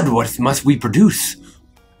blood must we produce?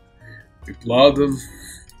 the blood of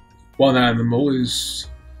one animal is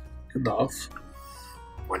enough.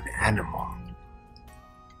 One animal.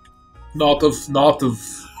 Not of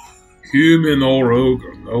human or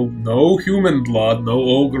ogre. No human blood, no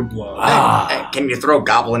ogre blood. Hey, can you throw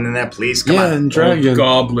Goblin in that, please? Come Yeah, on. and Or dragon.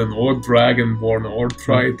 goblin, or dragonborn, or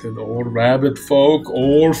triton, or rabbit folk,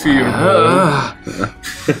 or fearbold.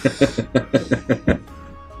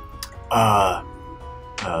 A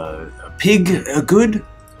pig good?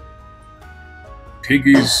 Pig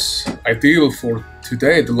is ideal for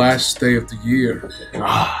today, the last day of the year.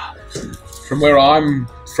 From where I'm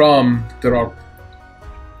from, there are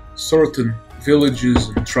certain villages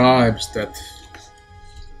and tribes that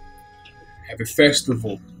have a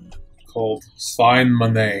festival called Svein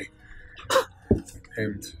Mané.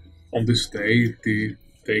 And on this day,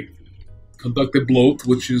 they conduct a bloat,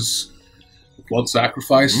 which is blood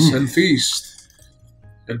sacrifice and feast.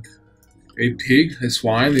 And a pig, a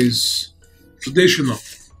swine, is traditional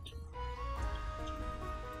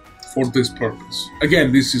for this purpose.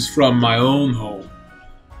 Again, this is from my own home.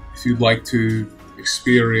 If you'd like to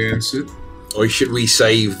experience it. Or should we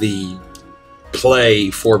save the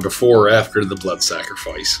play for before or after the blood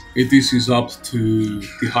sacrifice? This is up to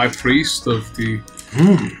the high priest of the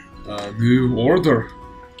new order.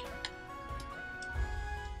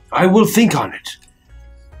 I will think on it.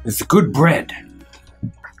 It's good bread.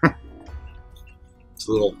 It's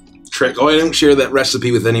a little trick. Oh, I don't share that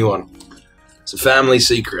recipe with anyone. It's a family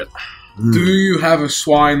secret. Do you have a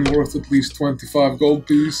swine worth at least 25 gold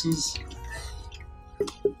pieces?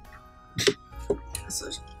 That's a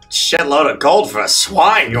shitload of gold for a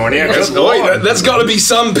swine, Yornia. That's, Good Lord. that's got to be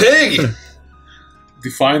some pig. The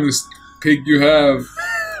finest pig you have.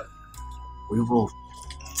 We will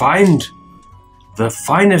find the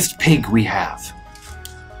finest pig we have.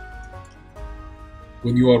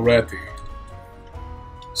 When you are ready,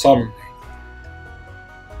 summon me.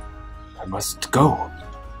 I must go.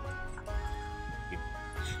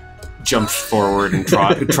 jumps forward and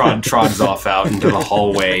trods off out into the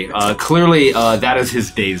hallway. Clearly, that is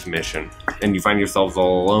his day's mission, and you find yourselves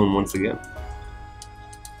all alone once again.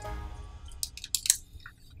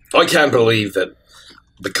 I can't believe that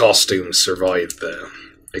the costumes survived the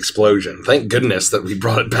explosion. Thank goodness that we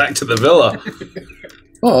brought it back to the villa.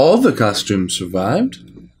 Well, all the costumes survived.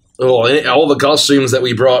 Well, all the costumes that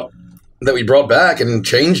we brought back and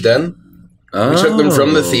changed in. We took them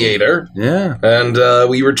from the theater. Yeah. And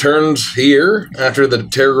we returned here after the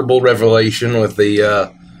terrible revelation with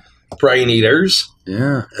the Brain Eaters.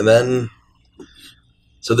 Yeah. And then...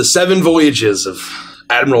 So the 7 voyages of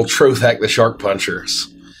Admiral Trothak the Shark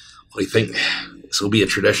Punchers. I think this will be a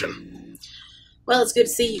tradition. Well, it's good to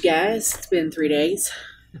see you guys. It's been 3 days.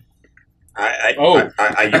 Are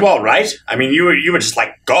you all right? I mean, you were just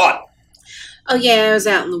like gone. Oh, yeah, I was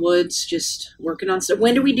out in the woods just working on stuff.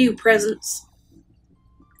 When do we do presents?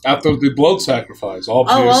 After the blood sacrifice,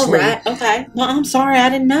 obviously. Oh, all right. Okay. Well, I'm sorry. I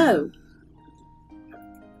didn't know.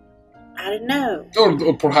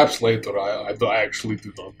 Or perhaps later. I actually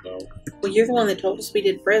do not know. Well, you're the one that told us we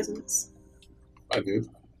did presents. I did.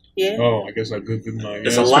 Yeah. Oh, I guess I did, didn't I?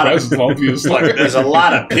 There's a lot of obviously. There's a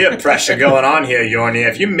lot of peer pressure going on here, Yorni.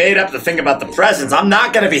 If you made up the thing about the presents, I'm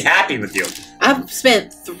not going to be happy with you. I've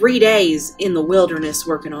spent 3 days in the wilderness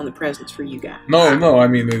working on the presents for you guys. No, I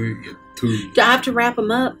mean, Do I have to wrap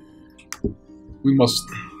them up? we must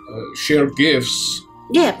share gifts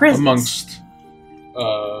Yeah, presents. amongst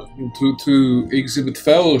to exhibit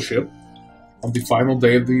fellowship on the final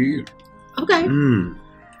day of the year. Okay.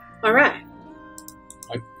 All right.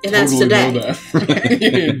 I And that's totally today. know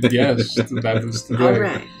that. Yes, that is today. All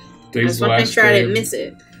right. I Today's just the want to make last sure I day didn't miss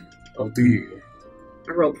it. of the year.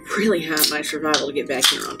 I rolled really high on my survival to get back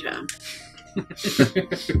here on time.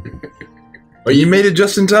 Well, you made it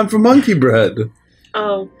just in time for monkey bread.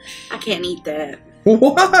 Oh, I can't eat that.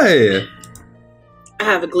 Why? I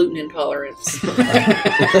have a gluten intolerance.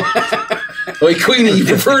 Wait, Queenie, you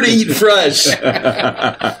prefer to eat fresh. Oh,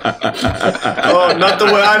 not the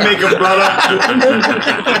way I make them, brother.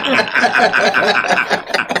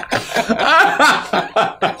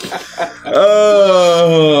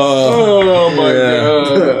 Oh my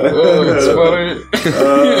god. Oh, that's funny.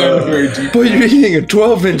 But you're eating a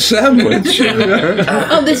 12-inch sandwich.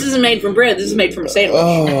 Oh, this isn't made from bread. This is made from sandwich.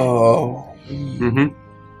 Oh. Mm-hmm.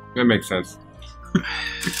 That makes sense.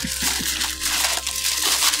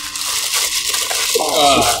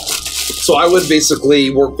 So I would basically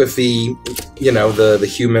work with the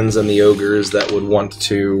humans and the ogres that would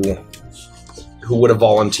who would have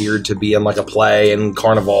volunteered to be in like a play and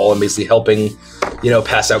carnival and basically helping,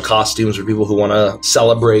 pass out costumes for people who want to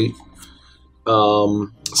celebrate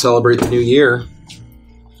the new year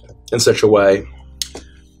in such a way.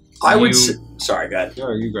 I would sorry, go ahead.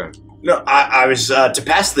 No, you go. No, I was to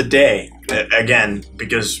pass the day again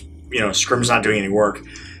because Scrim's not doing any work.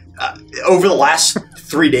 Over the last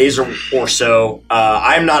 3 days or so,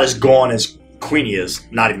 I'm not as gone as Queenie is.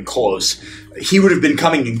 Not even close. He would have been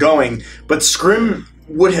coming and going, but Scrim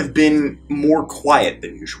would have been more quiet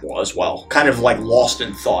than usual as well. Kind of like lost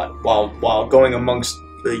in thought while going amongst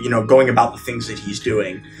going about the things that he's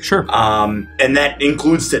doing. Sure. And that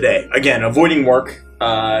includes today. Again, avoiding work.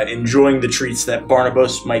 Enjoying the treats that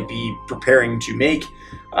Barnabas might be preparing to make,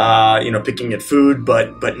 picking at food,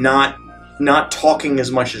 but not talking as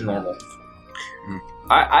much as normal.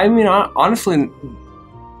 I mean, honestly,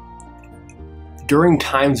 during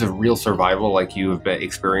times of real survival like you have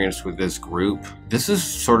experienced with this group, this is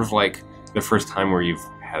sort of like the first time where you've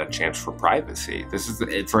had a chance for privacy. This is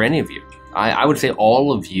for any of you. I would say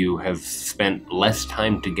all of you have spent less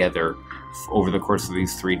time together over the course of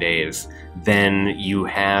these 3 days than you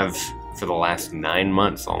have for the last 9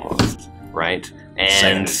 months almost, right?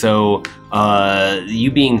 And so you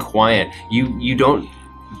being quiet, you don't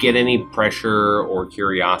get any pressure or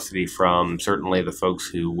curiosity from certainly the folks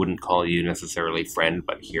who wouldn't call you necessarily friend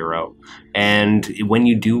but hero. And when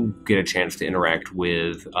you do get a chance to interact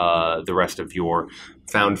with the rest of your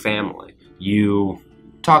found family, you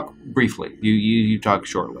talk briefly. You talk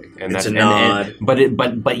shortly, and it's that's a nod.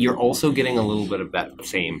 But you're also getting a little bit of that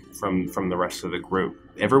same from the rest of the group.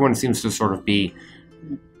 Everyone seems to sort of be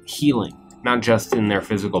healing, not just in their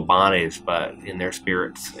physical bodies, but in their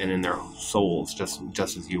spirits and in their souls, just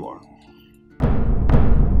as you are.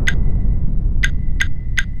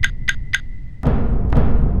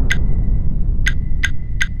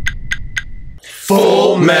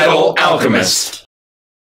 Full Metal Alchemist.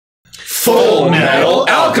 Full Metal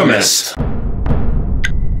Alchemist.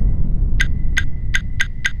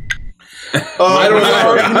 I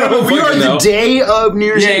don't know. We are the day of New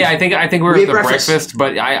Year's Eve. Yeah, I think we're We at the had breakfast,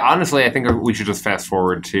 but I think we should just fast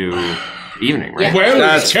forward to evening, right? Where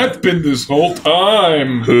has Ket been this whole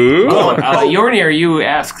time? Who? Yornir, you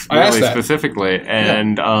asked I asked really that. specifically,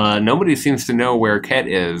 and nobody seems to know where Ket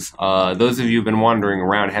is. Those of you who've been wandering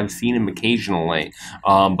around have seen him occasionally,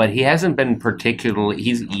 but he hasn't been particularly.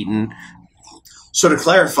 He's eaten. So to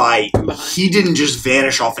clarify, he didn't just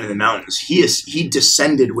vanish off into the mountains. He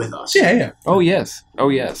descended with us. Yeah. Oh yes.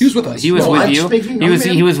 He was with us. He was Well, with I'm you. speaking-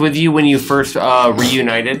 He was with you when you first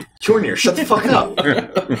reunited. Jornir, shut the fuck up.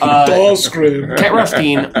 Dahlgren. Ket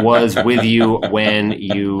Rustine was with you when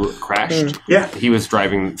you crashed. Yeah. He was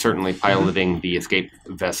driving, certainly piloting the escape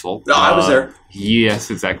vessel. No, I was there.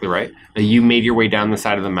 Yes, exactly right. You made your way down the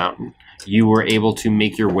side of the mountain. You were able to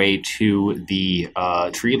make your way to the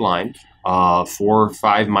tree line, 4 or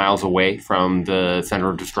 5 miles away from the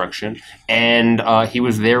center of destruction, and he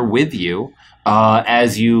was there with you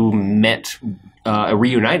as you met,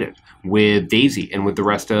 reunited with Daisy and with the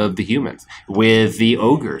rest of the humans, with the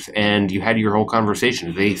ogres, and you had your whole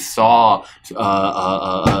conversation. They saw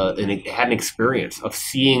and had an experience of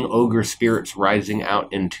seeing ogre spirits rising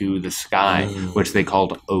out into the sky, which they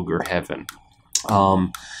called ogre heaven.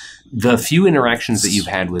 The few interactions that you've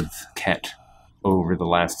had with Ket over the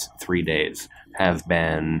last 3 days have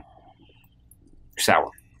been sour.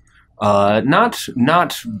 Not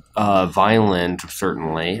violent,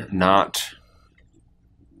 certainly. Not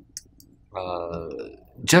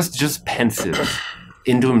just pensive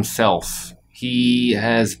into himself. He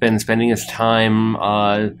has been spending his time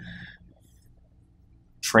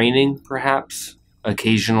training, perhaps.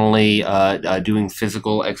 Occasionally doing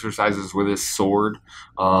physical exercises with his sword,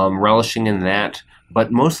 relishing in that,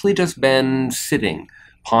 but mostly just been sitting,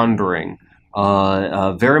 pondering,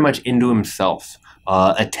 very much into himself.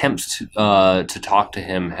 Attempts to talk to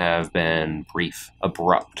him have been brief,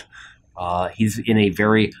 abrupt. He's in a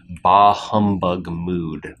very bah humbug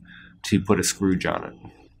mood, to put a Scrooge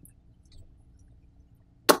on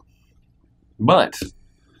it. But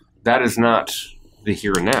that is not the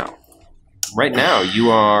here and now. Right now,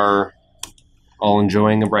 you are all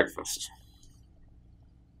enjoying a breakfast.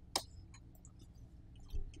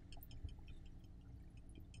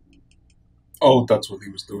 Oh, that's what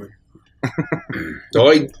he was doing.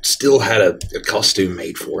 I still had a costume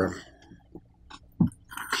made for him.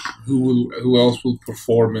 Who else will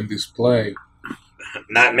perform in this play?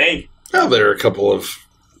 Not me. Well, there are a couple of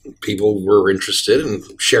people who were interested in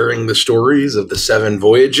sharing the stories of the 7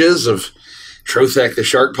 voyages of Trothek the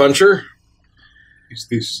Shark Puncher. Is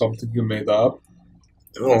this something you made up?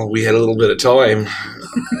 Well, we had a little bit of time.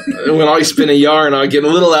 When I spin a yarn, I get a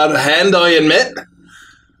little out of hand, I admit.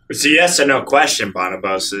 It's a yes or no question,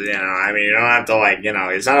 Bonobos. You don't have to,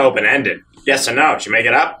 it's not open-ended. Yes or no. Did you make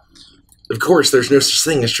it up? Of course, there's no such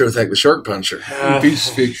thing as Trothek the Shark Puncher. It is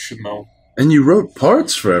fictional. And you wrote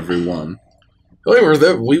parts for everyone. We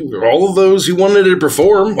were all of those who wanted to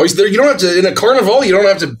perform. You don't have to, in a carnival, you don't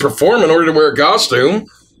have to perform in order to wear a costume.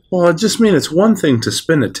 Well, I just mean it's one thing to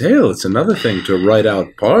spin a tale. It's another thing to write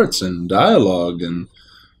out parts and dialogue and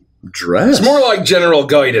dress. It's more like general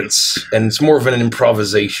guidance, and it's more of an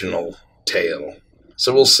improvisational tale.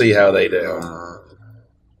 So we'll see how they do.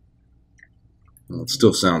 Well, it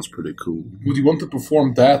still sounds pretty cool. Would you want to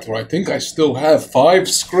perform that? Or I think I still have 5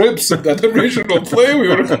 scripts of that original play we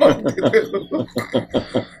were going to do.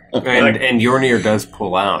 And Yornir does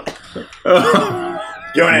pull out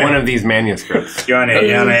one of these manuscripts. No,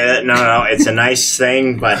 it's a nice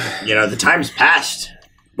thing, but, the time's passed.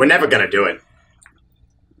 We're never going to do it.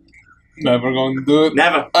 Never going to do it?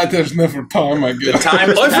 Never. There's never time, I guess. The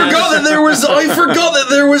time is I forgot that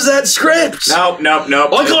there was that script. Nope.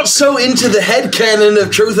 I got so into the headcanon of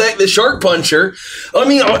Trothek the Shark Puncher. I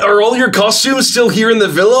mean, are all your costumes still here in the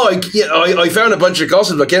villa? I found a bunch of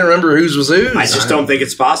costumes, but I can't remember whose was whose. I just don't think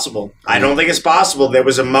it's possible. I don't think it's possible. There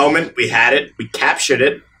was a moment, we had it, we captured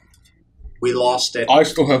it, we lost it. I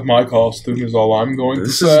still have my costume, is all I'm going to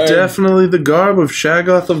This say. is definitely the garb of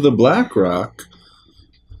Shaggoth of the Black Rock.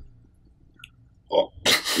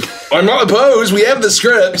 I'm not opposed. We have the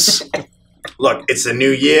scripts. Look, it's a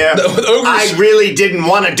new year. Ogres- I really didn't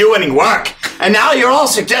want to do any work. And now you're all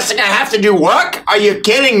suggesting I have to do work? Are you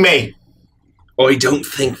kidding me? I don't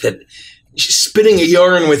think that spinning a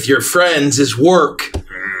yarn with your friends is work.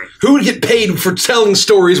 Who would get paid for telling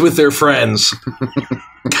stories with their friends?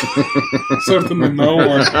 Certainly no one.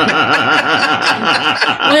 Well,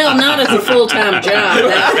 not as a full-time job,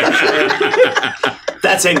 that's for sure.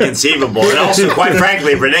 That's inconceivable and also, quite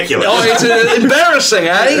frankly, ridiculous. Oh, it's embarrassing,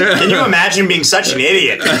 eh? Can you imagine being such an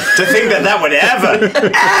idiot to think that that would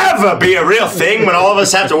ever be a real thing when all of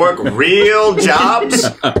us have to work real jobs?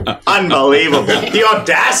 Unbelievable. The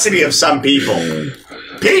audacity of some people.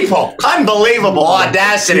 Unbelievable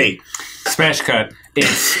audacity. Smash cut.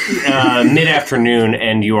 It's mid-afternoon,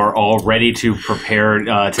 and you are all ready to prepare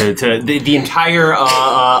to the entire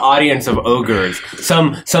audience of ogres.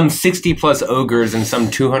 Some 60-plus ogres and some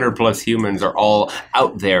 200-plus humans are all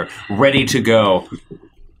out there, ready to go.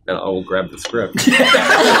 And I will grab the script. Let's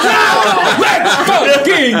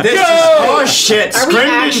fucking go! Oh shit! Are we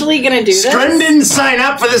actually going to do this? Scrim didn't sign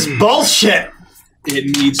up for this bullshit.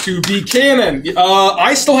 It needs to be canon.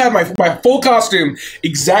 I still have my full costume.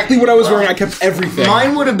 Exactly what I was wearing. I kept everything.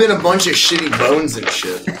 Mine would have been a bunch of shitty bones and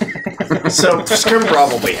shit. So Scrim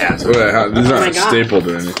probably has it. These aren't stapled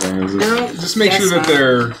or anything. Is this? No, just make sure that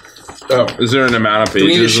they're... Oh, is there an amount of pages?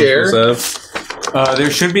 Do we need to share?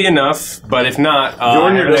 There should be enough, but if not...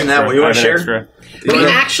 Jordan doesn't have one. You want to share? Are we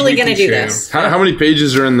actually going to do this? How many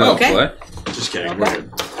pages are in the play? Just kidding. We're good.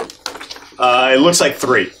 It looks like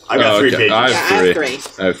 3. I got 3 pages. I have 3.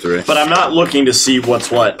 I have 3. But I'm not looking to see what's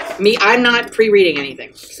what. I'm not pre-reading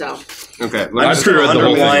anything, so... Okay. I'm just going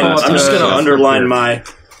to underline my...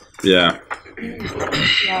 Yeah.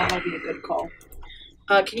 Yeah, that might be a good call.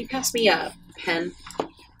 Can you pass me a pen?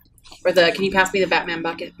 Or can you pass me the Batman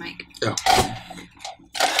bucket, Mike? Oh.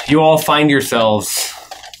 You all find yourselves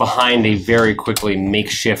behind a very quickly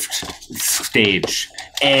makeshift stage,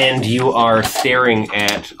 and you are staring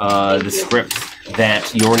at the script that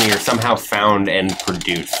Yornir somehow found and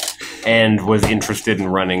produced and was interested in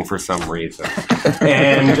running for some reason.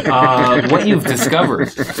 And what you've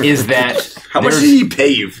discovered is that... How much did he pay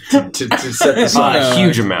you to set this up? A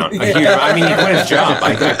huge amount. I mean, he quit his job.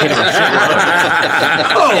 I paid him a shitload.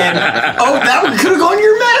 That could have gone to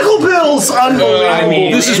your medical bills. Unbelievable. I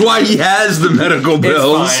mean, this is why he has the medical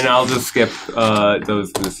bills. It's fine. I'll just skip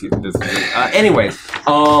those. Anyways,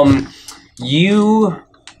 you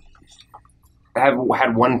have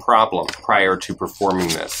had one problem prior to performing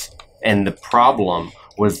this, and the problem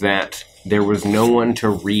was that there was no one to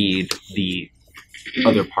read the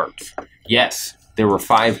other parts. Yes, there were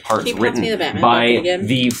 5 parts written by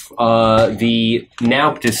the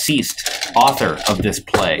now deceased author of this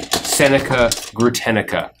play, Seneca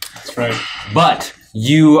Grutenica. That's right. But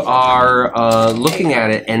you are looking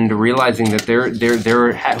at it and realizing that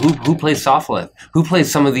who plays Sophlith? Who plays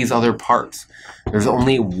some of these other parts? There's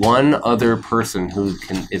only one other person who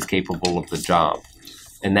is capable of the job,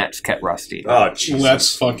 and that's Ket Rusty. Oh, Jesus.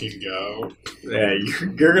 Let's fucking go. Yeah,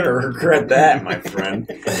 you're going to regret that, my friend.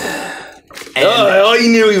 Oh, you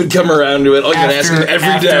knew he would come around to it. All you can ask him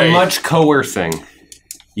every day. After much coercing,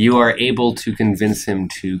 you are able to convince him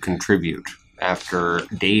to contribute after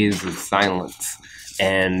days of silence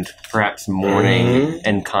and perhaps mourning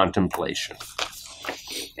and contemplation.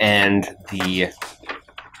 And the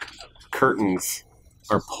curtains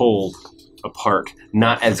are pulled apart,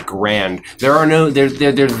 not as grand.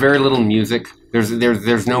 There's very little music. There's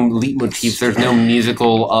no leitmotifs. There's no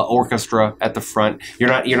musical orchestra at the front.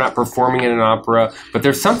 You're not performing in an opera. But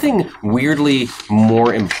there's something weirdly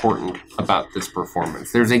more important about this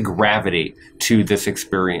performance. There's a gravity to this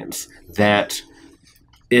experience that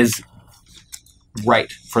is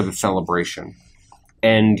right for the celebration.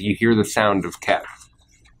 And you hear the sound of Ket.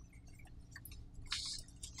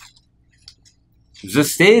 The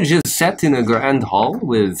stage is set in a grand hall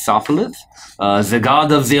with Sophlith, the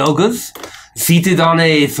god of the ogres, seated on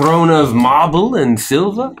a throne of marble and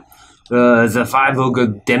silver. The 5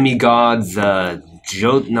 ogre demigods,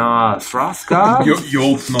 Jotnar Frostguard.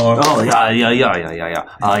 Jotnar. Oh, yeah.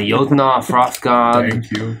 Jotnar Frostguard.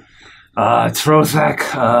 Thank you. Trothek,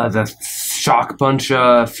 the Shark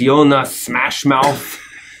Puncher, Fiona Smashmouth,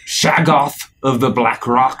 Shaggoth of the Black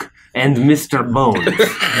Rock, and Mr. Bones.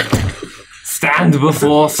 Stand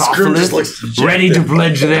before Sophlith, ready to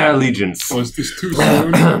pledge their allegiance. Was this too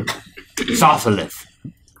soon? Sophlith.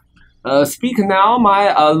 Speak now,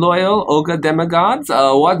 my loyal ogre demigods.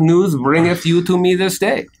 What news bringeth you to me this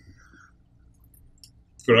day?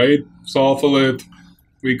 Great Sophlith,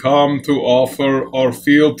 we come to offer our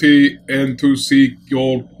fealty and to seek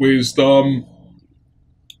your wisdom.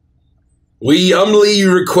 We humbly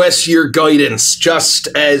request your guidance, just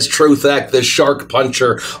as Trothak the Shark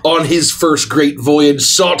Puncher on his first great voyage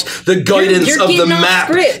sought the guidance You're of the map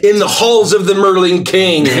script. in the halls of the Merlin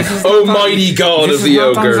King, almighty god of the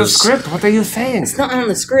ogres. This is not on the script. What are you saying? It's not on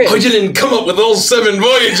the script. I didn't come up with all 7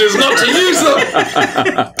 voyages not to use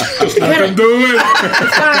them! Just let him do it!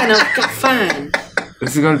 Fine.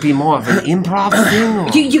 This is going to be more of an improv thing? Or?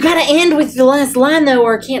 You gotta end with the last line, though,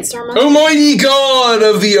 or I can't start my... Almighty God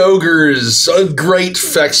of the ogres, a great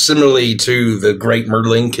facsimile to the great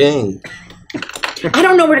Murdling King. I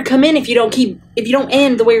don't know where to come in if you don't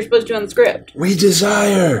end the way you're supposed to on the script. We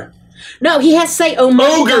desire. No, he has to say, "Oh my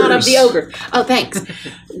Ogres. God of the ogre." Oh, thanks.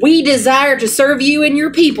 We desire to serve you and your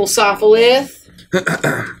people, Sophalith.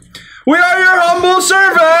 We are your humble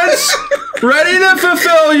servants, ready to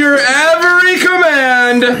fulfill your every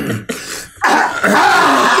command.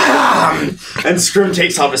 And Scrim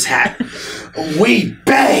takes off his hat. We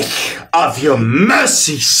beg of your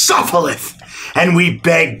mercy, Sophalith, and we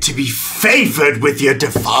beg to be favored with your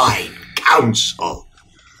divine counsel.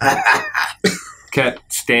 Ket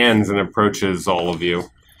stands and approaches all of you.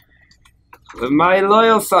 My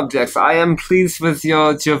loyal subjects, I am pleased with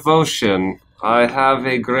your devotion. I have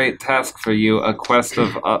a great task for you, a quest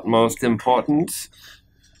of utmost importance.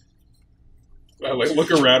 I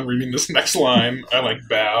look around reading this next line. I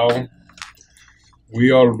bow.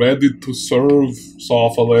 We are ready to serve,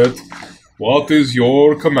 Sophalith. What is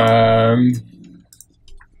your command?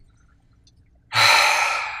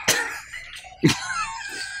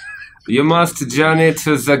 You must journey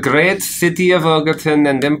to the great city of Ogerton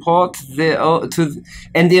and impart to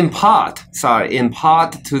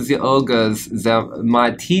the ogres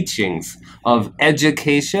my teachings of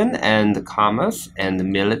education and commerce and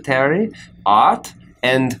military, art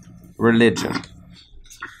and religion.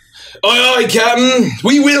 Aye, aye, Captain.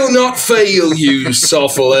 We will not fail you,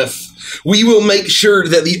 Sophalith. We will make sure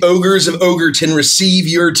that the ogres of Ogerton receive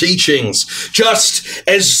your teachings, just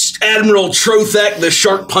as Admiral Trothak the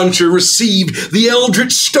Shark Puncher received the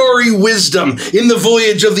Eldritch Starry Wisdom in the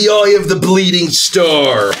voyage of the Eye of the Bleeding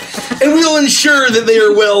Star. And we'll ensure that they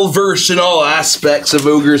are well versed in all aspects of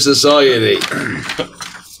ogre society.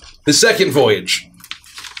 The second voyage.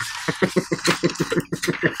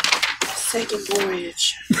 Second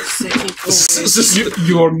voyage.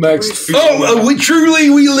 Your next...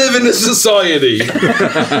 we live in a society.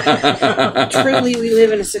 Truly, we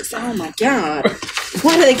live in a society. Oh my God.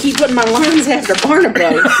 Why do they keep putting my lines after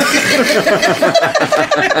Barnaby?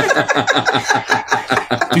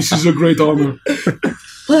 This is a great honor.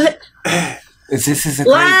 What? This is a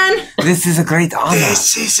Line? This is a great honor.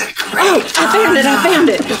 This is a great Oh, I found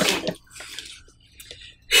it. Okay.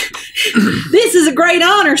 This is a great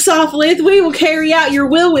honor, Sophalith. We will carry out your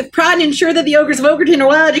will with pride and ensure that the ogres of Ogerton are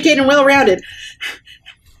well educated and well rounded.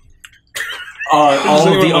 All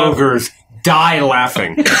of the ogres die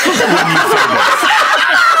laughing when you say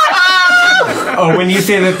this. When you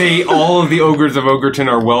say that all of the ogres of Ogerton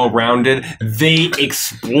are well rounded, they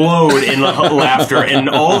explode in laughter, and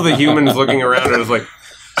all of the humans looking around are like.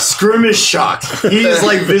 Scrim is shocked. He is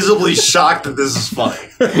visibly shocked that this is funny.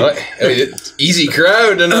 Easy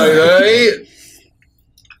crowd tonight, eh?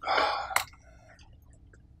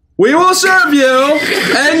 We will serve you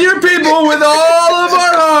and your people with all of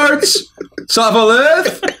our hearts,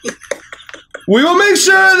 Sophalith. We will make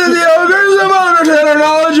sure that the ogres of Ogerton are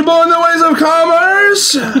knowledgeable in the ways of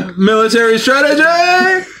commerce, military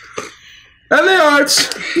strategy, and the arts.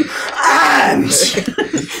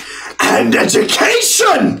 And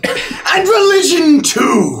education! And religion,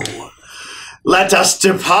 too! Let us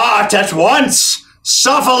depart at once,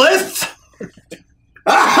 Sophalith!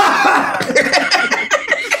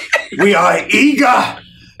 We are eager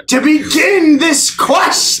to begin this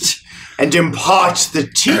quest and impart the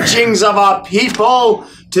teachings of our people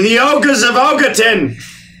to the ogres of Ogerton!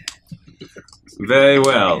 Very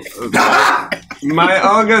well. My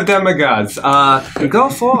ogre demigods, go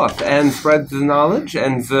forth and spread the knowledge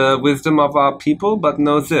and the wisdom of our people, but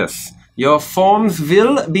know this. Your forms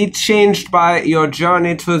will be changed by your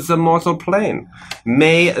journey to the mortal plane.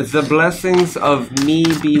 May the blessings of me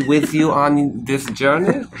be with you on this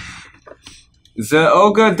journey. The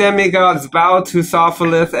ogre demigods bow to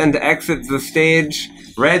Sophalith and exit the stage,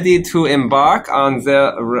 ready to embark on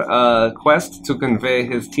their quest to convey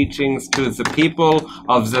his teachings to the people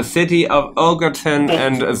of the city of Ogerton,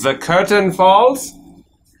 and the curtain falls.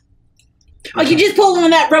 Oh, you just pull on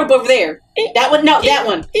that rope over there. That one? No, that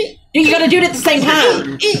one. You gotta do it at the same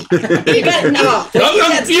time. You gotta, no.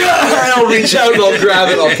 I'll reach out and I'll grab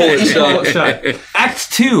it, I'll pull it shut.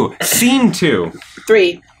 Act 2, Scene 2.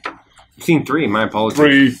 3. Scene 3, my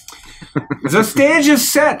apologies. 3. The stage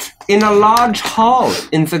is set in a large hall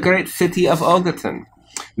in the great city of Ogerton.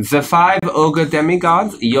 The 5 ogre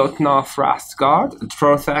demigods, Jotnar Frostguard,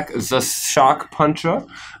 Trothak the Shark Puncher,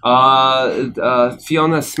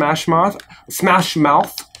 Fiona Smashmouth,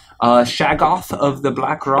 Shaggoth of the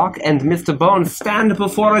Black Rock, and Mr. Bones stand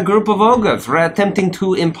before a group of ogres attempting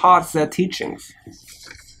to impart their teachings.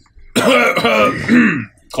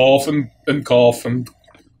 Coughing and coughing.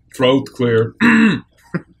 Throat clear.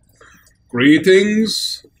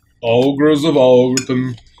 Greetings, ogres of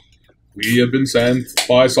Ogreton. We have been sent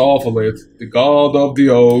by Sophalit, the god of the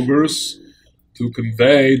ogres, to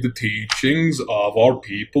convey the teachings of our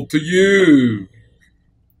people to you.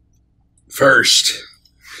 First,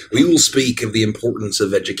 we will speak of the importance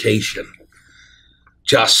of education.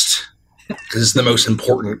 Just because it's the most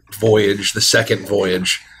important voyage, the second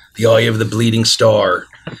voyage, the Eye of the Bleeding Star,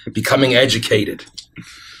 becoming educated.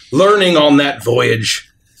 Learning on that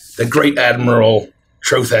voyage, the great Admiral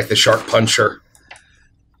Trothak the Shark Puncher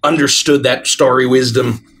understood that starry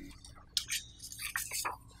wisdom.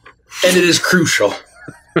 And it is crucial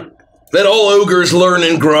that all ogres learn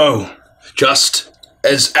and grow, just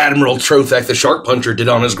as Admiral Trothak the Shark Puncher did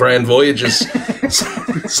on his grand voyages,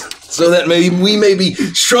 so that we may be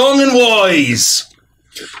strong and wise.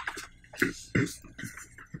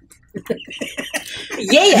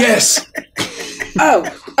 Yeah. Yes.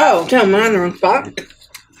 Oh, tell me I'm in the wrong spot.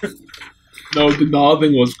 No, the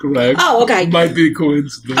nodding was correct. Oh, okay. Might be a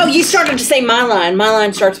coincidence. Oh, you started to say my line. My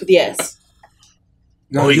line starts with yes.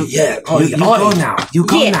 No, you go now. You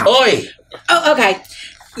go now. Oi. Oh, okay.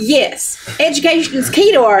 Yes. Education is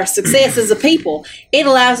key to our success as a people. It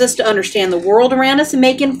allows us to understand the world around us and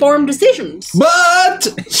make informed decisions. But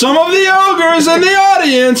some of the ogres in the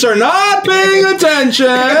audience are not paying attention.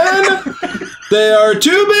 They are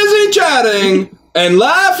too busy chatting and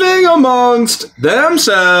laughing amongst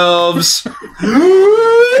themselves.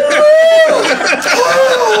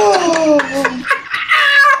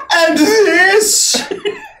 And this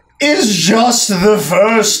is just the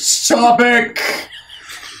first topic.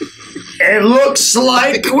 It looks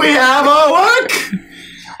like we have our work.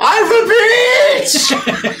 I repeat,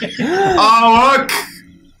 our work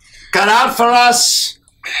cut out for us.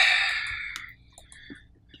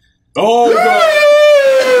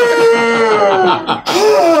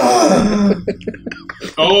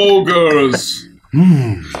 Ogres.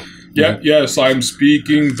 Yes, I'm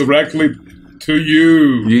speaking directly to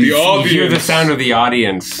you, the audience. You hear the sound of the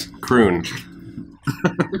audience croon.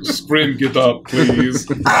 Sprint, get up, please.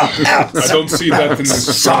 I don't see that in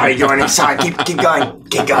this. Sorry, Yornie. Sorry. Keep going.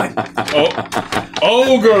 Keep going.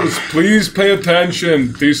 Ogres, please pay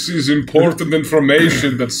attention. This is important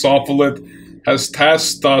information that Sophalit has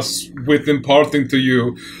tasked us with imparting to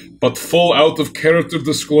you. But full out-of-character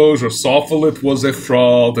disclosure, Sophalit was a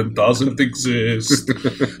fraud and doesn't exist.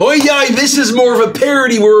 Oh yeah, this is more of a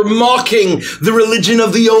parody. We're mocking the religion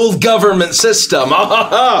of the old government system.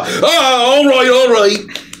 All right.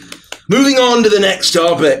 Moving on to the next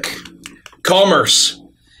topic. Commerce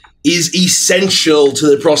is essential to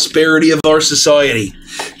the prosperity of our society,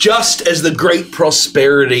 just as the great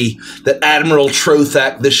prosperity that Admiral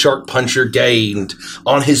Trothak the Shark Puncher gained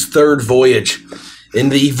on his third voyage. In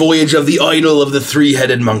the voyage of the idol of the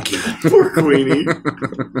three-headed monkey. Poor Queenie.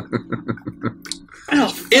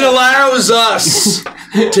 It allows us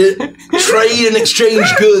to trade and exchange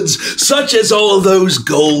goods, such as all of those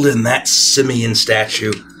gold in that simian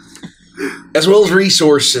statue, as well as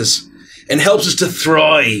resources, and helps us to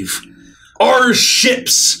thrive. Our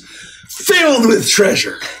ships filled with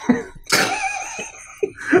treasure.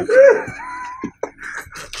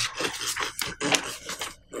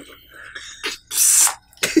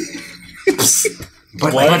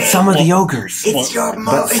 But some of the ogres. It's your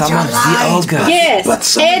But some of the ogres.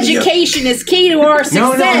 Yes. Education is key to our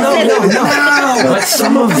success. No. But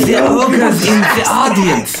some of the ogres in the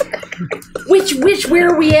audience. Where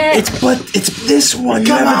are we at? It's this one.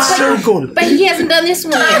 You have it circled. But he hasn't done this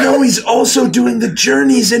one yet. No, he's also doing the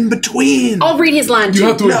journeys in between. I'll read his line too. You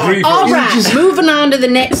have to agree. All right, moving on to the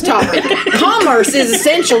next topic. Commerce is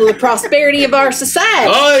essential to the prosperity of our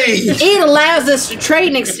society. Aye. It allows us to trade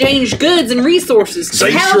and exchange goods and resources. Say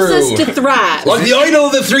It helps true. us to thrive. Like the idol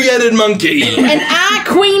of the three-headed monkey. And I,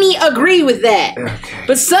 Queenie, agree with that.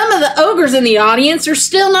 But some of the ogres in the audience are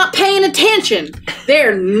still not paying attention.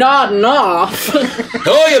 They're nodding off.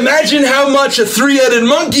 Oh, imagine how much a three-headed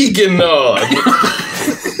monkey can nod.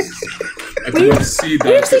 I didn't see that.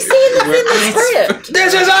 Where's he seeing this in the script?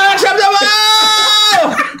 This is unacceptable!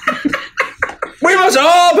 We must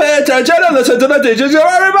all pay attention and listen to the teachings of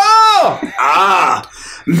our people!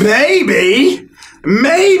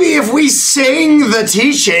 Maybe if we sing the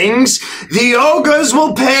teachings, the ogres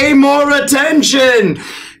will pay more attention.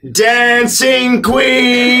 Dancing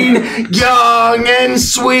queen, young and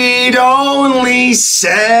sweet, only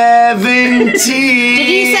 17. Did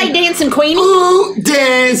you say dancing Queenie? Ooh,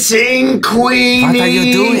 dancing queenie. What are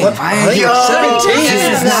you doing? Why are you 17? This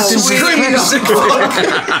is not in the Screaming script. sick fuck.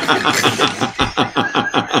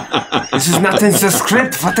 This is not in the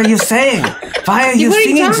script. What are you saying? Why are you What are you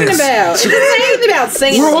singing talking this? about? It doesn't say anything about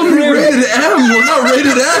singing. We're only rated M. We're not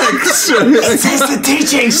rated X. Says the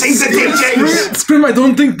teaching. Sings the teaching. Scrim, I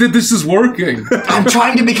don't think that this is working. I'm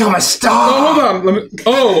trying to become a star. Oh,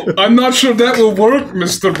 hold on. I'm not sure that will work,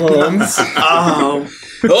 Mr. Bones. Oh.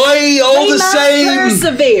 Oi, all We the must same.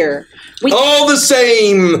 persevere. All the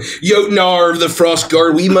same, Jotnar of the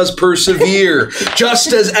Frostguard, we must persevere.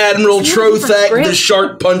 Just as Admiral Trothak, the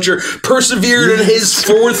Shark Puncher, persevered in his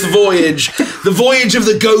fourth voyage, the voyage of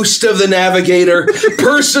the ghost of the navigator,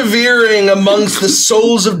 persevering amongst the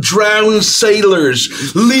souls of drowned sailors,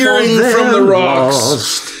 leering from the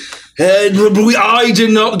rocks. I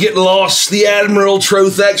did not get lost. The Admiral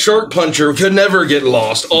Trothak Shark Puncher could never get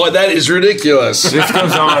lost. Oh, that is ridiculous. This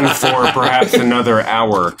goes on for perhaps another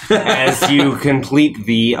hour as you complete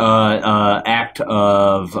the act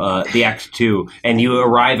 2, and you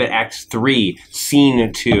arrive at Act 3,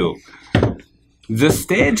 Scene 2. The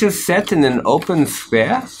stage is set in an open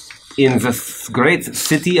space in the great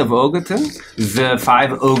city of Ogerton. The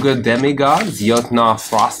 5 ogre demigods, Jotnar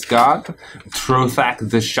Frostguard, Trothak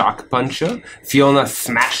the Shark Puncher, Fiona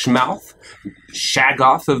Smashmouth,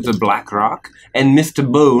 Shaggoth of the Black Rock, and Mr.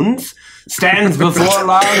 Bones stands before a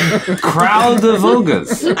large crowd of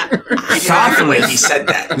ogres. I like the way he said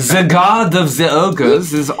that. The god of the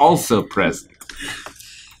ogres is also present.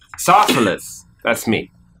 Sophilus, that's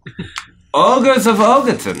me. Ogres of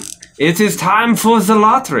Ogerton, it is time for the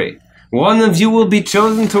lottery. One of you will be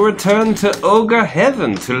chosen to return to Ogre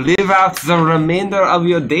Heaven to live out the remainder of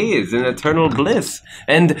your days in eternal bliss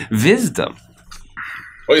and wisdom.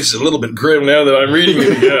 Well, this is a little bit grim now that I'm reading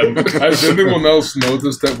it again. Has anyone else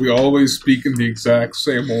noticed that we always speak in the exact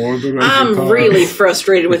same order? I'm really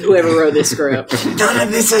frustrated with whoever wrote this script. None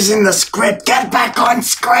of this is in the script. Get back on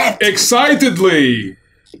script. Excitedly!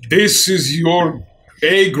 This is your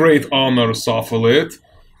great honor, Sophilit.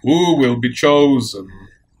 Who will be chosen?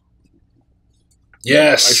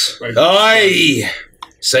 Yes. I- Aye.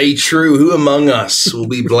 Say true, who among us will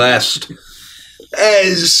be blessed?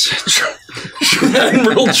 As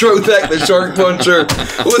Admiral Trothak the Shark Puncher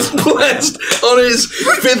was blessed on his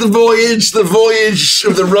 5th voyage, the voyage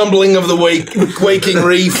of the rumbling of the waking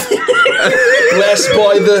reef, blessed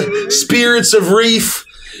by the spirits of reef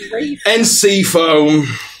and sea foam,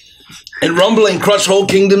 and rumbling crush whole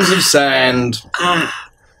kingdoms of sand.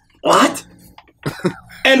 What?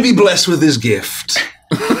 And be blessed with his gift.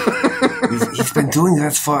 He's been doing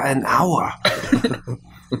that for an hour.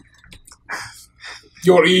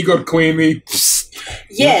 Your Igor Queenie.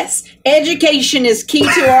 Yes, education is key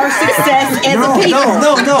to our success as a people.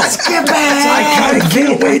 No. Skip it. I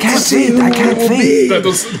can't wait to see who it will be. That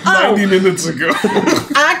was 90 minutes ago.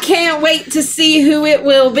 I can't wait to see who it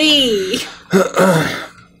will be.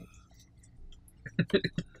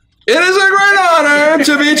 It is a great honor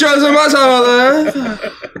to be chosen by Sophilit.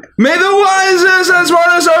 May the wisest and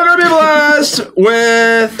smartest ogre be blessed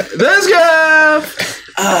with this gift.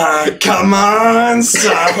 Come on,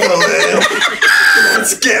 Sophilit.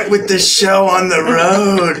 Let's get with the show on the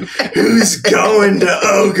road. Who's going to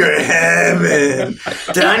Ogre Heaven?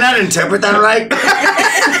 Did I not interpret that right?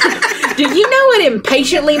 Do you know what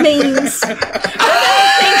impatiently means? I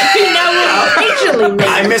don't think you know what impatiently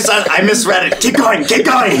means. I misread it. Keep going.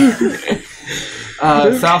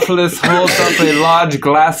 Sophilus holds up a large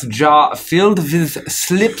glass jar filled with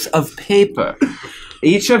slips of paper.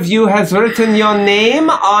 Each of you has written your name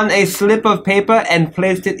on a slip of paper and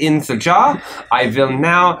placed it in the jar. I will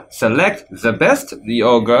now select the best, the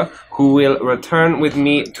ogre, who will return with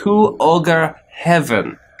me to Ogre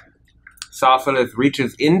Heaven. Sophilus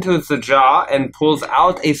reaches into the jar and pulls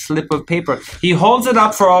out a slip of paper. He holds it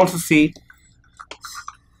up for all to see.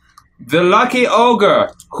 The lucky ogre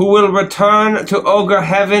who will return to Ogre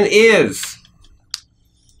Heaven is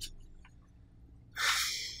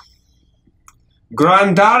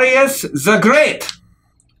Grandarius the Great.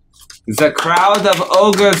 The crowd of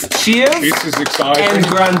ogres cheers, This is exciting. and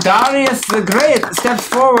Grandarius the Great steps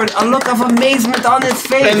forward, a look of amazement on his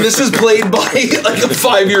face. And this is played by like a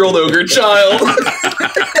 5-year-old ogre child. A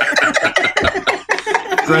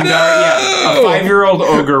 5-year-old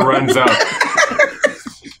ogre runs up.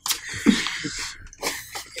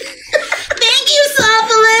 Thank you,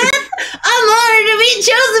 Sophilit. I'm honored to be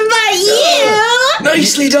chosen by you.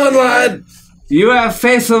 Nicely done, lad. You have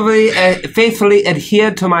faithfully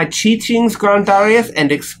adhered to my teachings, Grandarius, and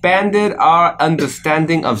expanded our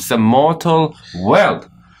understanding of the mortal world.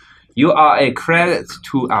 You are a credit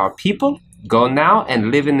to our people. Go now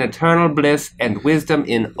and live in eternal bliss and wisdom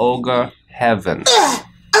in Ogre Heaven.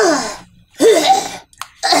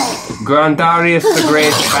 Grandarius the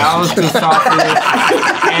Great bows to Sophilus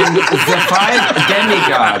and the 5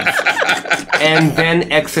 demigods, and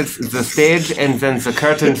then exits the stage, and then the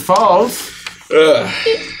curtain falls.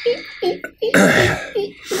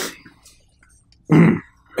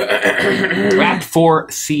 Act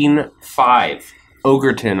 4, Scene 5.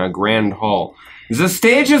 Ogerton, a grand hall. The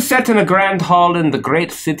stage is set in a grand hall in the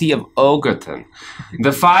great city of Ogerton.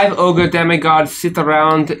 The 5 ogre demigods sit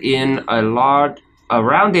around a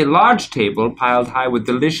large table piled high with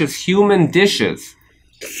delicious human dishes.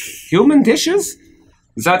 Human dishes?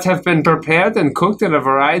 That have been prepared and cooked in a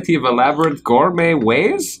variety of elaborate gourmet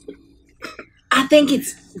ways? I think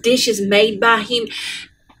it's dishes made by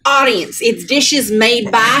Audience, it's dishes made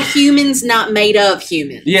by humans, not made of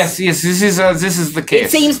humans. Yes, this is the case. It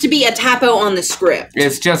seems to be a typo on the script.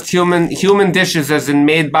 It's just human dishes as in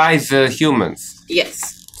made by the humans.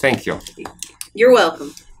 Yes. Thank you. You're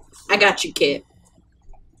welcome. I got you, kid.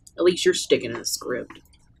 At least you're sticking to the script.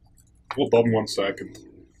 Hold on 1 second.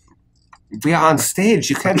 We are on stage.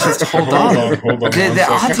 You can't just hold on. Hold on. The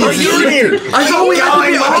audience is I thought we had to be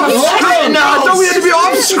off script. I thought we had to be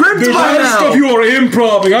off script The by rest now. of you are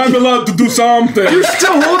improving. I'm allowed to do something. You're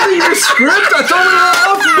still holding your script? I thought we were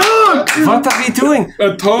off book. What are we doing?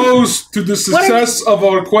 A toast to the success of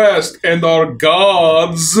our quest and our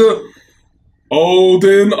gods,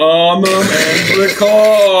 Odin, Anum, and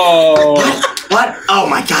Recall. What? Oh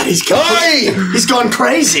my god, he's gone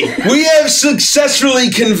crazy. We have successfully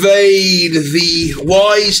conveyed the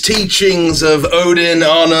wise teachings of Odin,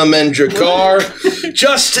 Anum, and Drakar,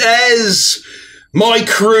 just as my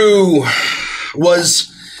crew was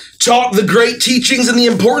taught the great teachings and the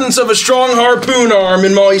importance of a strong harpoon arm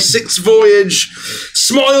in my 6th voyage,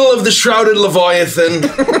 Smile of the Shrouded Leviathan.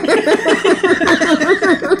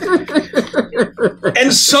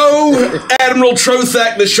 And so, Admiral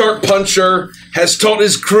Trothak, the Shark Puncher, has taught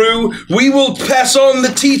his crew, we will pass on the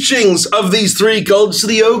teachings of these 3 cults to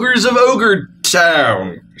the ogres of Ogre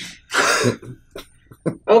Town.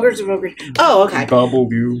 Ogres of Ogre. Oh, okay.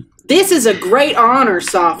 W. This is a great honor,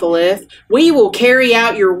 Sophilith. We will carry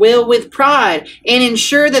out your will with pride and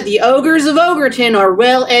ensure that the ogres of Ogerton are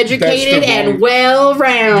well educated and well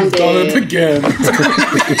rounded. Done it again.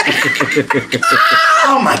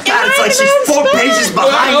 Oh my god, it's like she's 4 pages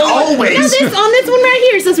behind always. No, on this one right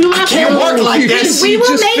here, it says we will not Can't work like this. We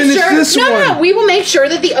will make sure. No, we will make sure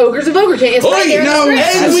that the ogres of Ogerton is right there.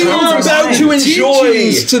 And we were about to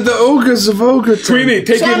enjoy to the ogres of Ogerton. Queenie,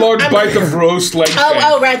 take a large bite of roast leg.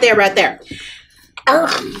 Oh, right there.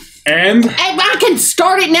 And I can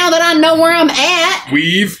start it now that I know where I'm at.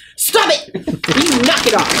 weave. Stop it! You knock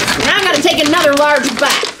it off. Now I gotta take another large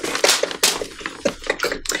bite.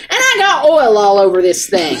 And I got oil all over this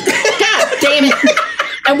thing. God damn it.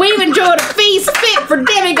 And we've enjoyed a feast fit for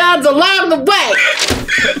demigods along the way.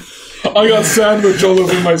 I got sandwich all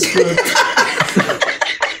over my script.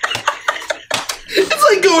 It's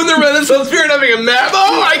like going to Renaissance Fair and having a map.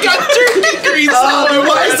 Oh, I got turkey grease.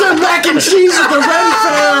 Why is there mac and cheese at the Ren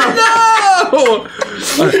Fair? No!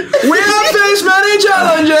 We have faced many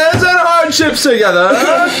challenges and hardships together,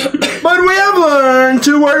 but we have learned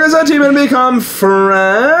to work as a team and become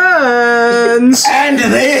friends. And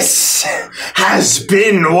this has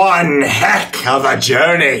been one heck of a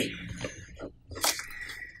journey.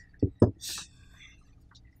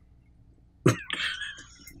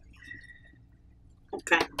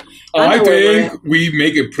 Okay. I think we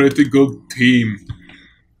make a pretty good team.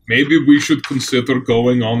 Maybe we should consider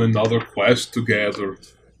going on another quest together.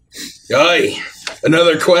 Aye,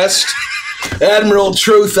 another quest. Admiral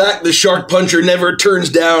Trothak, the Shark Puncher, never turns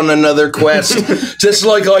down another quest. Just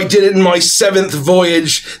like I did it in my 7th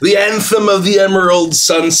voyage, the Anthem of the Emerald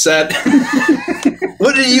Sunset.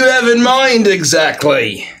 What do you have in mind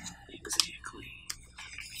exactly?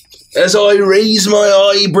 As I raise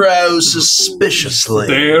my eyebrows suspiciously.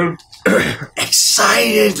 There.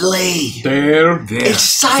 Excitedly. There.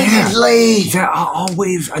 Excitedly. There are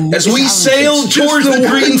always a new As we challenge. sail towards the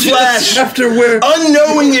green flash,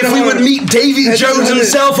 unknowing if we would meet Davy Jones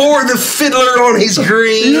himself or the fiddler on his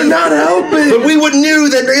green. You're not helping. But we would knew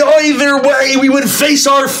that either way we would face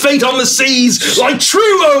our fate on the seas like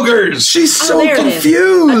true ogres. She's so there it is.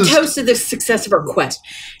 confused. A toast to the success of our quest.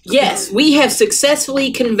 Yes, we have successfully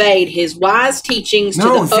conveyed his wise teachings to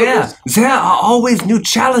No, the ogres. there are always new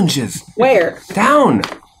challenges. Where? Down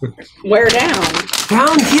Where down?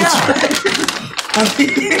 here.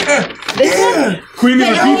 This one? Queenie,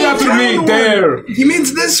 repeat after me. There. He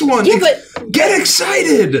means this one. Yeah, but Get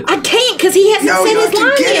excited. I can't because he hasn't No, said you his have to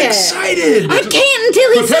line get yet. excited. I can't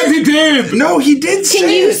until he Pretend says. he did. No, he did say Can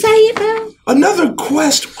you it. say it now? Another quest.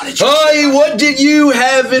 quest. What did you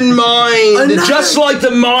have in mind? Just like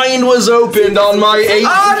the mind was opened on my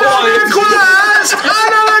 8th quest!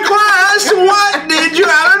 Another quest! What did you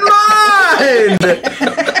have in mind?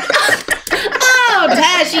 Oh,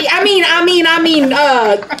 Tashi.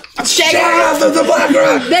 Shaggy. The Black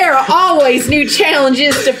Rock! There are always new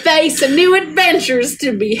challenges to face and new adventures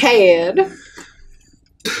to be had.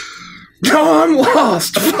 No, I'm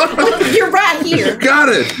lost. You're right here. Got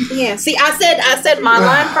it. Yeah. See, I said my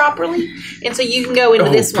line properly, and so you can go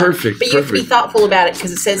into this one. Perfect, But you have to be thoughtful about it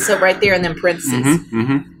because it says so right there, and then parentheses.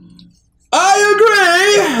 I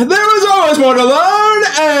agree. There is always more to learn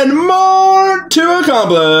and more to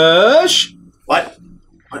accomplish. What?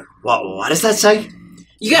 What does that say?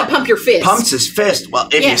 You gotta pump your fist. Pumps his fist. Well,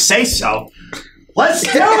 if Yeah. you say so. Let's do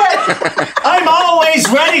it! I'm always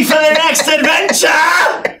ready for the next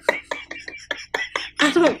adventure! I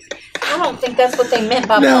don't think that's what they meant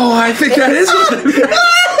by. No, I think that is what they meant.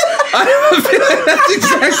 I have a feeling that's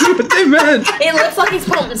exactly what they meant. It looks like he's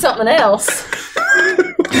pumping something else.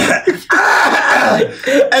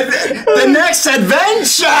 The next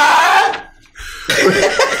adventure!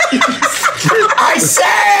 I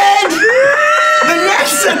said! The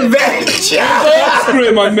next adventure!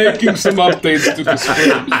 Scrim, I'm making some updates to the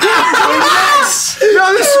script.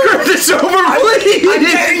 No, the script is over, please. I'm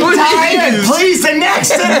getting tired! Please, the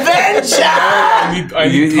next adventure! I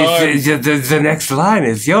need time. The next line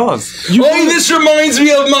is yours. this reminds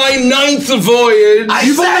me of my 9th voyage.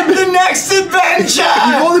 I said the next adventure!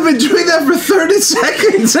 You've only been doing that for 30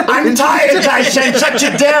 seconds. I'm tired, Daishen! Shut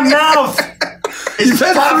your damn mouth! You've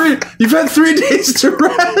had 3 days to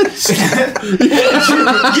rest. You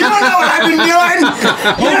don't know what I've been doing!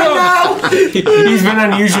 You don't know! He's been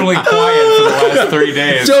unusually quiet for the last 3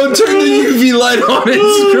 days. Don't turn the UV light on in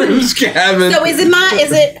Scrim's cabin. So is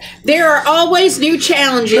it? There are always new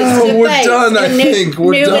challenges No, to we're face done, I and think.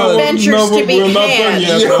 We're new done. adventures to be we're not done had.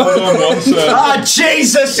 yet. Hold on one sec. Oh,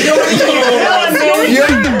 Jesus! You're killing me!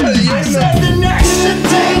 I said the next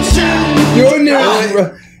adventure! You're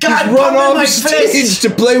new. God, Run pump in my off stage fist! to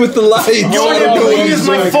play with the lights. Jordan, please,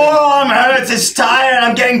 my forearm hurts. It's tired.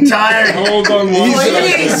 I'm getting tired. Hold on one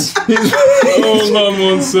Please! second. Hold on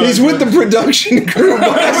one second. He's with the production crew. He's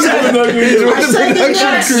with the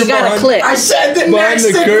production crew. You gotta click. I said the Behind next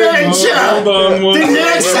the curtain. adventure! Hold on one The second.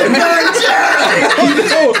 next adventure!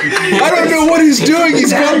 I don't know what he's doing.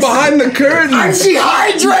 He's gone behind the curtain. I'm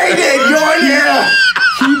dehydrated! You're here!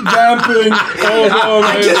 Keep vamping. Hold on.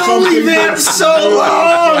 I can only vamp so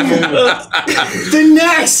long! The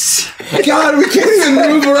next! God, we can't even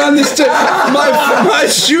move around this table. My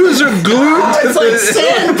shoes are glued. It's like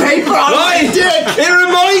sandpaper on my dick! It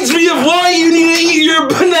reminds me of why you need to eat your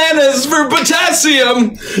bananas for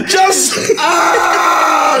potassium. Just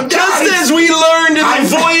as we learned in the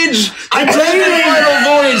voyage, I'm the bleeding! final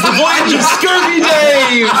voyage, the voyage of Scurvy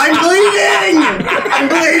Dave. I'm bleeding! I'm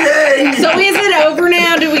bleeding! So is it over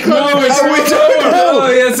now? Do we close the door? We don't know. Oh,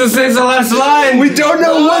 yes, this is the last line. We don't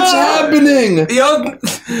know what's happening.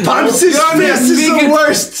 Pumps his fist is the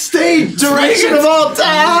worst stage direction of all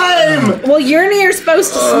time! Well, you're near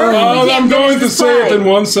supposed to smirk. We can't I'm going to finish say it this in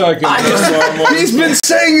 1 second. He's been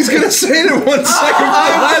saying he's going to say it in 1 second for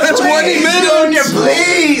the last 20 minutes. Junior,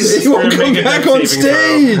 please! He won't come Make a back death on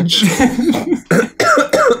saving stage.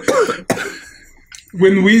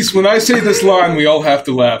 When I say this line, we all have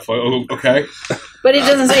to laugh. Okay? But it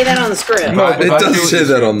doesn't say that on the script. No, it does say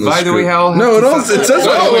that on the By the way, script. how? No, it says it does.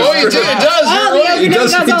 Oh, It does. the It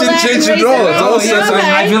does. goes It all didn't that change and it at all. raise It all it. says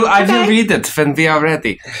Okay. I will read it when we are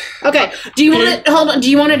ready. Okay. Do you want to hold on? Do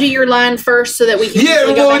you want to do your line first so that we can? Yeah,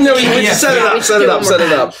 go well, back no, to we it? just set it Yeah, we up, should set do it one up, more set it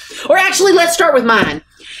time. up. Or actually, let's start with mine.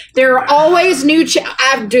 There are always new.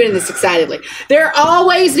 I'm doing this excitedly. There are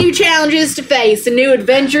always new challenges to face and new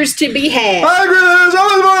adventures to be had. I agree. There's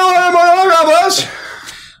always more to accomplish.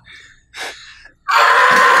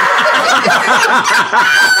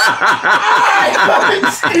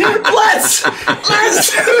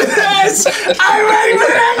 Let's do this! I'm ready for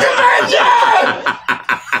the next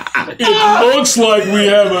adventure! It looks like we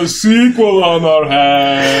have a sequel on our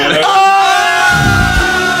hands.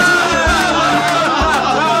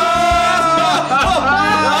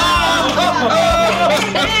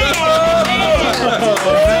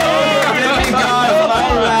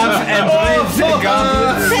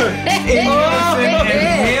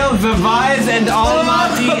 Hail the wise and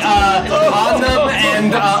almighty Arnhem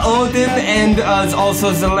and Odin and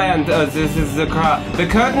also the land. This is the crowd. The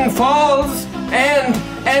curtain falls and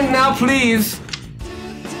now please.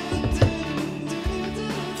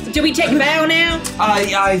 Do we take a bow now?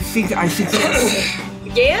 I think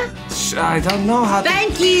Yeah. I don't know how.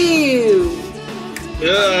 Thank you.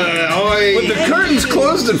 But the curtain's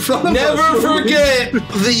closed in front of us. Never forget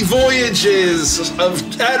the voyages of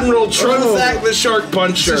Admiral Trunthak the Shark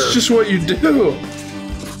Puncher. This is just what you do.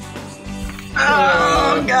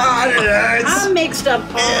 Oh, God, it hurts. I'm mixed up.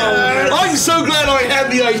 I'm so glad I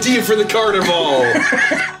had the idea for the carnival.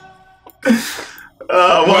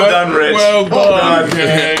 Well done, Rich. Well done,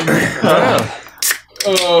 gang.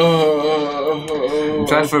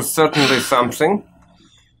 That was certainly something.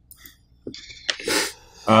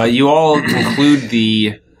 You all conclude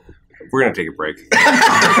the... We're going to take a break.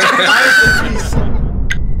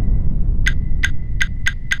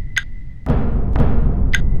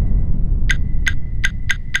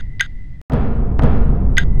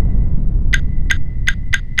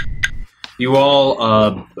 You all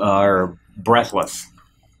are breathless.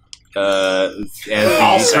 As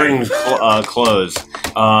the curtains close,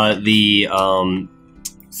 the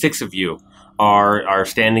 6 of you are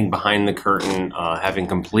standing behind the curtain, having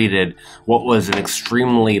completed what was an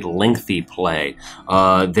extremely lengthy play.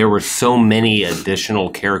 There were so many additional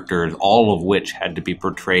characters, all of which had to be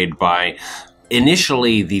portrayed by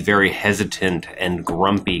initially the very hesitant and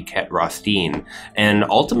grumpy Ket Rostine, and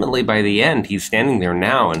ultimately by the end, he's standing there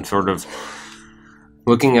now and sort of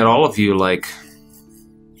looking at all of you like,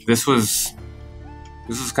 this was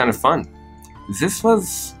kind of fun. This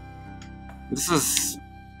was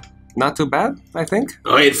not too bad, I think.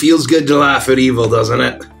 Oh, it feels good to laugh at evil, doesn't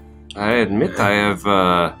it? I admit I have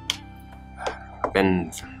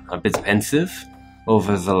been a bit pensive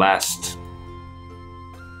over the last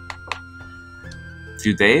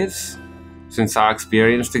few days since our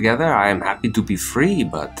experience together. I am happy to be free,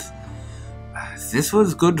 but this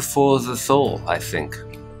was good for the soul, I think.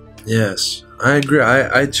 Yes, I agree.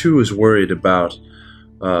 I too was worried about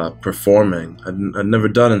performing. I'd never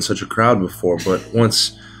done in such a crowd before, but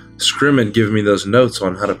once Scrim had given me those notes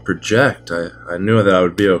on how to project, I knew that I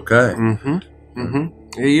would be okay.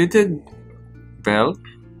 You did well.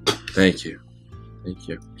 Thank you.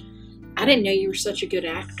 I didn't know you were such a good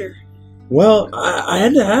actor. Well, I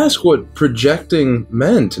had to ask what projecting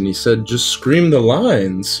meant, and he said just scream the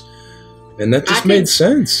lines, and that just made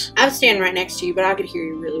sense. I was standing right next to you, but I could hear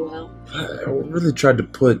you really well. I really tried to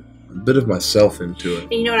put a bit of myself into it.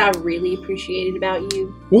 And you know what I really appreciated about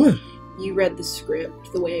you? What? You read the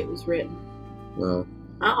script the way it was written. Well,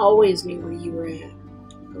 I always knew where you were at.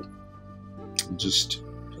 I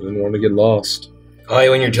didn't want to get lost. Aye,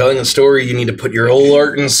 when you're telling a story, you need to put your whole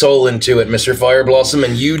heart and soul into it, Mr. Fireblossom,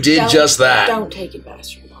 and you did just that. Don't take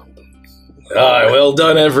advice from Longbones. Aye, well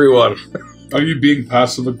done, everyone. Are you being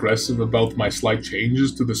passive-aggressive about my slight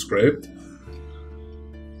changes to the script?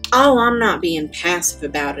 Oh, I'm not being passive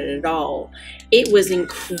about it at all. It was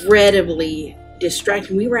incredibly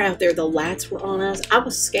distracting. We were out there, the lights were on us. I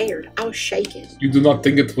was scared. I was shaking. You do not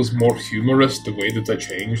think it was more humorous the way that I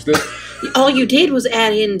changed it? All you did was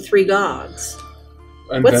add in 3 gods.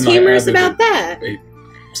 And What's then humorous I added about that? A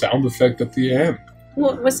sound effect at the end.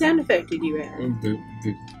 What sound effect did you add?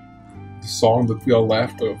 The song that we all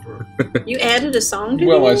laughed over. You added a song to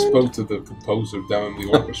Well, the I end? spoke to the composer down in the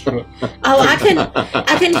orchestra. Oh, I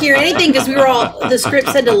couldn't hear anything because we were all, the script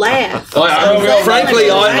said to laugh.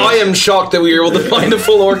 Frankly, I am shocked that we were able to find a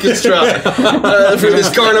full orchestra for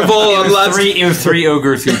this carnival. It was 3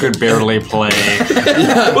 ogres who could barely play.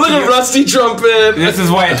 Look at Rusty Trumpet. This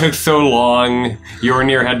is why it took so long.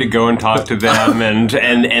 Yornir had to go and talk to them and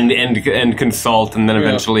consult, and then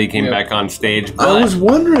eventually came back on stage. But I was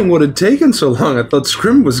wondering what had taken so long. I thought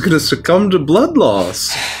Scrim was going to succumb to blood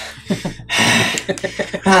loss.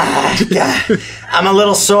 I'm a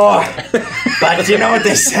little sore, but you know what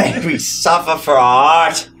they say, we suffer for our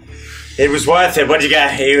art. It was worth it. What you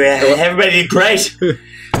got? Everybody did great.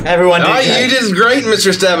 Everyone did great. You did great,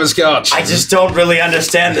 Mr. Staviscotch. I just don't really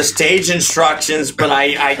understand the stage instructions, but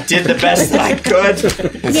I did the best that I could.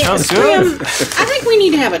 Yeah, Scrim, I think we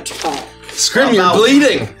need to have a talk. Scrim, you're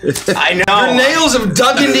bleeding. I know. Your nails have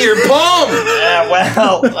dug into your palm.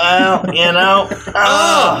 Well, you know.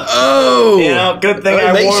 You know, good thing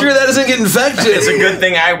I Make wore... sure that doesn't get infected. It's a good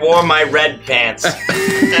thing I wore my red pants.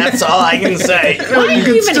 That's all I can say. Why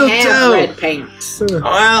do you even have red pants?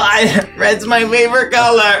 Well, red's my favorite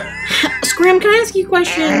color. Scrim, can I ask you a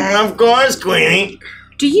question? Of course, Queenie.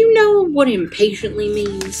 Do you know what impatiently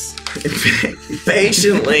means?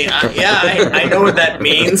 Patiently? I know what that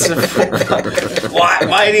means.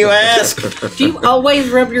 Why do you ask? Do you always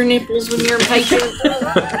rub your nipples when you're impatient?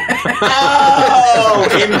 Oh,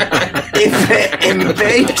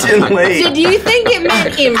 impatiently. Did you think it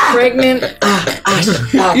meant impregnant?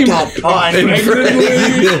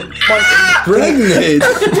 pregnant.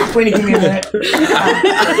 Queenie, give me a minute.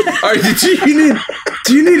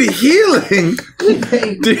 Do you need a healing?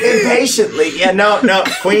 Impatiently. Yeah, no.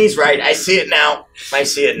 Queenie's right. I see it now.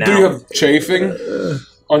 Do you have chafing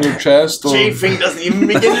on your chest? Or? Chafing doesn't even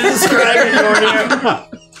begin to describe it, Jordan.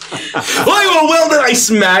 Well done. I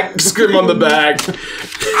smack Scrim on the back.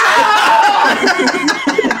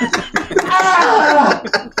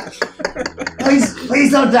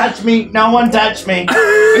 Please don't touch me. No one touch me.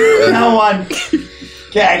 No one.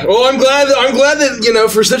 Okay. Well, I'm glad that,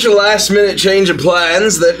 for such a last-minute change of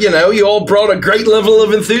plans that, you all brought a great level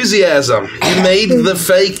of enthusiasm. You made the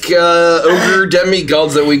fake ogre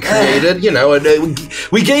demigods that we created,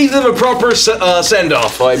 we gave them a proper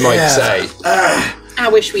send-off, I might say. I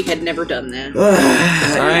wish we had never done that.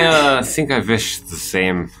 I think I wish the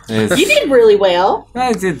same. You did really well.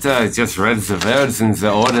 I did just read the words in the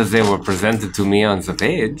order they were presented to me on the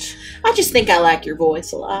page. I just think I like your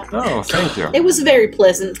voice a lot. Oh, thank you. It was very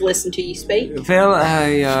pleasant to listen to you speak. Well,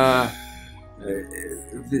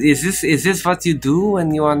 is this what you do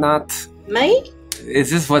when you are not... Me?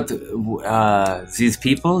 Is this what these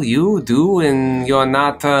people, you do when you're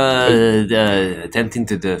not attempting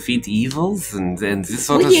to defeat evils and this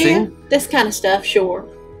sort of thing? This kind of stuff, sure.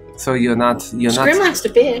 So you're not... Scrim likes to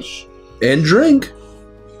fish. And drink.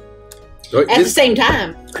 At the same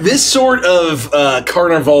time. This sort of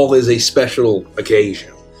carnival is a special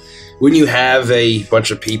occasion. When you have a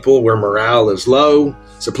bunch of people where morale is low,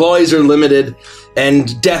 supplies are limited,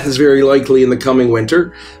 and death is very likely in the coming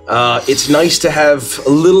winter, it's nice to have a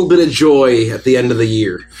little bit of joy at the end of the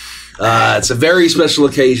year. It's a very special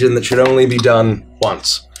occasion that should only be done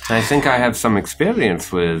once. I think I have some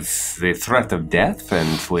experience with the threat of death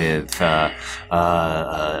and with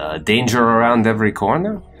danger around every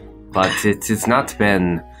corner, but it's not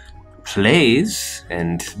been plays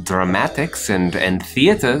and dramatics and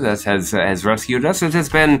theater that has rescued us. It has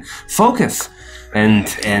been focus and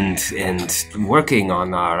working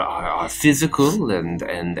on our physical and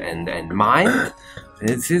mind.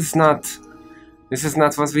 This is not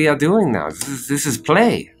what we are doing now. This is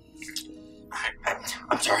play.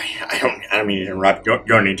 I'm sorry. I don't mean to interrupt.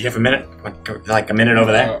 Jordan, do you have a minute? Like a minute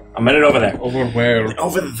over there? A minute over there. Over where?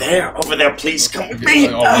 Over there. Please come with me.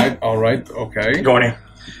 All right. Okay. Go on in.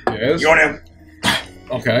 Yes. Go on in.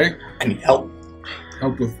 Okay. I need help.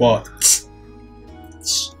 Help with what?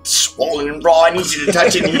 Swollen and raw. I need you to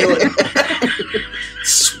touch it and heal it.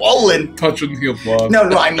 Swollen. Touch and heal blood. No,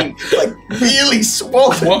 I mean like really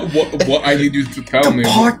swollen. What I need you to tell me. The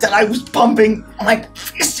part that I was pumping, my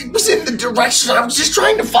fist was in the direction. I was just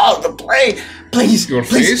trying to follow the play. Please, your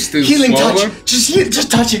fist is healing swollen? touch. Just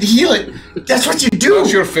touch it, heal it. That's what you do.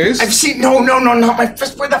 Touch your fist? I've seen not my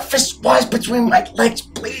fist. Where the fist was between my legs.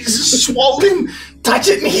 Please, it's swollen. Touch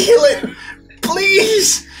it and heal it,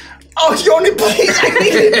 please. Oh, Yoni, please, I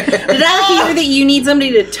need it. Did I hear that you need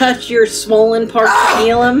somebody to touch your swollen part to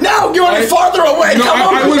heal him? No, you want it farther away. No, Come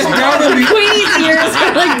on. I was gathering. Queenie's ears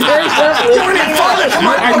are like burst up. You want it farther. Come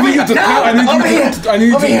on. I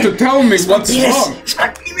need you to tell me what's wrong. It's my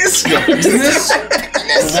penis. Penis?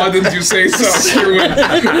 Why didn't you say so?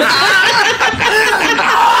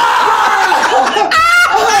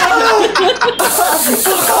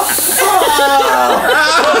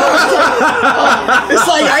 It's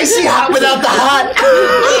like icy hot without the hot.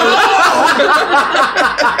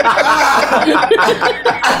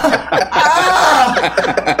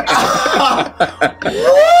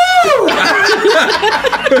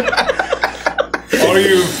 Are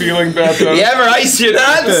you feeling better? You ever ice your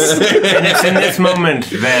nuts? And it's in this moment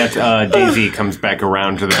that Daisy comes back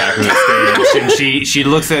around to the back of the stage, and she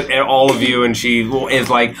looks at all of you, and she is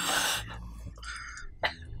like,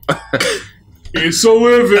 "It's a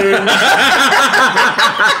living."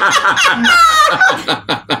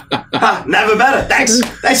 Never better.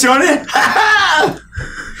 Thanks, Jordan.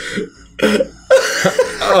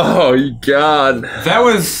 Oh, God. that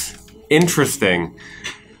was interesting.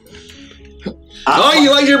 Oh, you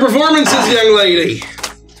like your performances, young lady?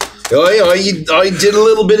 I did a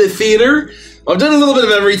little bit of theater. I've done a little bit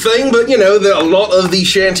of everything, but, a lot of the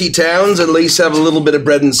shanty towns at least have a little bit of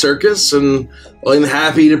bread and circus, and I'm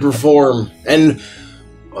happy to perform. And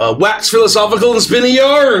wax philosophical and spin a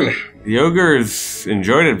yarn. The ogres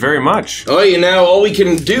enjoyed it very much. Oh, now all we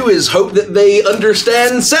can do is hope that they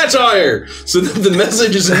understand satire, so that the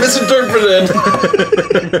message isn't misinterpreted.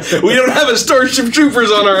 We don't have a Starship Troopers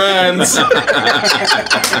on our hands.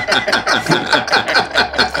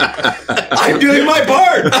 I I'm doing my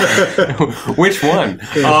part. Which one?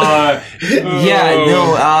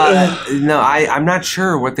 I'm not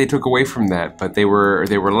sure what they took away from that, but they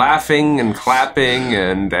were laughing and clapping,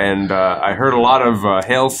 and I heard a lot of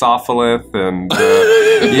Hail Sopholith, and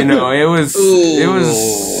it was.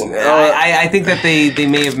 I think that they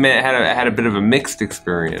may have had a bit of a mixed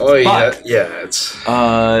experience. Oh but, it's.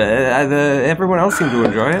 everyone else seemed to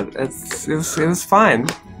enjoy it. It was fine.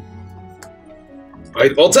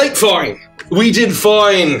 I'll take fine. We did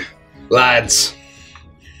fine, lads.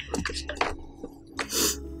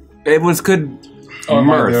 It was good. Oh, am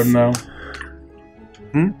I there mirth. now?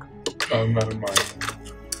 Hmm? Oh, never mind.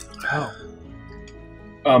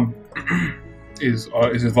 Oh. Is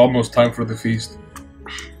it almost time for the feast?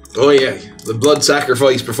 Oh yeah, the blood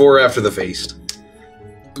sacrifice before or after the feast.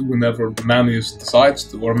 Whenever Manius decides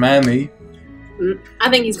to, or Manny. I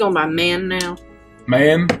think he's going by man now.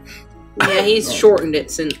 Man? Yeah, he's shortened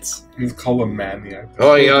it since. We'll call him Manny.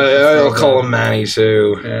 Oh yeah, I'll call him Manny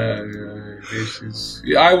too.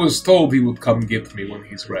 Yeah, I was told he would come get me when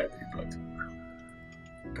he's ready, but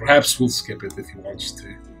perhaps we'll skip it if he wants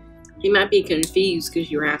to. He might be confused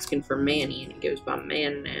because you're asking for Manny and it goes by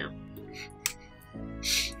man now.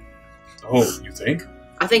 Oh, you think?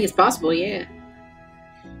 I think it's possible, yeah.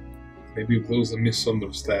 Maybe there was a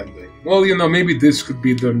misunderstanding. Well, maybe this could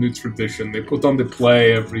be their new tradition. They put on the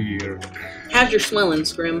play every year. How's your swelling,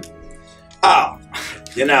 Scrim? Oh,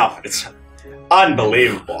 it's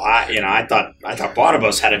unbelievable. I thought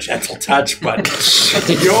Barnabas had a gentle touch, but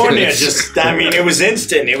Yornia it was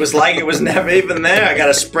instant. It was like it was never even there. I got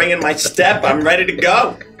a spring in my step. I'm ready to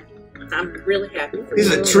go. I'm really happy for He's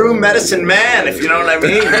you. a true medicine man, if you know what I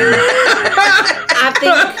mean. I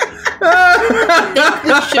think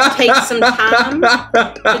we should take some time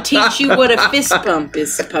to teach you what a fist bump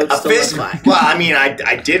is supposed to look like. Well,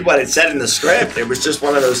 I did what it said in the script. It was just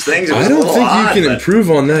one of those things. It was I don't a little think odd, you can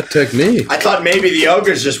improve on that technique. I thought maybe the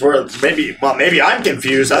ogres just were maybe I'm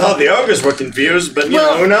confused. I thought the ogres were confused, but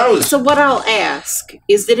who knows? So what I'll ask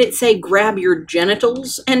is, did it say grab your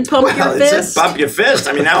genitals and pump your fist? It said bump your fist.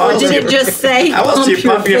 How or did it just say how else do you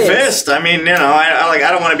pump your fist? fist? I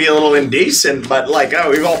don't want to be a little indecent, but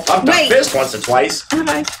we've all pumped our fist once or twice.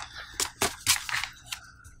 Okay.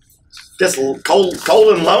 Just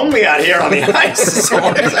cold and lonely out here on the ice. Is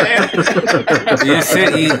what I'm saying. You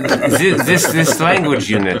see, this language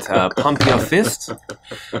unit, pump your fist.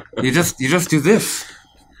 You just do this.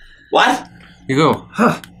 What? You go,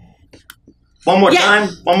 huh? One more time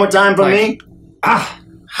for me. Ah,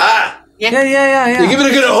 ha. Yeah. You give it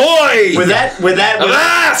a good ahoy! With that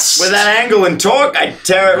angle and torque, I'd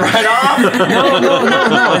tear it right off. No.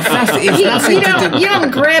 You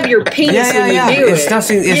don't grab your penis when you do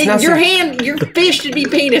it. Your fist should be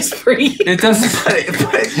penis free. It doesn't.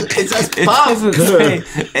 It says pump.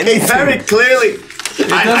 It very clearly. It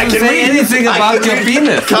doesn't say anything about your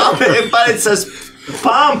penis. But it says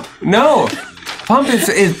pump. No. Pump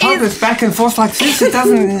is back and forth like this. It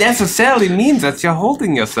doesn't necessarily mean that you're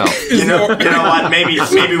holding yourself. You know what? Maybe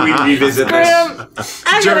we revisit this.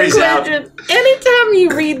 I got a question. Anytime you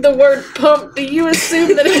read the word pump, do you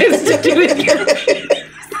assume that it has to do with your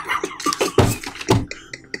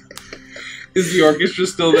Is the orchestra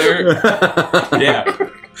still there? Yeah.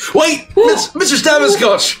 Wait, Mr.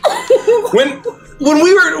 Staviscotch. When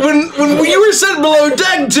you were sent below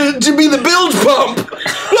deck to be the bilge pump,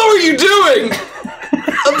 what were you doing?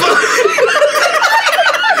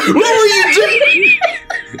 What were you doing?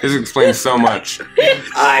 This explains so much.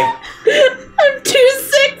 I'm too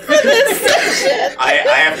sick for this session.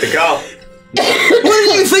 I have to go. What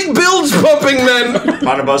do you think bilge pumping meant?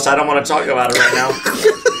 Barnabas, I don't want to talk about it right now.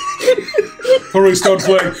 Hurry, start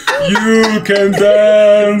playing. You can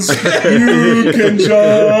dance. You can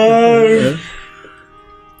jive.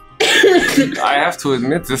 I have to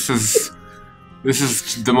admit, this is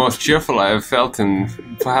the most cheerful I have felt in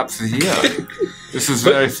perhaps a year. This is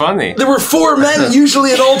very funny. There were 4 men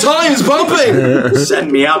usually at all times pumping.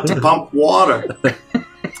 Send me out to pump water.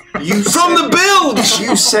 From the bilge.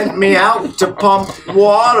 You sent me out to pump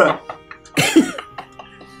water.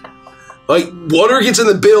 Water gets in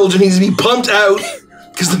the bilge and needs to be pumped out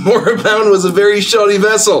because the Moribund was a very shoddy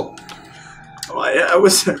vessel. Oh, yeah, it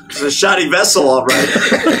was a shoddy vessel, all right.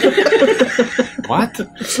 What?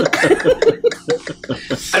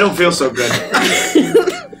 I don't feel so good.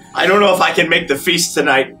 I don't know if I can make the feast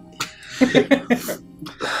tonight.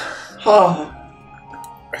 Oh.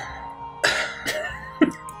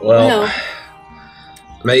 Well,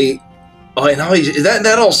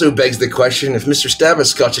 that also begs the question: if Mr.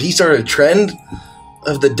 Staviscotch, he started a trend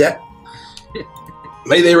of the debt,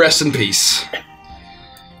 may they rest in peace.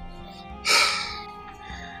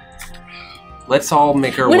 let's all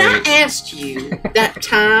make our When way. I asked you that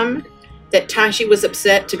time that Taishi was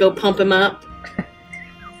upset to go pump him up,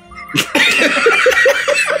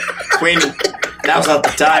 Queen, now's not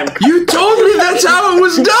the time. You told me that's how it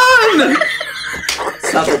was done!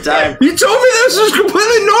 It's not the time. You told me this was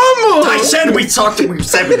completely normal! Taishen, we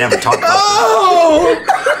said we never talked about Oh!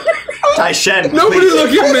 this. Taishen, Nobody please.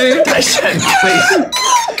 look at me! Taishen,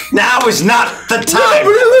 please. Now is not the time.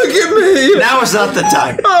 Nobody look at me! Now is not the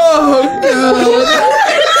time. Oh, God.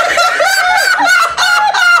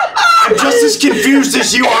 I'm just as confused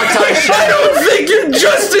as you are, Taishen. I don't think you're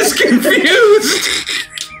just as confused!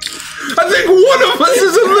 I think one of us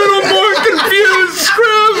is a little more confused,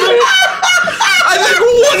 Scrub! I think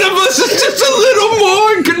one of us is just a little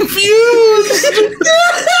more confused!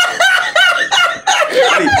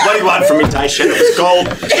 What do you want from me, Taishen? It was cold.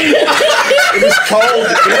 It was cold.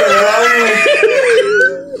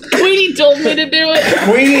 Queenie told me to do it.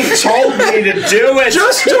 Queenie told me to do it.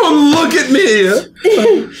 Just don't look at me!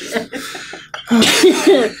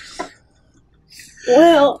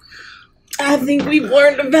 Well, I think we've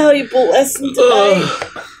learned a valuable lesson today.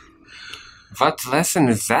 What lesson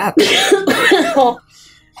is that?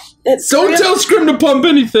 That's Don't tell Scrim to pump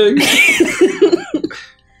anything!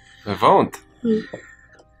 I won't.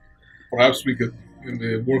 Perhaps we could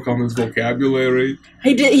work on his vocabulary.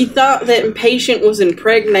 He thought that impatient was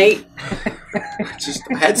impregnate. Just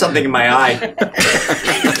I had something in my eye.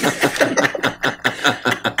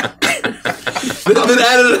 That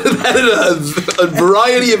added a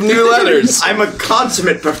variety of new letters. I'm a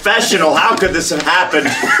consummate professional. How could this have happened?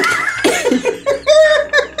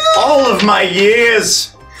 All of my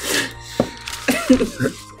years.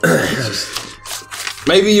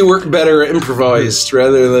 Maybe you work better improvised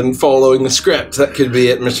rather than following the script. That could be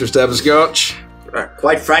it, Mr. Stabscotch.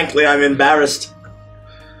 Quite frankly, I'm embarrassed.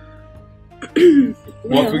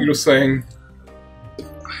 What were you saying,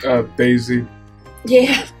 Daisy?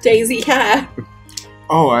 Yeah, Daisy, hi.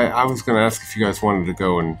 Oh, I was going to ask if you guys wanted to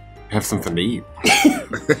go and have something to eat.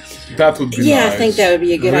 That would be Yeah, nice. I think that would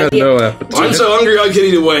be a good I had idea. no appetite. I'm so hungry I could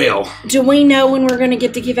eat a whale. Do we know when we're going to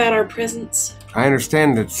get to give out our presents? I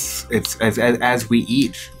understand it's as we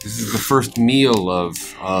eat. This is the first meal of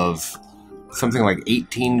something like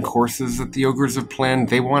 18 courses that the ogres have planned.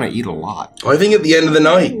 They want to eat a lot. I think at the end of the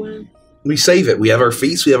night, Well, we save it. We have our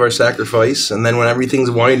feast, we have our sacrifice, and then when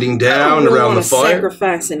everything's winding I down don't really around the want to fire.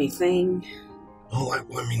 sacrifice anything. Oh, I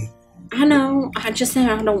mean, I know. I just say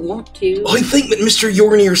I don't want to. I think that Mr.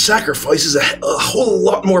 Yornir's sacrifice is a whole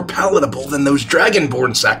lot more palatable than those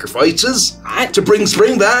dragonborn sacrifices to bring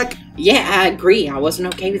spring back. Yeah, I agree. I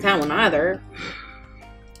wasn't okay with that one either.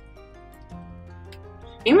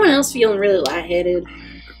 Anyone else feeling really lightheaded?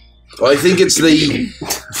 I think it's the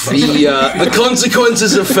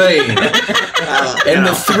consequences of fame and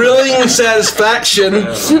the thrilling satisfaction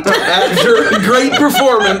after a great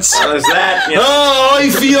performance. Is that? You know, Oh, I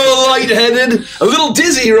feel lightheaded, a little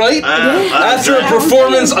dizzy, right? After a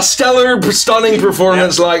performance, a stellar, stunning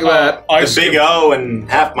performance like that. I the big O and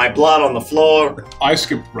half my blood on the floor. I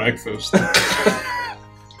skipped breakfast.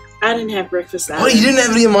 I didn't have breakfast Oh, either. you didn't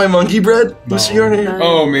have any of my monkey bread, Mr. Yornir? No.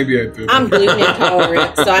 Oh, maybe I did. I'm gluten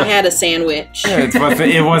intolerant, so I had a sandwich. Yeah,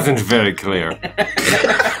 it wasn't very clear.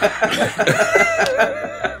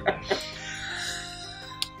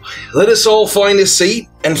 Let us all find a seat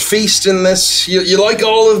and feast in this. You like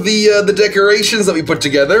all of the decorations that we put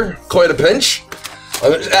together? Quite a pinch.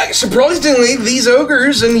 Surprisingly, these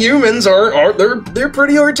ogres and humans they're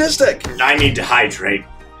pretty artistic. I need to hydrate.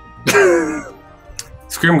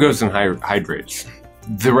 Scrim goes and hydrates.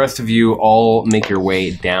 The rest of you all make your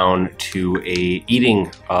way down to a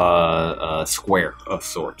eating square of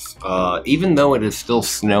sorts. Even though it is still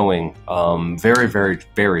snowing very, very,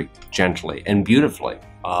 very gently and beautifully,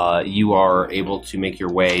 you are able to make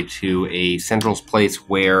your way to a central place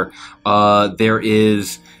where there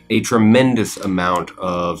is a tremendous amount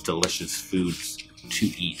of delicious foods to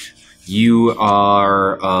eat. You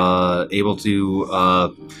are able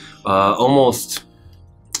to almost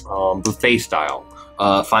buffet style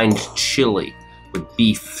find chili with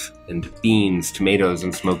beef and beans, tomatoes,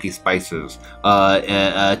 and smoky spices.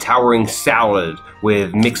 A towering salad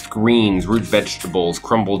with mixed greens, root vegetables,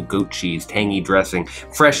 crumbled goat cheese, tangy dressing,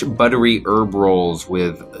 fresh buttery herb rolls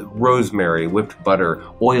with rosemary, whipped butter,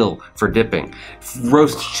 oil for dipping,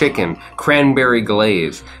 roast chicken, cranberry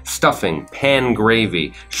glaze, stuffing, pan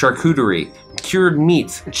gravy, charcuterie, cured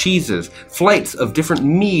meats, cheeses, flights of different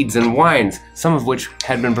meads and wines, some of which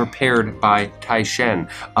had been prepared by Taishen,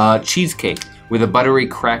 cheesecake with a buttery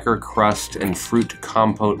cracker crust and fruit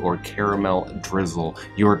compote or caramel drizzle,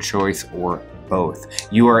 your choice or both.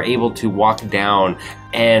 You are able to walk down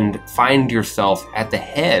and find yourself at the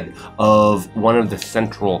head of one of the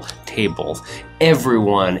central tables.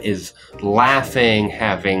 Everyone is laughing,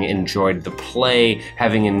 having enjoyed the play,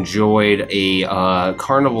 having enjoyed a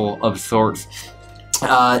carnival of sorts.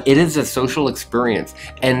 It is a social experience,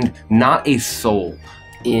 and not a soul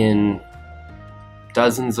in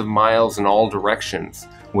dozens of miles in all directions,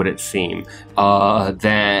 would it seem,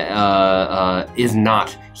 that is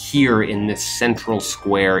not here in this central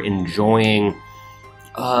square enjoying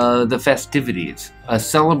the festivities. A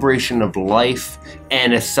celebration of life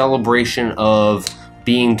and a celebration of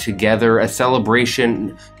being together, a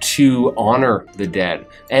celebration to honor the dead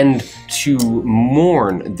and to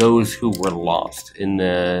mourn those who were lost in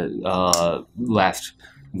the last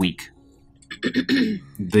week.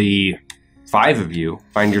 The 5 of you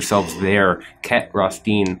find yourselves there. Ket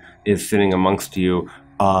Rostin is sitting amongst you.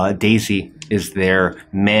 Daisy is there.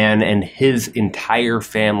 Man and his entire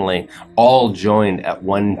family all joined at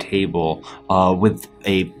one table with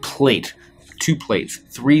a plate, 2 plates,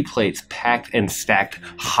 3 plates packed and stacked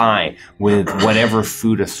high with whatever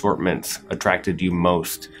food assortments attracted you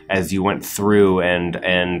most as you went through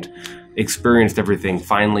and experienced everything.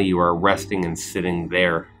 Finally, you are resting and sitting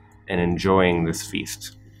there and enjoying this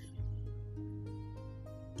feast.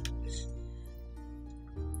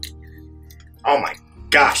 Oh my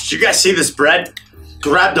gosh, did you guys see this bread?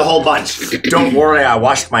 Grabbed a whole bunch. Don't worry, I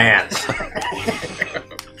washed my hands.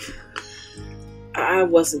 I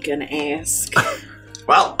wasn't gonna ask.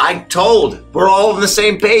 Well, I told. We're all on the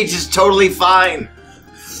same page. It's totally fine.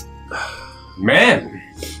 Man,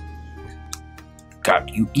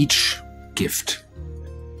 got you each gift.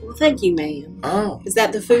 Well, thank you, ma'am. Oh. Is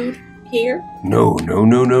that the food here? No.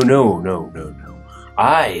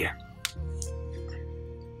 I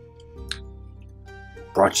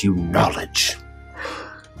brought you knowledge.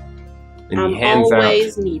 And I'm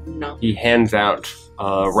always needing knowledge. He hands out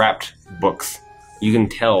wrapped books. You can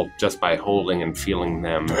tell just by holding and feeling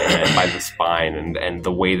them and by the spine and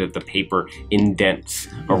the way that the paper indents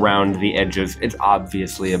around the edges. It's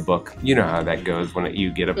obviously a book. You know how that goes when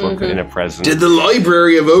you get a book in a present. Did the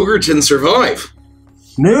Library of Ogerton survive?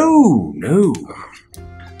 No.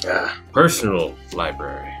 Personal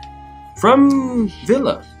library. From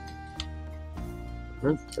Villa.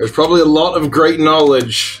 There's probably a lot of great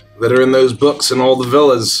knowledge that are in those books in all the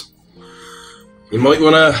villas. You might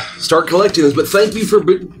want to start collecting this, but thank you for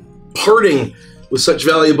parting with such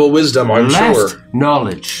valuable wisdom, I'm sure.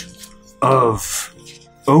 Knowledge of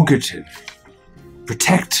Ogerton.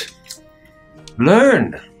 Protect.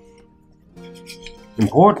 Learn.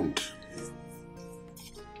 Important.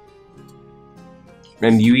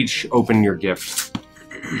 And you each open your gift.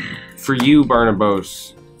 For you,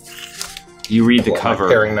 Barnabas, you read the cover.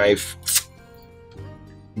 Paring knife.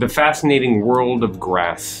 The Fascinating World of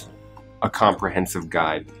Grass, a comprehensive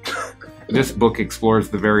guide. This book explores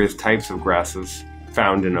the various types of grasses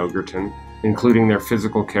found in Ogerton, including their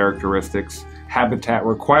physical characteristics, habitat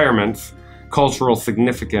requirements, cultural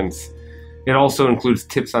significance. It also includes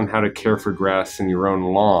tips on how to care for grass in your own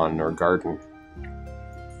lawn or garden.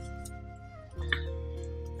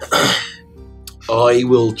 I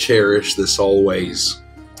will cherish this always,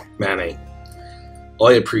 Manny.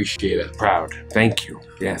 I appreciate it. Proud. Thank you.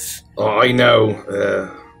 Yes. I know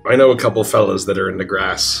a couple fellas that are in the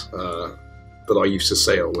grass that I used to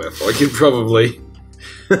sail with. I could probably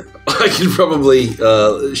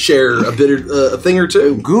share a thing or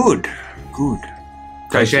two. Good.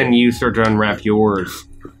 Kaishen, you start to unwrap yours.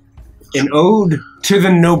 An ode to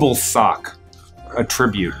the noble sock, a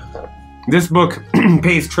tribute. This book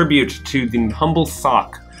pays tribute to the humble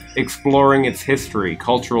sock, exploring its history,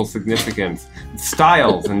 cultural significance,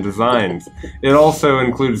 styles, and designs. It also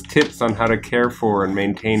includes tips on how to care for and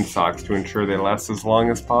maintain socks to ensure they last as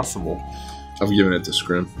long as possible. I've given it to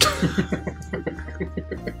Scrim.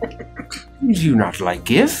 Do you not like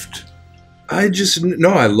gift? I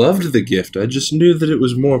loved the gift. I just knew that it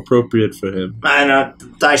was more appropriate for him. I know.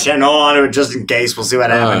 Daishen, hold on to it just in case. We'll see what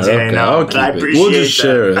happens here. Okay, I'll keep it. We'll just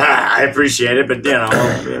share it. I appreciate it, but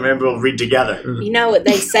maybe we'll read together. You know what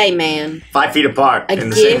they say, man. 5 feet apart A in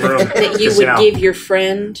the same gift room. that you would give your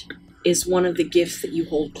friend is one of the gifts that you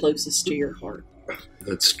hold closest to your heart.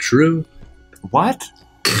 That's true. What?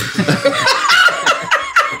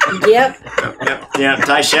 Yep. Yep.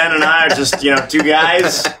 Daishen and I are just, 2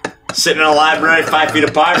 guys sitting in a library 5 feet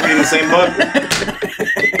apart reading the same book.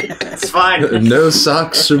 It's fine. No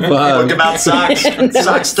socks survive. Book about socks.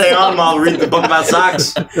 Socks stay on while we read the book about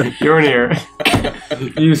socks. You're near.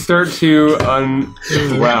 You start to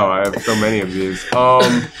wow, I have so many of these.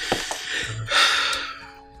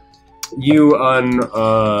 You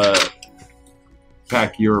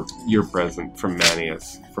back your present from Manny,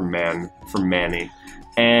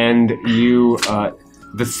 and you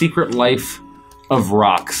The Secret Life of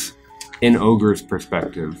Rocks in Ogre's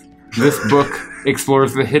Perspective. This book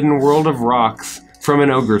explores the hidden world of rocks from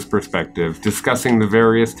an ogre's perspective, discussing the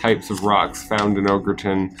various types of rocks found in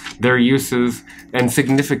Ogreton, their uses, and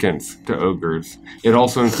significance to ogres. It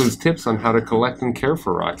also includes tips on how to collect and care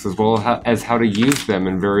for rocks, as well as how to use them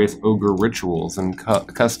in various ogre rituals and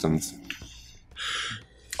customs.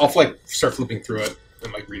 I'll start flipping through it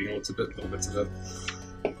and reading little bits of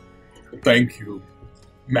it. Thank you,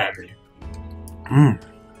 Manny.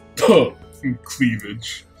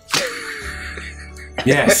 Cleavage.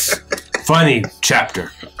 Yes. Funny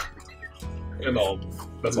chapter. And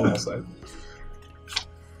that's all I'll say.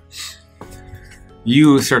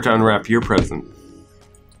 You start to unwrap your present.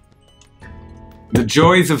 The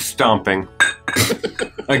Joys of Stomping.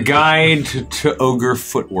 A Guide to Ogre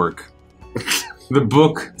Footwork. The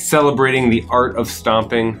book celebrating the art of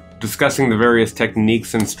stomping, discussing the various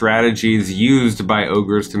techniques and strategies used by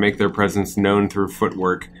ogres to make their presence known through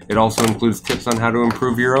footwork. It also includes tips on how to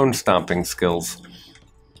improve your own stomping skills.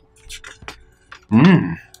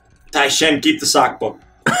 Tai Shen, keep the sock book.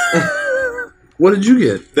 What did you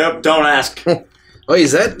get? Nope, don't ask. Oh,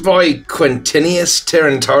 is that by Quintinius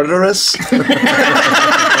Terrantartarus?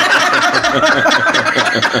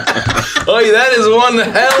 Oh, that is one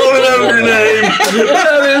hell of an ogre name.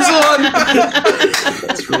 That is one.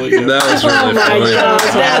 That's really good. That was really Oh my funny. gosh,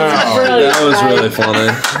 that's brilliant. That was really funny.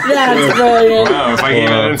 That's brilliant. Wow, if I gave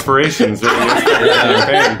that inspirations,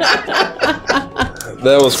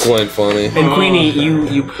 That was quite funny. And Queenie,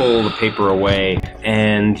 you pull the paper away,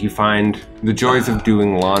 and you find The Joys of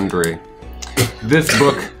Doing Laundry. This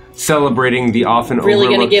book celebrating the often Really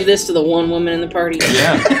overlooked... gonna give this to the one woman in the party?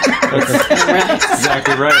 Yeah, that's Right.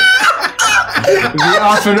 exactly right. The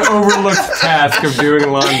often overlooked task of doing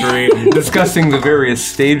laundry, discussing the various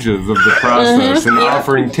stages of the process, and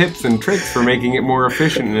offering tips and tricks for making it more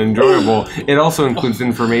efficient and enjoyable. It also includes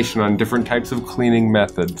information on different types of cleaning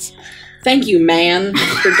methods. Thank you, man,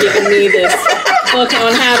 for giving me this book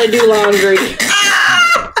on how to do laundry.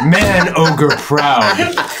 Man Ogre Proud.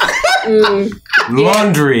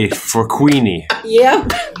 Laundry for Queenie.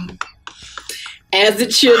 Yep. As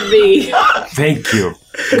it should be. Thank you.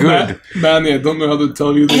 Good. Manny, I don't know how to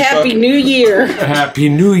tell you this. Happy New Year. Happy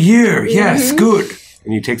New Year. Yes, good.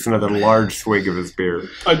 And he takes another large swig of his beer.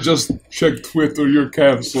 I just checked Twitter, you're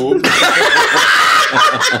cancelled.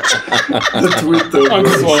 I'm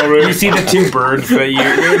sorry. You see the two birds that you...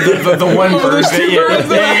 The one bird that you...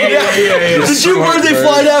 Yeah. The two birds, they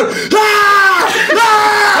fly down.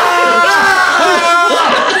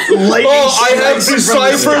 I have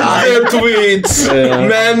deciphered their tweets.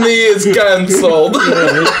 Manny is cancelled.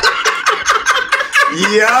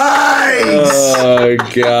 Yikes! Oh,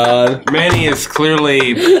 God. Manny is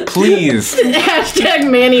clearly pleased. Hashtag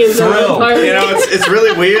Manny is on Thrilled. party. It's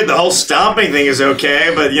really weird. The whole stomping thing is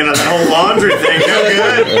okay, but that whole laundry thing, no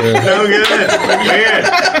good. No good. Weird.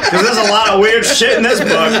 Because there's a lot of weird shit in this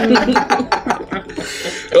book.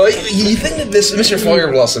 You think that this, Mr.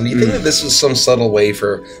 Fireblossom, do you think that this was some subtle way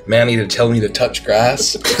for Manny to tell me to touch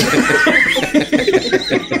grass?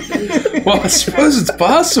 Well, I suppose it's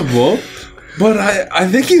possible, but I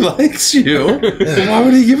think he likes you. Why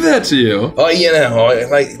would he give that to you? Oh,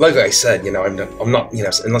 like I said, I'm not,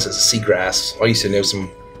 unless it's a seagrass. I used to know some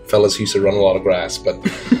fellas who used to run a lot of grass, but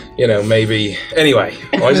maybe. Anyway,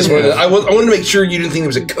 I just wanted to make sure you didn't think it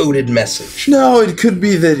was a coded message. No, it could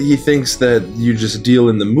be that he thinks that you just deal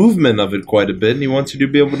in the movement of it quite a bit, and he wants you to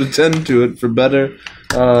be able to tend to it for better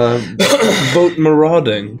boat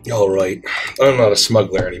marauding. All right, I'm not a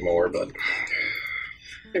smuggler anymore, but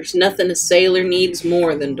There's nothing a sailor needs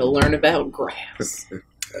more than to learn about grass.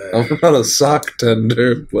 I'm not a sock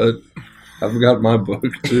tender, but I've got my book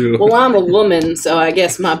too. Well, I'm a woman, so I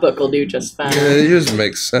guess my book will do just fine. Yeah, yours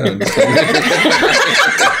makes sense.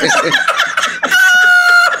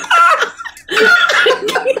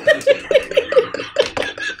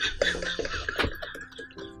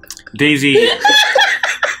 Daisy...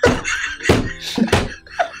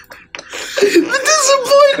 the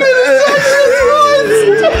disappointment is on his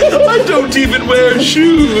face. I don't even wear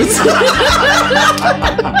shoes.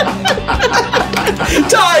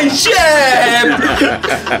 Tai Shen!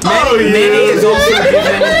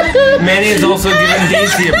 Manny has also given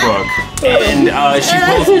Daisy a book,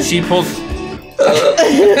 and she pulls. Wow.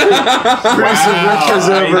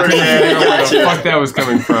 Where the fuck that was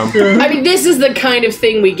coming from? I mean, this is the kind of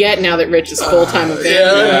thing we get now that Rich is full-time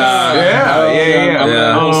available.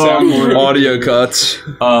 Yeah. Audio cuts.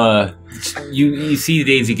 You see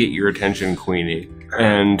Daisy get your attention, Queenie,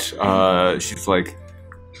 and she's like,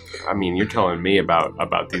 I mean, you're telling me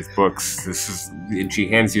about these books. And she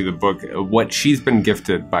hands you the book. What she's been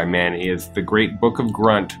gifted by Manny is the Great Book of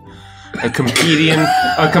Grunt, a compendium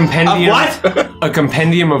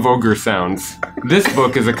of ogre sounds. This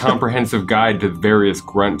book is a comprehensive guide to various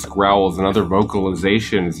grunts, growls, and other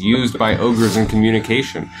vocalizations used by ogres in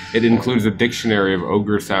communication. It includes a dictionary of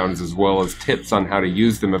ogre sounds as well as tips on how to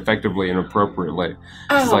use them effectively and appropriately.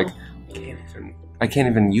 She's like, I can't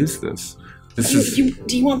even use this.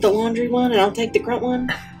 Do you want the laundry one, and I'll take the grunt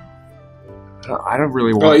one? I don't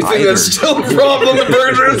really want. Oh, you think either. that's still a problem? The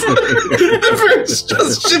burgers, the burgers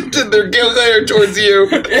just shifted their glare towards you.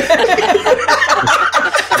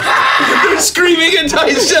 They're screaming at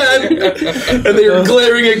Taishan, and they're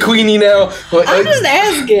glaring at Queenie now. I'm just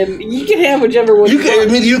asking. You can have whichever one. You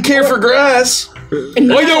care for grass. I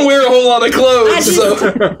don't wear a whole lot of clothes.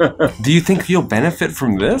 Do you think you'll benefit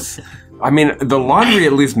from this? I mean, the laundry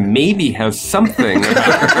at least maybe has something.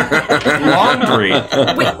 Laundry.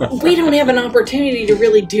 We don't have an opportunity to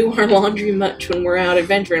really do our laundry much when we're out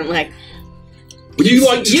adventuring. Like, would you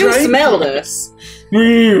like to try? You smelled us.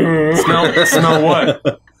 Smell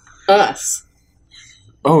what? Us.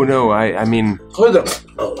 Oh no! I mean,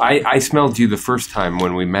 I smelled you the first time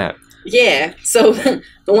when we met. Yeah, so the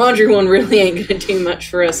laundry one really ain't gonna do much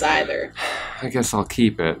for us either. I guess I'll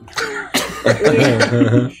keep it.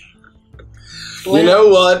 Well, you know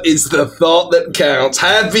what? It's the thought that counts.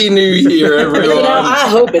 Happy New Year, everyone. I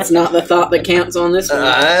hope it's not the thought that counts on this one.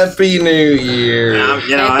 Happy New Year. I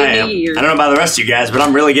am. I don't know about the rest of you guys, but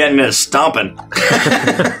I'm really getting into stomping.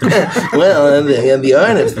 Well, the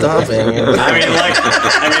art of stomping. I mean,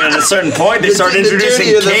 at a certain point, they start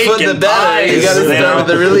introducing cake and pies. You gotta start with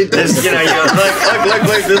the really...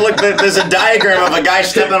 Look, there's a diagram of a guy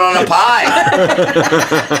stepping on a pie.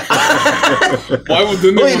 Why would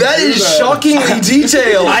Wait, that is shockingly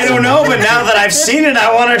detailed. I don't know, but now that I've seen it,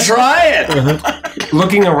 I want to try it.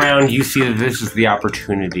 Looking around, you see that this is the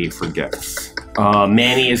opportunity for gifts.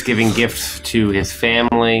 Manny is giving gifts to his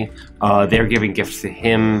family. They're giving gifts to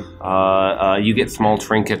him. You get small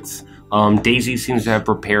trinkets. Daisy seems to have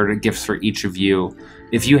prepared gifts for each of you.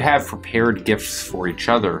 If you have prepared gifts for each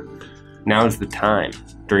other, now is the time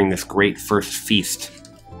during this great first feast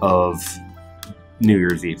of New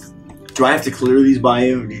Year's Eve. Do I have to clear these by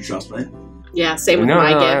you, or do you trust me? Yeah, same with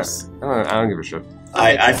my gifts. I don't give a shit.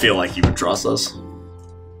 I feel like you would trust us.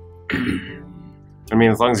 I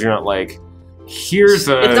mean, as long as you're not like, here's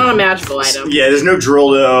a... It's not a magical item. Yeah, there's no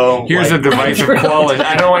drill dough. Here's a device of quality.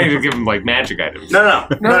 I don't want you to give them, like, magic items. No,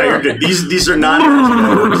 you're good. These are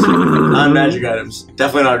non-magic items. Non-magic items.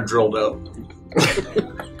 Definitely not a drill dough.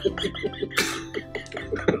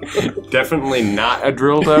 Definitely not a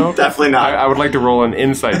drill dough? Definitely not. I would like to roll an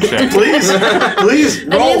insight check. Please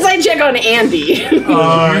roll. An insight check on Andy.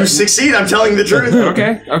 You succeed, I'm telling the truth.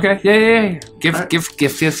 Okay. Yeah. Gift,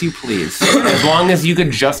 yes you please. As long as you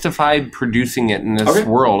could justify producing it in this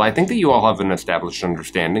world, I think that you all have an established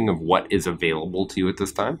understanding of what is available to you at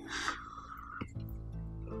this time.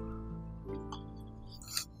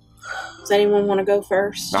 Does anyone want to go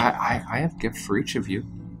first? I have gifts for each of you.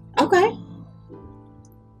 Okay.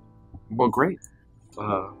 Well, great.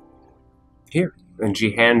 Here. And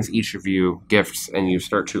she hands each of you gifts, and you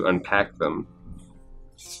start to unpack them.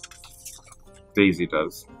 Daisy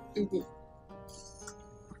does. Mm-hmm.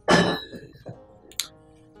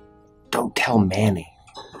 Don't tell Manny.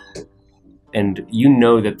 And you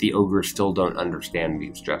know that the ogres still don't understand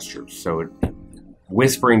these gestures, so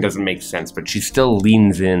whispering doesn't make sense, but she still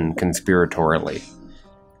leans in conspiratorially.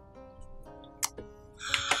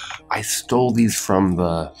 I stole these from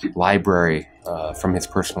the library, from his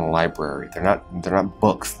personal library. They're not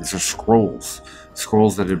books. These are scrolls.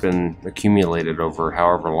 Scrolls that have been accumulated over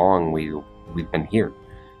however long we've been here.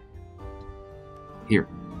 Here.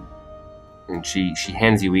 And she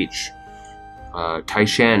hands you each.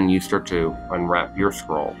 Taishan, you start to unwrap your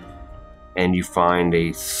scroll, and you find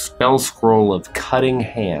a spell scroll of Cutting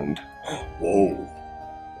Hand. Whoa.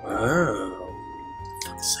 Wow.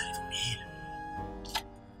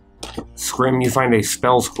 Scrim, you find a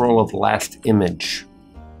spell scroll of Last Image.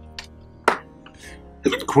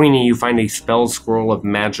 Queenie, you find a spell scroll of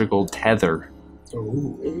Magical Tether.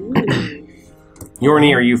 Ooh.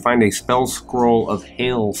 Yornir, you find a spell scroll of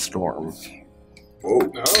Hailstorm.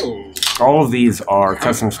 Oh. All of these are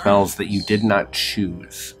custom spells that you did not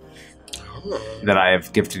choose, that I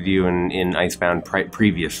have gifted you in Icebound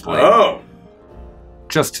previously. Oh!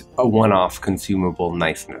 Just a one-off consumable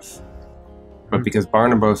niceness. But because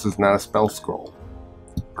Barnabas is not a spell scroll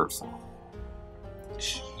person,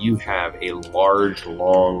 you have a large,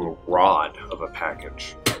 long rod of a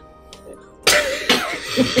package.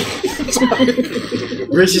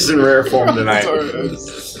 Rich is in rare form tonight.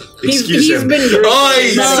 Excuse him.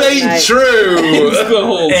 I say true.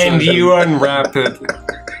 And you unwrap it,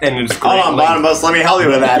 and it's Hold on, Bottomless. Let me help you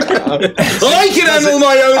with that. I can handle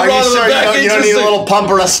my own Are you rod on sure the back. you don't need a little pump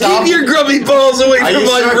or a stomp? Keep your grubby balls away Are from you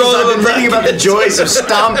my sure? 'Cause rod I've on been the thinking back. about the joys of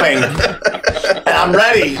stomping. And I'm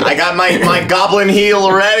ready. I got my goblin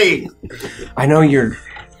heel ready. I know you're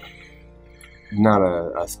not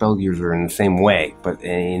a spell user in the same way,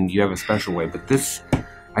 and you have a special way. But this,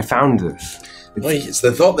 I found this. It's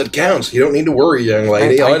the thought that counts. You don't need to worry, young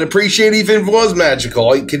lady. I'd appreciate it if it was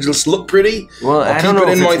magical. It could just look pretty. Well, I don't know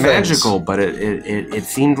if it's things. magical, but it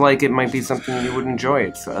seemed like it might be something you would enjoy.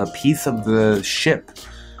 It's a piece of the ship.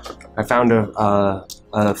 I found a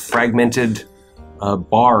fragmented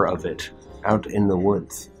bar of it out in the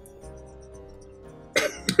woods.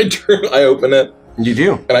 I open it. You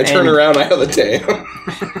do. And I turn around, I have the tail.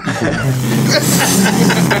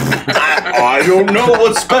 I don't know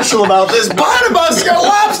what's special about this. Barnabas, you're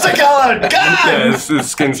lobster colored! God! Yeah,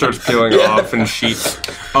 his skin starts peeling off and sheets.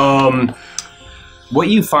 What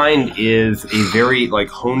you find is a very,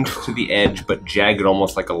 honed to the edge, but jagged,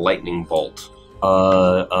 almost like a lightning bolt.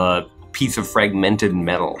 A piece of fragmented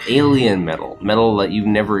metal. Alien metal. Metal that you've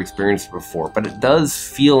never experienced before. But it does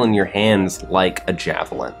feel in your hands like a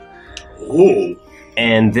javelin. Ooh.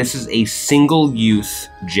 And this is a single-use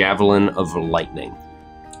javelin of lightning.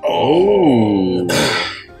 Oh.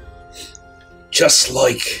 Just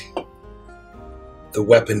like the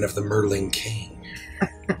weapon of the Merlin King.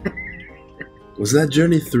 Was that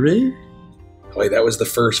Journey 3? Wait, that was the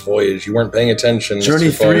first voyage. You weren't paying attention.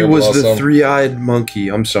 Journey 3 was the three-eyed monkey.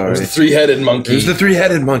 I'm sorry. It was the three-headed monkey. It was the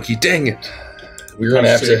three-headed monkey. Dang it. We're going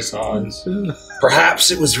to have to...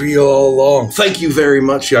 Perhaps it was real all along. Thank you very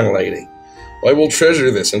much, young lady. I will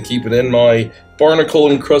treasure this and keep it in my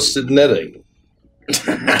barnacle-encrusted netting.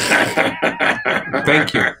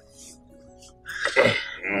 Thank you.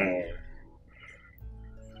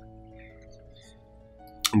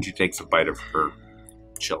 And she takes a bite of her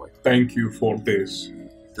chili. Thank you for this.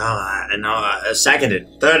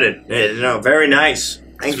 Seconded, thirded. Very nice.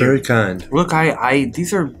 Thank you. Very kind. Look,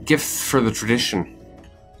 these are gifts for the tradition.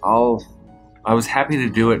 I was happy to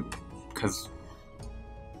do it because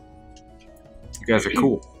you guys are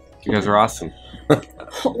cool. You guys are awesome.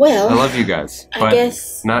 Well, I love you guys. But I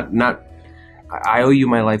guess I owe you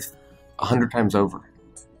my life 100 times over.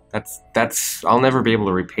 That's I'll never be able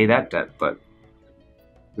to repay that debt, but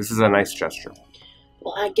this is a nice gesture.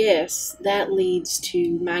 Well, I guess that leads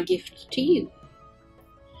to my gift to you.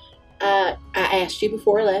 I asked you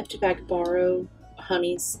before I left if I could borrow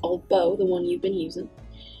Honey's old bow, the one you've been using.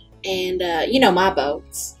 And, my bow.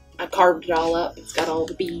 I carved it all up. It's got all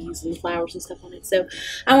the bees and the flowers and stuff on it. So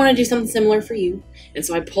I want to do something similar for you. And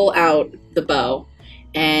so I pull out the bow,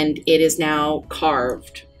 and it is now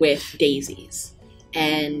carved with daisies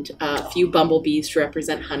and a few bumblebees to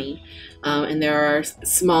represent Honey. And there are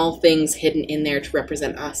small things hidden in there to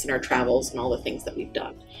represent us and our travels and all the things that we've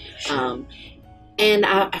done. And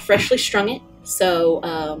I freshly strung it, so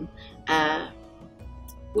I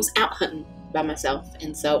was out hunting by myself,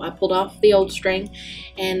 and so I pulled off the old string,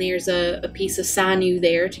 and there's a piece of sinew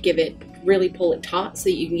there to really pull it taut so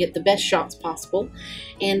that you can get the best shots possible.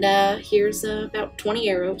 And here's about 20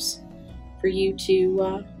 arrows for you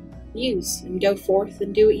to use and go forth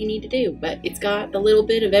and do what you need to do. But it's got a little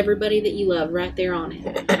bit of everybody that you love right there on it,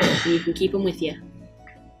 and you can keep them with you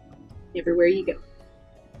everywhere you go.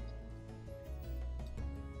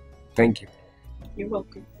 Thank you. You're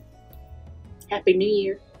welcome. Happy New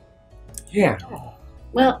Year. Yeah.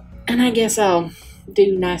 Well, and I guess I'll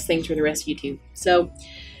do nice things for the rest of you too. So,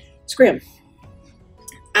 Scrim,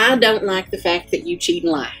 I don't like the fact that you cheat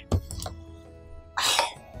and lie.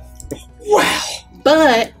 Wow.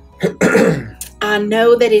 But I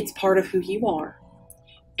know that it's part of who you are,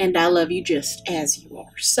 and I love you just as you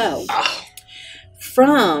are. So,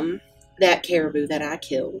 from that caribou that I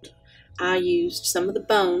killed, I used some of the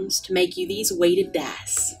bones to make you these weighted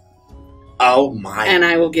dice. Oh my! And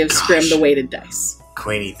I will give Scrim the weighted dice.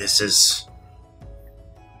 Queenie,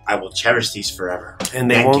 I will cherish these forever. And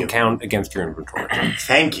they won't count against your inventory.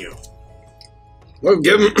 Thank you. Well,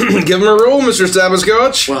 give him a roll, Mr.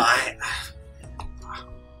 Stabberscotch. Well,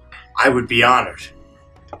 I would be honored.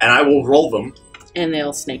 And I will roll them. And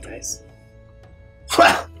they'll snake eyes.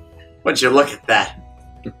 Well, would you look at that?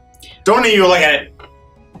 Don't you look at it.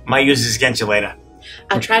 Might use this against you later.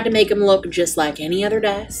 I tried to make them look just like any other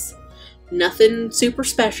dice. Nothing super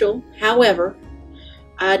special. However,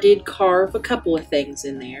 I did carve a couple of things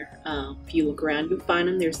in there. If you look around, you'll find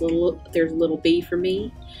them. There's a little bee for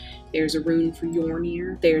me, There's a rune for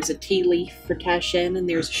Yornir. There's a tea leaf for Tashen, and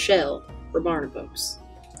there's a shell for Barnabas.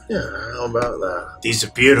 Yeah, how about that? These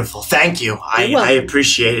are beautiful. Thank you. I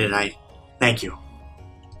appreciate it. Thank you.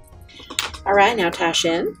 All right, now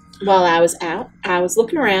Tashen, while I was out, I was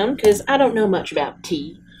looking around because I don't know much about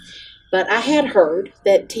tea, but I had heard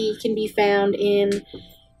that tea can be found in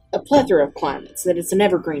a plethora of climates, that it's an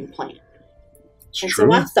evergreen plant. It's and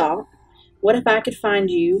true. so I thought, what if I could find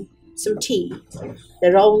you some tea that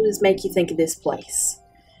would always make you think of this place?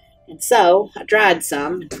 And so I dried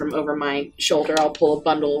some. From over my shoulder, I'll pull a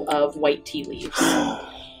bundle of white tea leaves.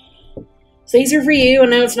 So these are for you. I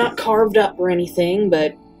know it's not carved up or anything,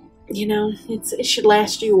 but, you know, it should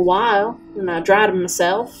last you a while. And I dried them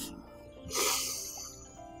myself.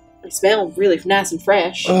 They smell really nice and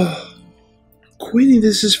fresh. Queenie,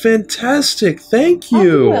 this is fantastic. Thank Oh,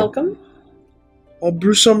 you. you're welcome. I'll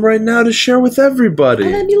brew some right now to share with everybody.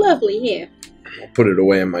 Oh, that'd be lovely, yeah. I'll put it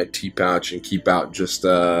away in my tea pouch and keep out just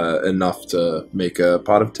enough to make a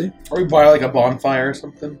pot of tea. Or we buy like a bonfire or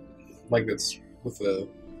something, like that's with a.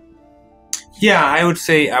 Yeah, I would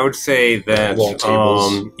say that Long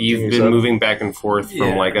tables. you've Things been up. moving back and forth from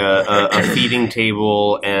Yeah. like a feeding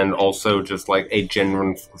table and also just like a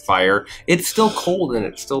genuine fire. It's still cold and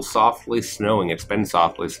it's still softly snowing. It's been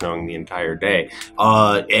softly snowing the entire day,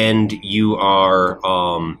 and you are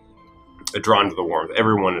drawn to the warmth.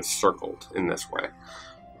 Everyone is circled in this way.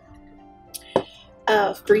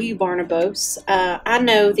 For you, Barnabas, I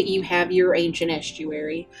know that you have your ancient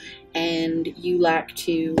estuary, and you like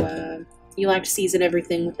to season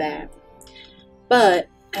everything with that. But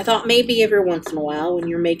I thought maybe every once in a while, when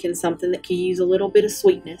you're making something that could use a little bit of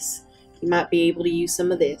sweetness, you might be able to use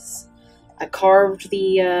some of this. I carved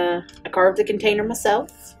the container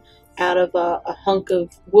myself out of a hunk of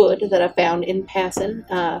wood that I found in passing.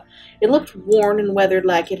 It looked worn and weathered,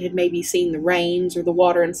 like it had maybe seen the rains or the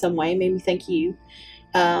water in some way. Made me think you.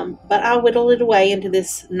 But I whittled it away into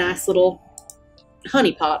this nice little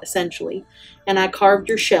honey pot, essentially. And I carved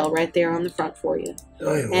your shell right there on the front for you.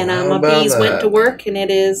 And my bees went to work, and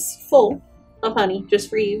it is full of honey just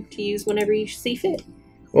for you to use whenever you see fit.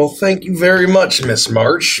 Well, thank you very much, Miss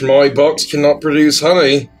March. My box cannot produce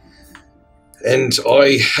honey, and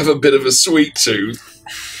I have a bit of a sweet tooth.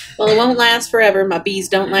 Well, it won't last forever. My bees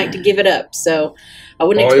don't like to give it up, so I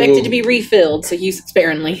wouldn't expect it to be refilled, so use it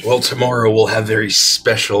sparingly. Well, tomorrow we'll have very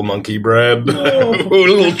special monkey bread. A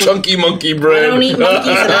little chunky monkey bread. I don't eat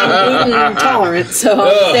monkeys, and I'm gluten intolerant, so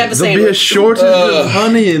I'll just have a There'll be a sandwich. shortage of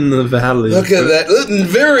honey in the valley. Look at that.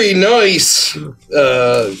 Very nice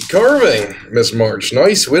carving, Miss March.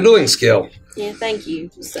 Nice whittling skill. Yeah, thank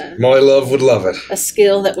you. It's My love would love it. a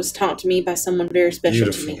skill that was taught to me by someone very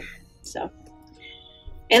special to me. So,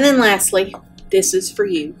 and then lastly, this is for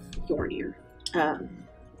you, Yornir.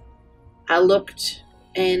 I looked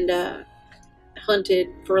and hunted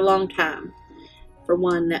for a long time for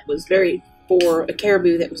a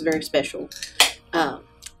caribou that was very special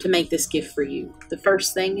to make this gift for you. The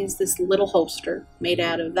first thing is this little holster made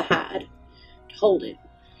out of the hide to hold it,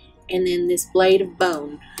 and then this blade of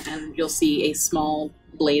bone, and you'll see a small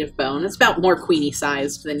blade of bone. It's about more Queenie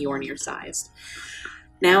sized than Yornir sized.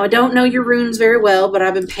 Now, I don't know your runes very well, but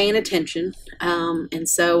I've been paying attention, and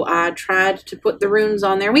so I tried to put the runes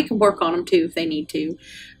on there. We can work on them, too, if they need to,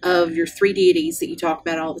 of your 3 deities that you talk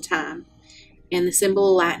about all the time, and the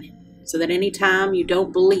symbol of lightning, so that any time you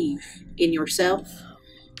don't believe in yourself,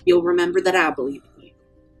 you'll remember that I believe in you.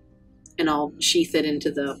 And I'll sheath it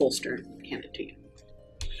into the holster and hand it to you.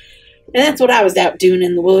 And that's what I was out doing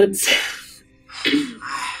in the woods.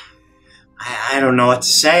 I don't know what to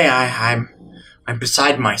say. I'm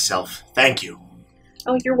beside myself. Thank you.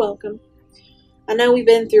 Oh, you're welcome. I know we've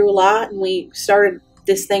been through a lot, and we started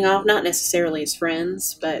this thing off not necessarily as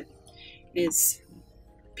friends, but as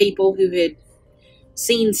people who had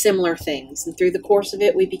seen similar things. And through the course of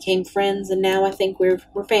it, we became friends, and now I think we're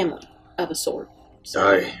family of a sort.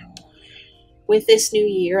 So, with this new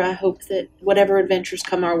year, I hope that whatever adventures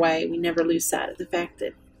come our way, we never lose sight of the fact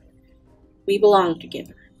that we belong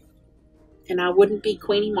together. And I wouldn't be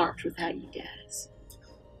Queenie March without you guys.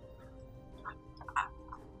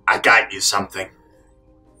 I got you something.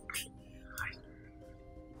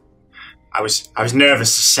 I was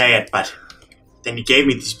nervous to say it, but then you gave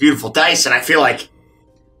me these beautiful dice, and I feel like,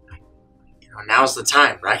 now's the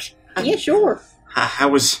time, right? Yeah, sure. I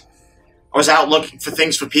was out looking for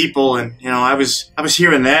things for people, and I was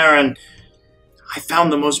here and there, and I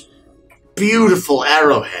found the most beautiful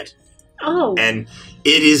arrowhead. Oh. And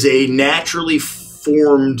it is a naturally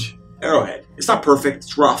formed arrowhead. It's not perfect,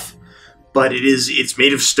 it's rough, but it's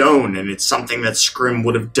made of stone, and it's something that Scrim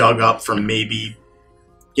would have dug up from maybe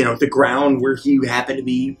the ground where he happened to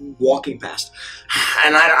be walking past.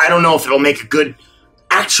 And I don't know if it'll make a good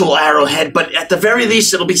actual arrowhead, but at the very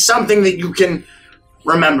least, it'll be something that you can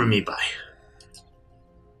remember me by.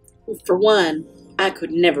 For one, I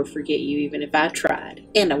could never forget you even if I tried,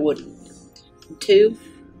 and I wouldn't. And two,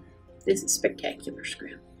 this is spectacular,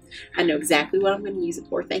 Scrim. I know exactly what I'm going to use it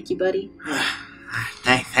for. Thank you, buddy.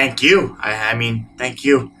 Thank you. I mean, thank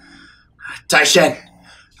you. Taishen,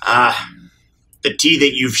 the tea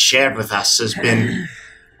that you've shared with us has been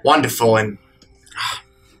wonderful, and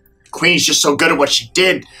Queen's just so good at what she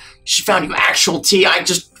did. She found you actual tea.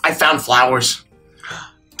 I found flowers.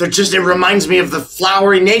 It reminds me of the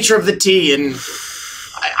flowery nature of the tea, and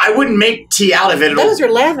I wouldn't make tea out of it. Those are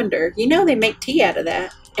lavender. You know they make tea out of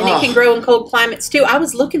that. And it can grow in cold climates, too. I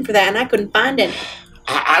was looking for that, and I couldn't find any.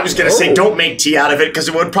 I was going to say don't make tea out of it, because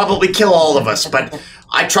it would probably kill all of us, but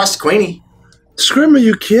I trust Queenie. Scrim, are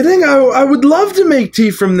you kidding? I would love to make tea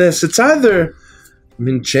from this. It's either...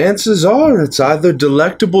 chances are it's either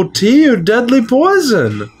delectable tea or deadly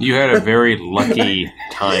poison. You had a very lucky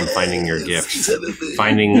time finding your gift.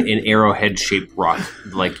 Finding an arrowhead-shaped rock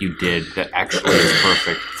like you did that actually is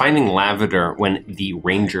perfect. Finding lavender when the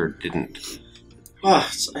ranger didn't. Oh,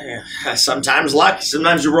 sometimes luck,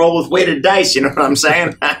 sometimes you roll with weighted dice, you know what I'm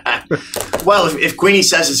saying? Well, if Queenie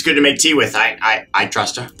says it's good to make tea with, I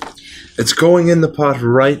trust her. It's going in the pot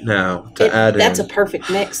right now to add in. That's a perfect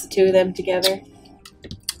mix, the two of them together.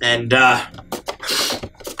 And,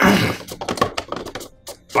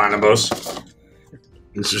 Barnabas.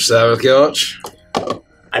 Mr. Savage,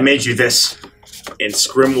 I made you this, and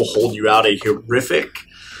Scrim will hold you out a horrific,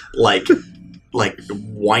 like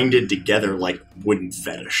winded together like wooden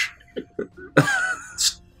fetish.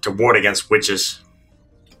 It's to ward against witches.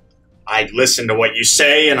 I listened to what you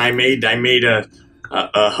say, and I made a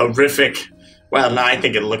horrific. Well, no, I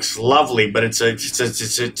think it looks lovely, but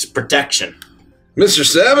it's protection. Mr.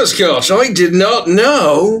 Savage, I did not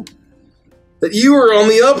know that you were on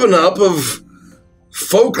the up and up of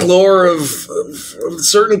folklore of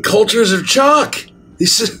certain cultures of chalk.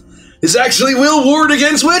 This actually will ward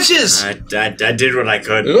against witches. I did what I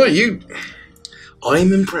could. Oh,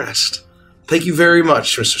 I'm impressed. Thank you very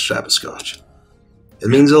much, Mr. Savage. It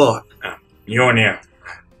means a lot. You're near.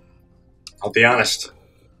 I'll be honest.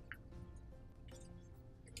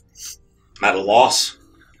 I'm at a loss.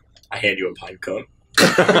 I hand you a pine cone.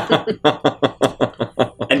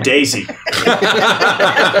 And Daisy.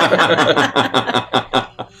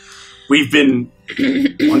 We've been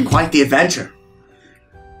on quite the adventure.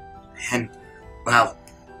 And, well,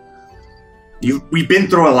 we've been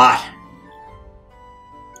through a lot.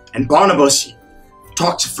 And Barnabas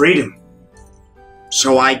talked to freedom.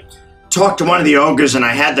 So I talked to one of the ogres and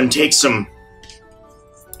I had them take some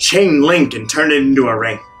chain link and turn it into a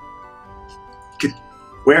ring. You could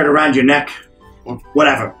wear it around your neck or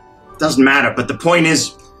whatever. Doesn't matter. But the point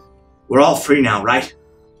is, we're all free now, right?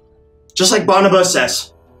 Just like Barnabas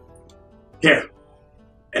says. Here.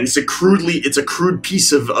 And it's a crude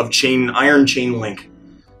piece of iron chain link,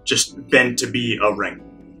 just bent to be a ring.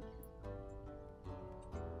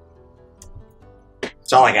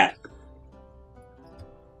 That's all I got.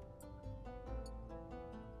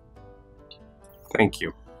 Thank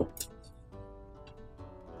you.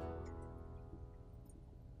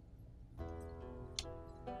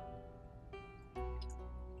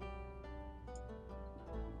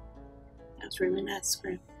 That's really nice,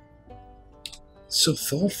 Scrim. So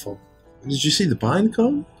thoughtful. Did you see the pine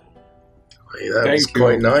cone? Hey, that Thank was you.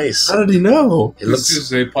 quite nice. How did he know? It This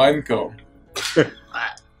is a pine cone.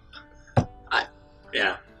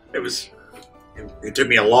 Yeah, it took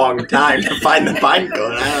me a long time to find the pine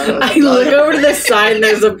cone. I look over to the side and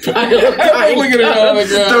there's a pile of pine Look at it on the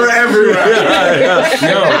ground. They're everywhere.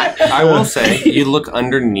 No, I will say, you look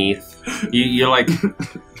underneath. You're like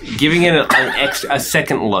giving it a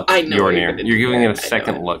second look. I know You're you're near. gonna You're do giving that. it a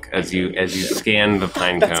second look as you scan the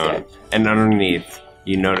pine That's cone, good. and underneath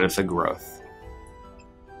you notice a growth,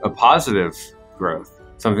 a positive growth,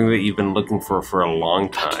 something that you've been looking for a long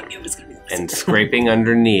time. It was gonna be And scraping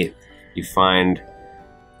underneath, you find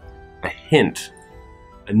a hint,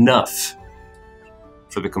 enough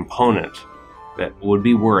for the component that would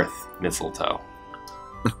be worth mistletoe.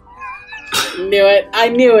 Knew it. I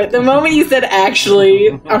knew it. The moment you said actually,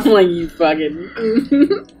 I'm like, you fucking.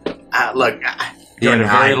 Look, You had a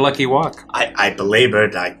very lucky walk. I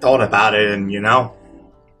belabored, I thought about it, and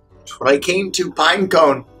that's what I came to, pine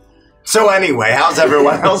cone. So anyway, how's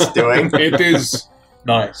everyone else doing? It is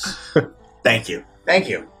nice. Thank you. Thank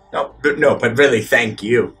you. No, but really, thank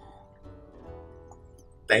you.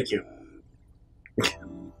 Thank you.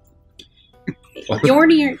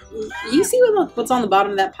 Yornir, you see what's on the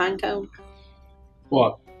bottom of that pine cone?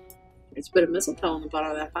 What? There's a bit of mistletoe on the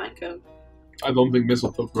bottom of that pine cone. I don't think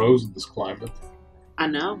mistletoe grows in this climate. I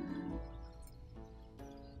know.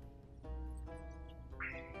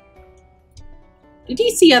 Did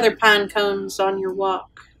you see other pine cones on your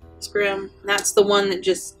walk, Scrim? That's the one that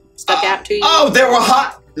just stuck out to you? Oh, there were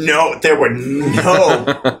No, there were no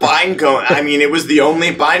pine cone. I mean, it was the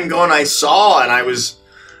only pine cone I saw, and I was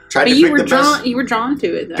trying to pick the best. You were drawn to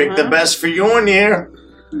it, though, Pick the best for Yornir.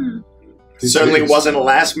 Certainly wasn't a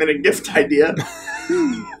last-minute gift idea.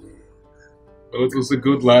 Well, it was a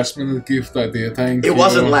good last-minute gift idea, thank you. It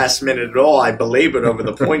wasn't last-minute at all. I belabored over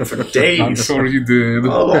the point for days. I'm sure you did.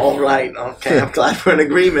 Oh, all right. Okay, I'm glad we're in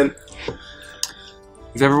agreement.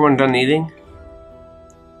 Is everyone done eating?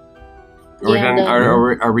 Are we done?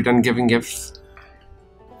 Are we done giving gifts?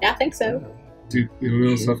 Yeah, I think so. Do you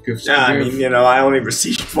also have gifts? Yeah, I mean, I only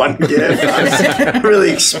received one gift. I was really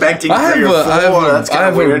expecting 3 or 4. That's I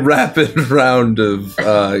have weird. a rapid round of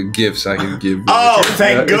gifts I can give. Oh,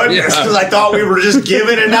 thank goodness, because I thought we were just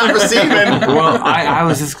giving and not receiving. Well, I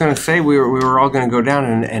was just going to say we were all going to go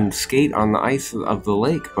down and skate on the ice of the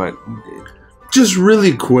lake, but just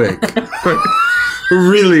really quick.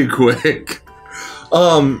 Really quick.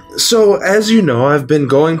 So as you know, I've been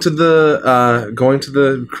going to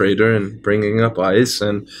the crater and bringing up ice,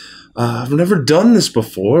 and I've never done this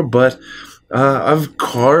before, but I've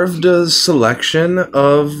carved a selection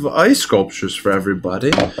of ice sculptures for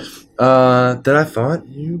everybody that I thought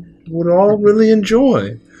you would all really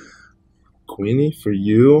enjoy. Queenie, for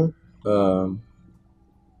you,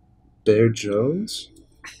 Bear Jones.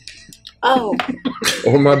 Oh.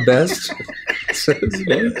 Or my best. That's his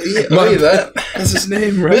name. That's his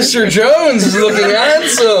name, right? Mr. Jones is looking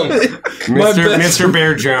handsome. Mr.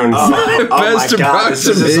 Bear Jones. Oh my God, this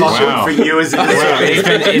is awesome for you, isn't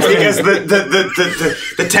it? Because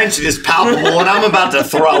the tension is palpable, and I'm about to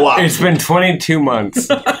throw up. It's been 22 months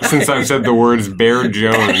since I've said the words Bear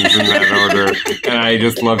Jones in that order, and I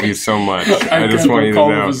just love you so much. I just want you to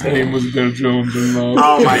know. His name was Bear Jones.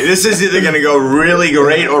 Oh my! This is either going to go really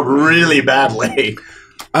great or really badly.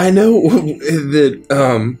 I know that,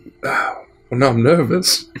 now I'm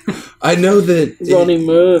nervous. I know that... Ronnie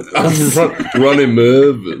Mervis. I'm Ronnie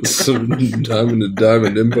Mervis. Diamond and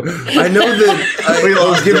Diamond Empire. I know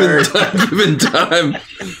that given time,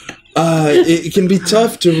 it can be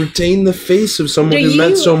tough to retain the face of someone who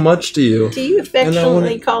meant so much to you. Do you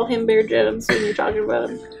affectionately call him Bear Jones when you're talking about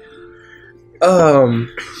him?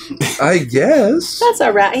 I guess. That's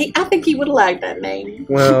alright. I think he would have liked that name.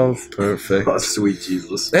 Well, perfect. Oh, sweet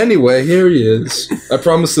Jesus. Anyway, here he is. I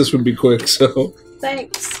promised this would be quick, so...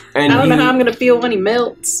 Thanks. And I don't know how I'm going to feel when he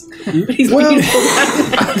melts. But he's Well, beautiful.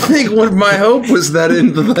 I think what my hope was that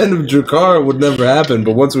in the land of Drakkar it would never happen,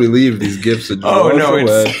 but once we leave, these gifts would Oh, no,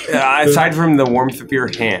 away. it's, aside from the warmth of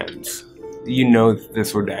your hands, you know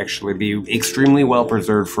this would actually be extremely well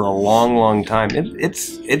preserved for a long, long time.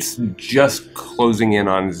 It's just closing in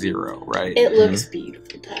on 0, right? It looks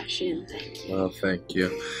beautiful, Tashin. Thank you. Well, thank you.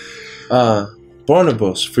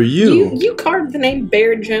 Barnabas, for you... You carved the name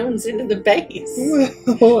Bear Jones into the base.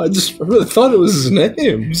 Well, I really thought it was his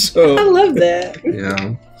name, so... I love that.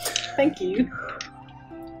 Yeah. Thank you.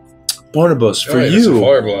 Barnabas, for It's a you,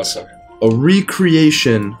 fire blossom. a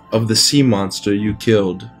recreation of the sea monster you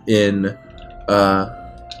killed in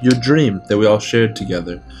your dream that we all shared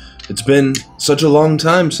together. It's been such a long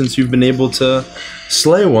time since you've been able to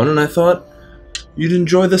slay one, and I thought you'd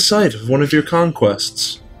enjoy the sight of one of your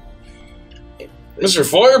conquests. Mr.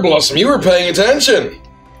 Fire Blossom, you were paying attention.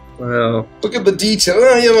 Well, Look at the detail.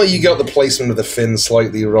 Oh, you got the placement of the fin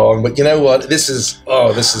slightly wrong, but you know what? This is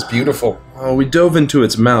beautiful. we dove into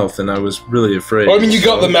its mouth, and I was really afraid. Well, I mean, you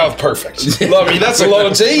got the mouth perfect. I mean, that's a lot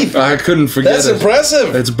of teeth. I couldn't forget That's it.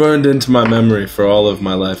 impressive. It's burned into my memory for all of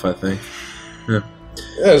my life, I think.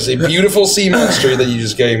 That's a beautiful sea monster that you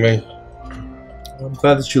just gave me. I'm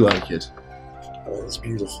glad that you like it. Oh, that's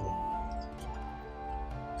beautiful.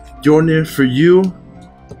 Yornir, for you,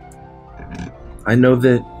 I know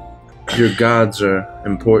that your gods are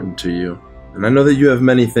important to you. And I know that you have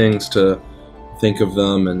many things to think of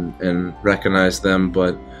them and recognize them,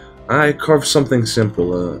 but I carved something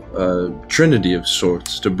simple, a trinity of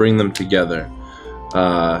sorts, to bring them together.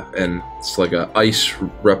 And it's like an ice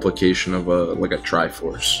replication of a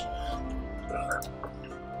Triforce.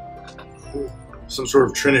 Some sort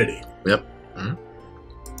of trinity. Yep.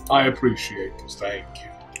 I appreciate this, thank you.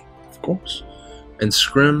 Of course. And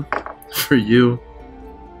Scrim, for you...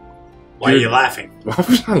 Why are you laughing? Well,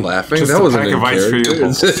 I'm not laughing. Just that a wasn't pack in of ice for your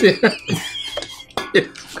character.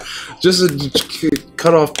 Just a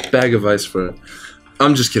cut off bag of ice for...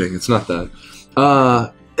 I'm just kidding. It's not that.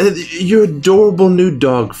 Your adorable new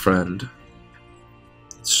dog friend.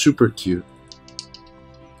 Super cute.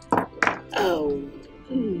 Oh.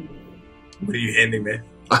 What are you handing me?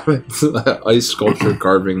 Ice sculpture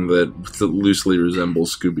carving that loosely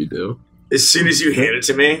resembles Scooby-Doo. As soon as you hand it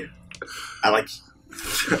to me, I like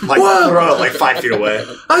What? throw it like 5 feet away.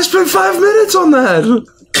 I spent 5 minutes on that!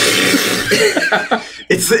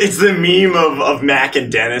 It's the meme of Mac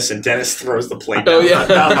and Dennis throws the plate down, Oh, yeah.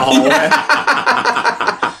 down the hallway.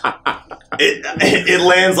 It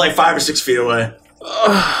lands like 5 or 6 feet away.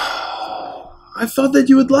 I thought that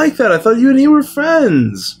you would like that. I thought you and he were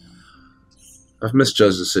friends. I've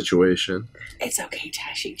misjudged the situation. It's okay,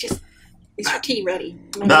 Tashi. Just is your tea ready?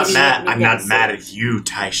 I'm not mad at you,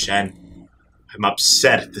 Tai-Shen. I'm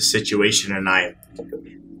upset at the situation, and I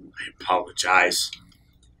apologize.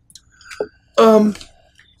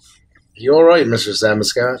 You all right, Mr.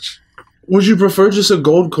 Samuscotch? Would you prefer just a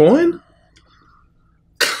gold coin?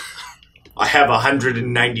 I have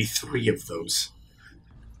 193 of those.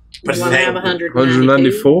 But You want to have 192?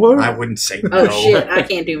 194? I wouldn't say no. Oh shit! I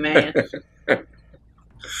can't do math.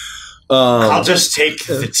 I'll just take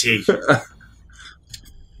the tea.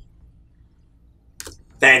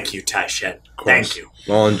 Thank you, Tai-Shen. Thank you.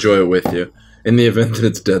 I'll enjoy it with you. In the event that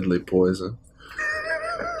it's deadly poison.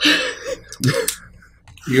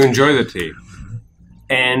 You enjoy the tea.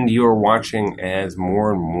 And you're watching as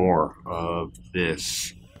more and more of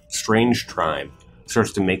this strange tribe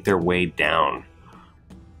starts to make their way down.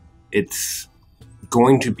 It's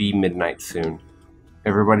going to be midnight soon.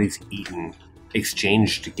 Everybody's eaten,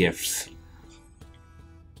 exchanged gifts.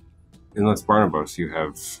 Unless Barnabas, you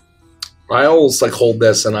have... I will hold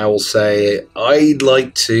this and I will say, I'd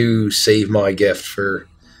like to save my gift for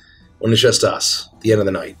when it's just us, the end of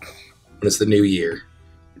the night, when it's the new year,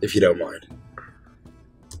 if you don't mind.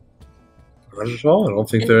 Not at all. I don't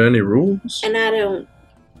think there are any rules. And I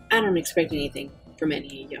don't expect anything from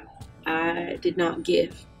any of y'all. I did not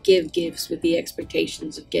give gifts with the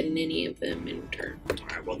expectations of getting any of them in return. All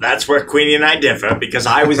right, well, that's where Queenie and I differ, because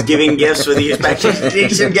I was giving gifts with the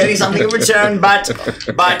expectations of getting something in return, but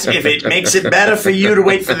if it makes it better for you to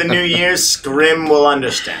wait for the New Year, Scrim will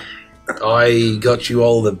understand. I got you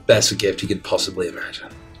all the best gift you could possibly imagine.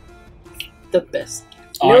 The best.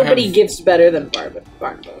 Nobody gives better than Barnabas.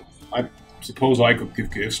 I suppose I could give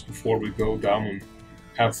gifts before we go down and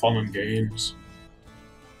have fun and games.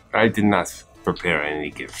 I did not prepare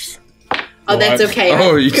any gifts. Oh, that's okay.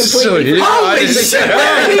 Oh, you silly. Holy shit,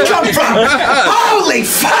 where did he come from? Holy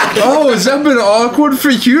fuck! Oh, has that been awkward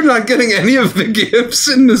for you not getting any of the gifts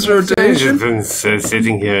in this rotation? I've been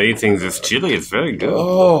sitting here eating this chili. It's very good.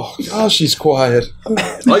 Oh, gosh, she's quiet.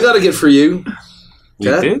 I got a gift for you.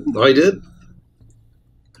 You did? I did.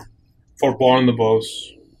 For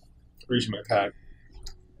Barnabas, reason attack.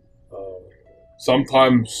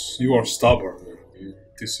 Sometimes you are stubborn. You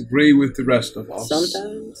disagree with the rest of us.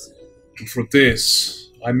 Sometimes. And for this,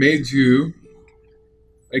 I made you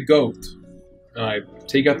a goat. And I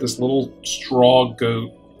take out this little straw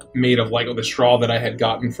goat made of the straw that I had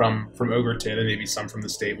gotten from Ogerton and maybe some from the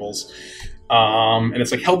stables. And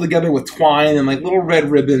it's held together with twine and little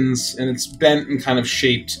red ribbons, and it's bent and kind of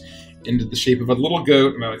shaped into the shape of a little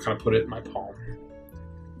goat, and I kind of put it in my palm.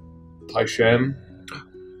 Tai-Shen,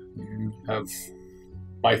 you have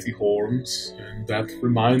mighty horns, and that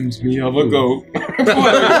reminds me of a goat.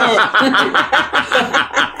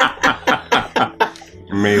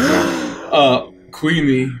 Amazing.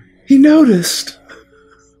 Queenie. He noticed.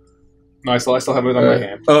 No, I still have it on my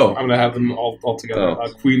hand. Oh. I'm gonna have them all together.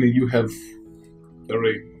 Oh. Queenie, you have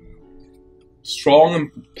very strong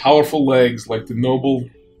and powerful legs like the noble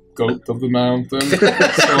goat of the mountain. So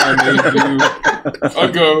I made you a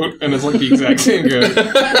goat, and it's the exact same goat.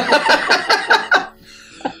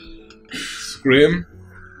 Scrim,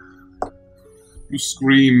 you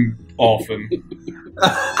scream often.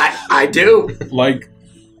 I do. Like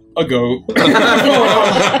a goat.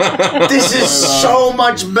 This is so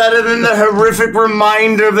much better than the horrific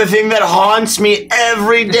reminder of the thing that haunts me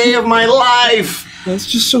every day of my life. That's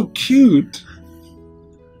just so cute.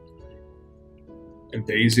 And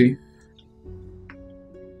Daisy,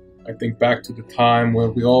 I think back to the time where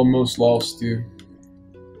we almost lost you.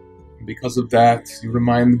 And because of that, you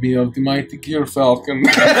remind me of the mighty Gear Falcon.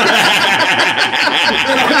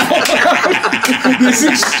 This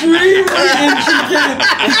extremely intricate,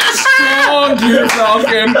 strong Gear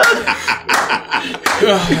Falcon.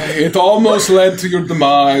 It almost led to your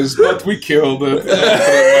demise, but we killed it.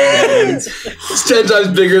 It's 10 times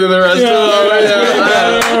bigger than the rest of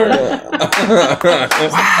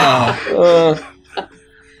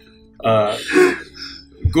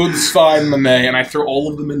them. Goods fine, Monet, and I throw all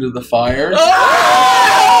of them into the fire.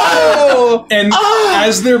 And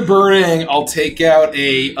as they're burning, I'll take out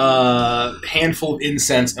a handful of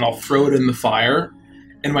incense and I'll throw it in the fire,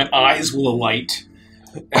 and my eyes will alight,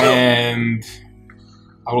 and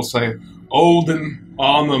I will say, Olden,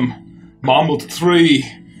 Arnhem, Mammoth 3,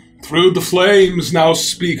 through the flames now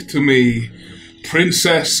speak to me,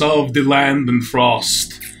 Princess of the land and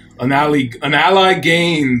frost, an ally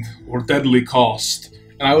gained or deadly cost.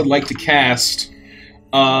 And I would like to cast,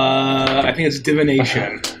 I think it's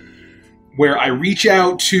divination, where I reach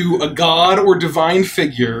out to a god or divine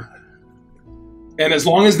figure, and as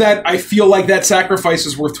long as that I feel like that sacrifice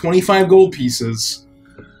is worth 25 gold pieces,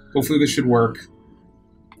 hopefully this should work.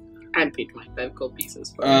 I'd pay 25 gold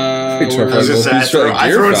pieces. I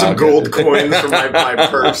throw in some gold coins from my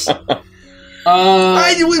purse.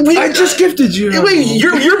 I just gifted you. Wait,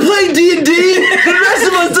 you're playing D&D? The rest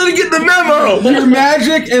of us didn't get the memo. Your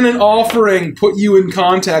magic and an offering put you in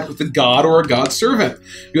contact with a god or a god servant.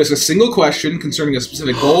 You ask a single question concerning a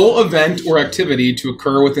specific goal, event, or activity to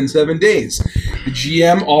occur within 7 days. The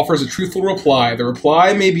GM offers a truthful reply. The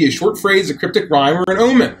reply may be a short phrase, a cryptic rhyme, or an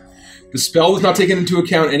omen. The spell does not take into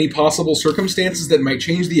account any possible circumstances that might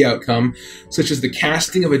change the outcome, such as the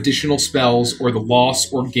casting of additional spells or the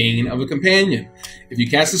loss or gain of a companion. If you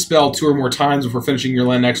cast a spell 2 or more times before finishing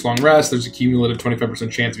your next long rest, there's a cumulative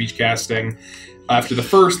 25% chance of each casting after the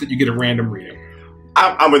first that you get a random reading.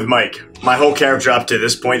 I'm with Mike. My whole character up to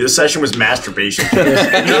this point, this session was masturbation.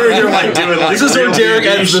 You're like doing like This is where Derek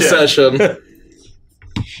ends the session.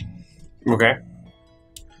 Okay.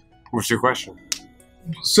 What's your question?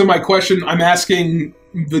 So my question, I'm asking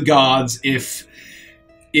the gods if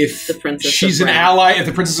The Princess she's of an Wrath. ally, if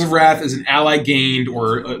the Princess of Wrath is an ally gained,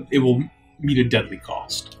 or it will meet a deadly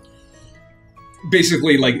cost.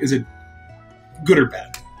 Basically, like, is it good or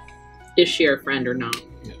bad? Is she our friend or not?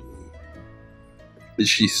 Is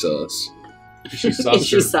she sus? Is she Is sus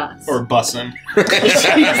she sus? or bussin'?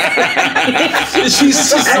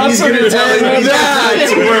 She's He's gonna tell you that.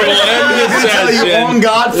 Tell you on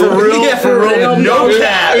God for real, for real. No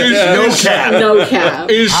cap. No cap. No cap.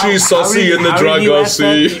 Is she sussy in the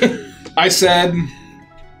Dragosi? I said,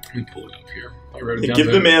 let me pull it up here. I wrote it down. Give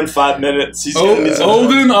there. the man 5 minutes. He's gonna need some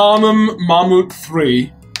Olden Anum Mammoth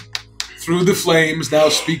 3. Through the flames now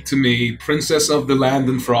speak to me, Princess of the land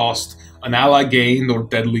and frost, an ally gained or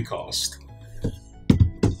deadly cost.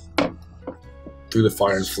 Through the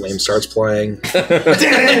fire and flame starts playing. And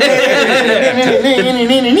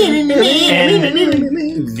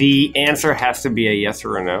the answer has to be a yes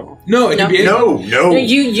or a no. No, it can be No.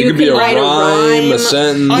 You It could be can a write rhyme, a a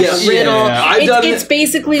sentence. a riddle. Yeah, I've done It's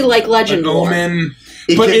basically like legend an lore. omen.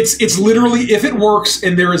 It But can- it's literally, if it works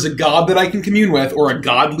and there is a god that I can commune with or a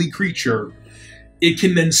godly creature, it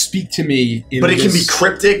can then speak to me in But it can be this-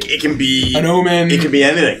 cryptic. It can be. an omen. It can be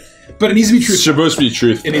anything. But it needs to be It's truthful. supposed to be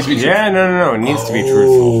truthful. It needs to be truthful. Yeah, no. It needs to be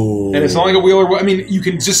truthful. And it's not like a wheel or I mean, you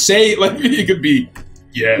can just say, like, it could be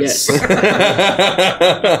yes.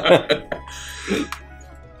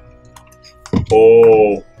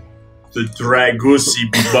 Oh, the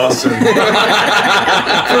Dragosi be bussin'.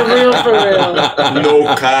 For real.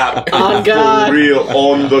 No cap. On God. For real,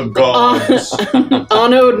 on the gods.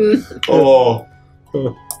 On Odin. Oh.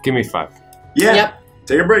 Give me 5. Yeah. Yep.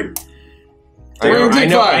 Take a break. I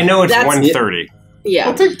know it's That's- 1:30.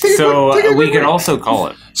 Yeah. So we could also call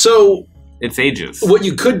it. So It's ages. what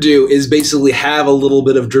you could do is basically have a little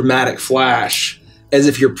bit of dramatic flash as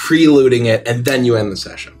if you're preluding it, and then you end the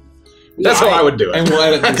session. That's how I would do And it. we'll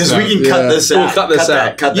edit this Because out. we can cut this out. We'll cut this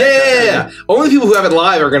out. Cut that. Yeah. Only people who have it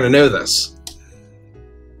live are going to know this.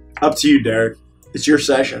 Up to you, Derek. It's your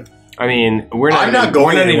session. I mean, we're not. I'm not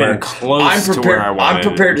going We're not anywhere. even close I'm to prepared. where I want. I'm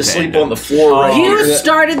prepared to sleep on the floor Oh. right You here.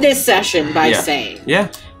 started this session by Yeah. saying, Yeah.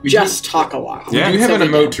 just talk a lot. We Yeah. do have So an we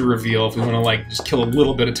emote to reveal if we want to, like, just kill a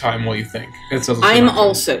little bit of time while you think. That sounds I'm like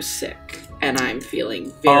also sick, and I'm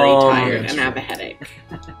feeling very tired yes. and have a headache.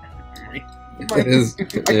 It is.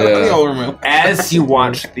 Yeah. Yeah. As you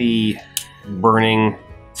watch the burning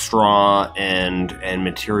straw and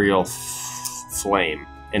material flame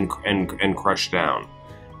and crush down,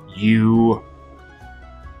 you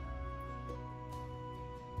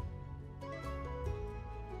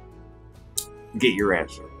get your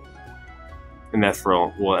answer, and that's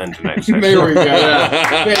where we'll end tonight's session. There we go.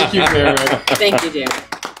 Thank you, Derek. Thank you, dear.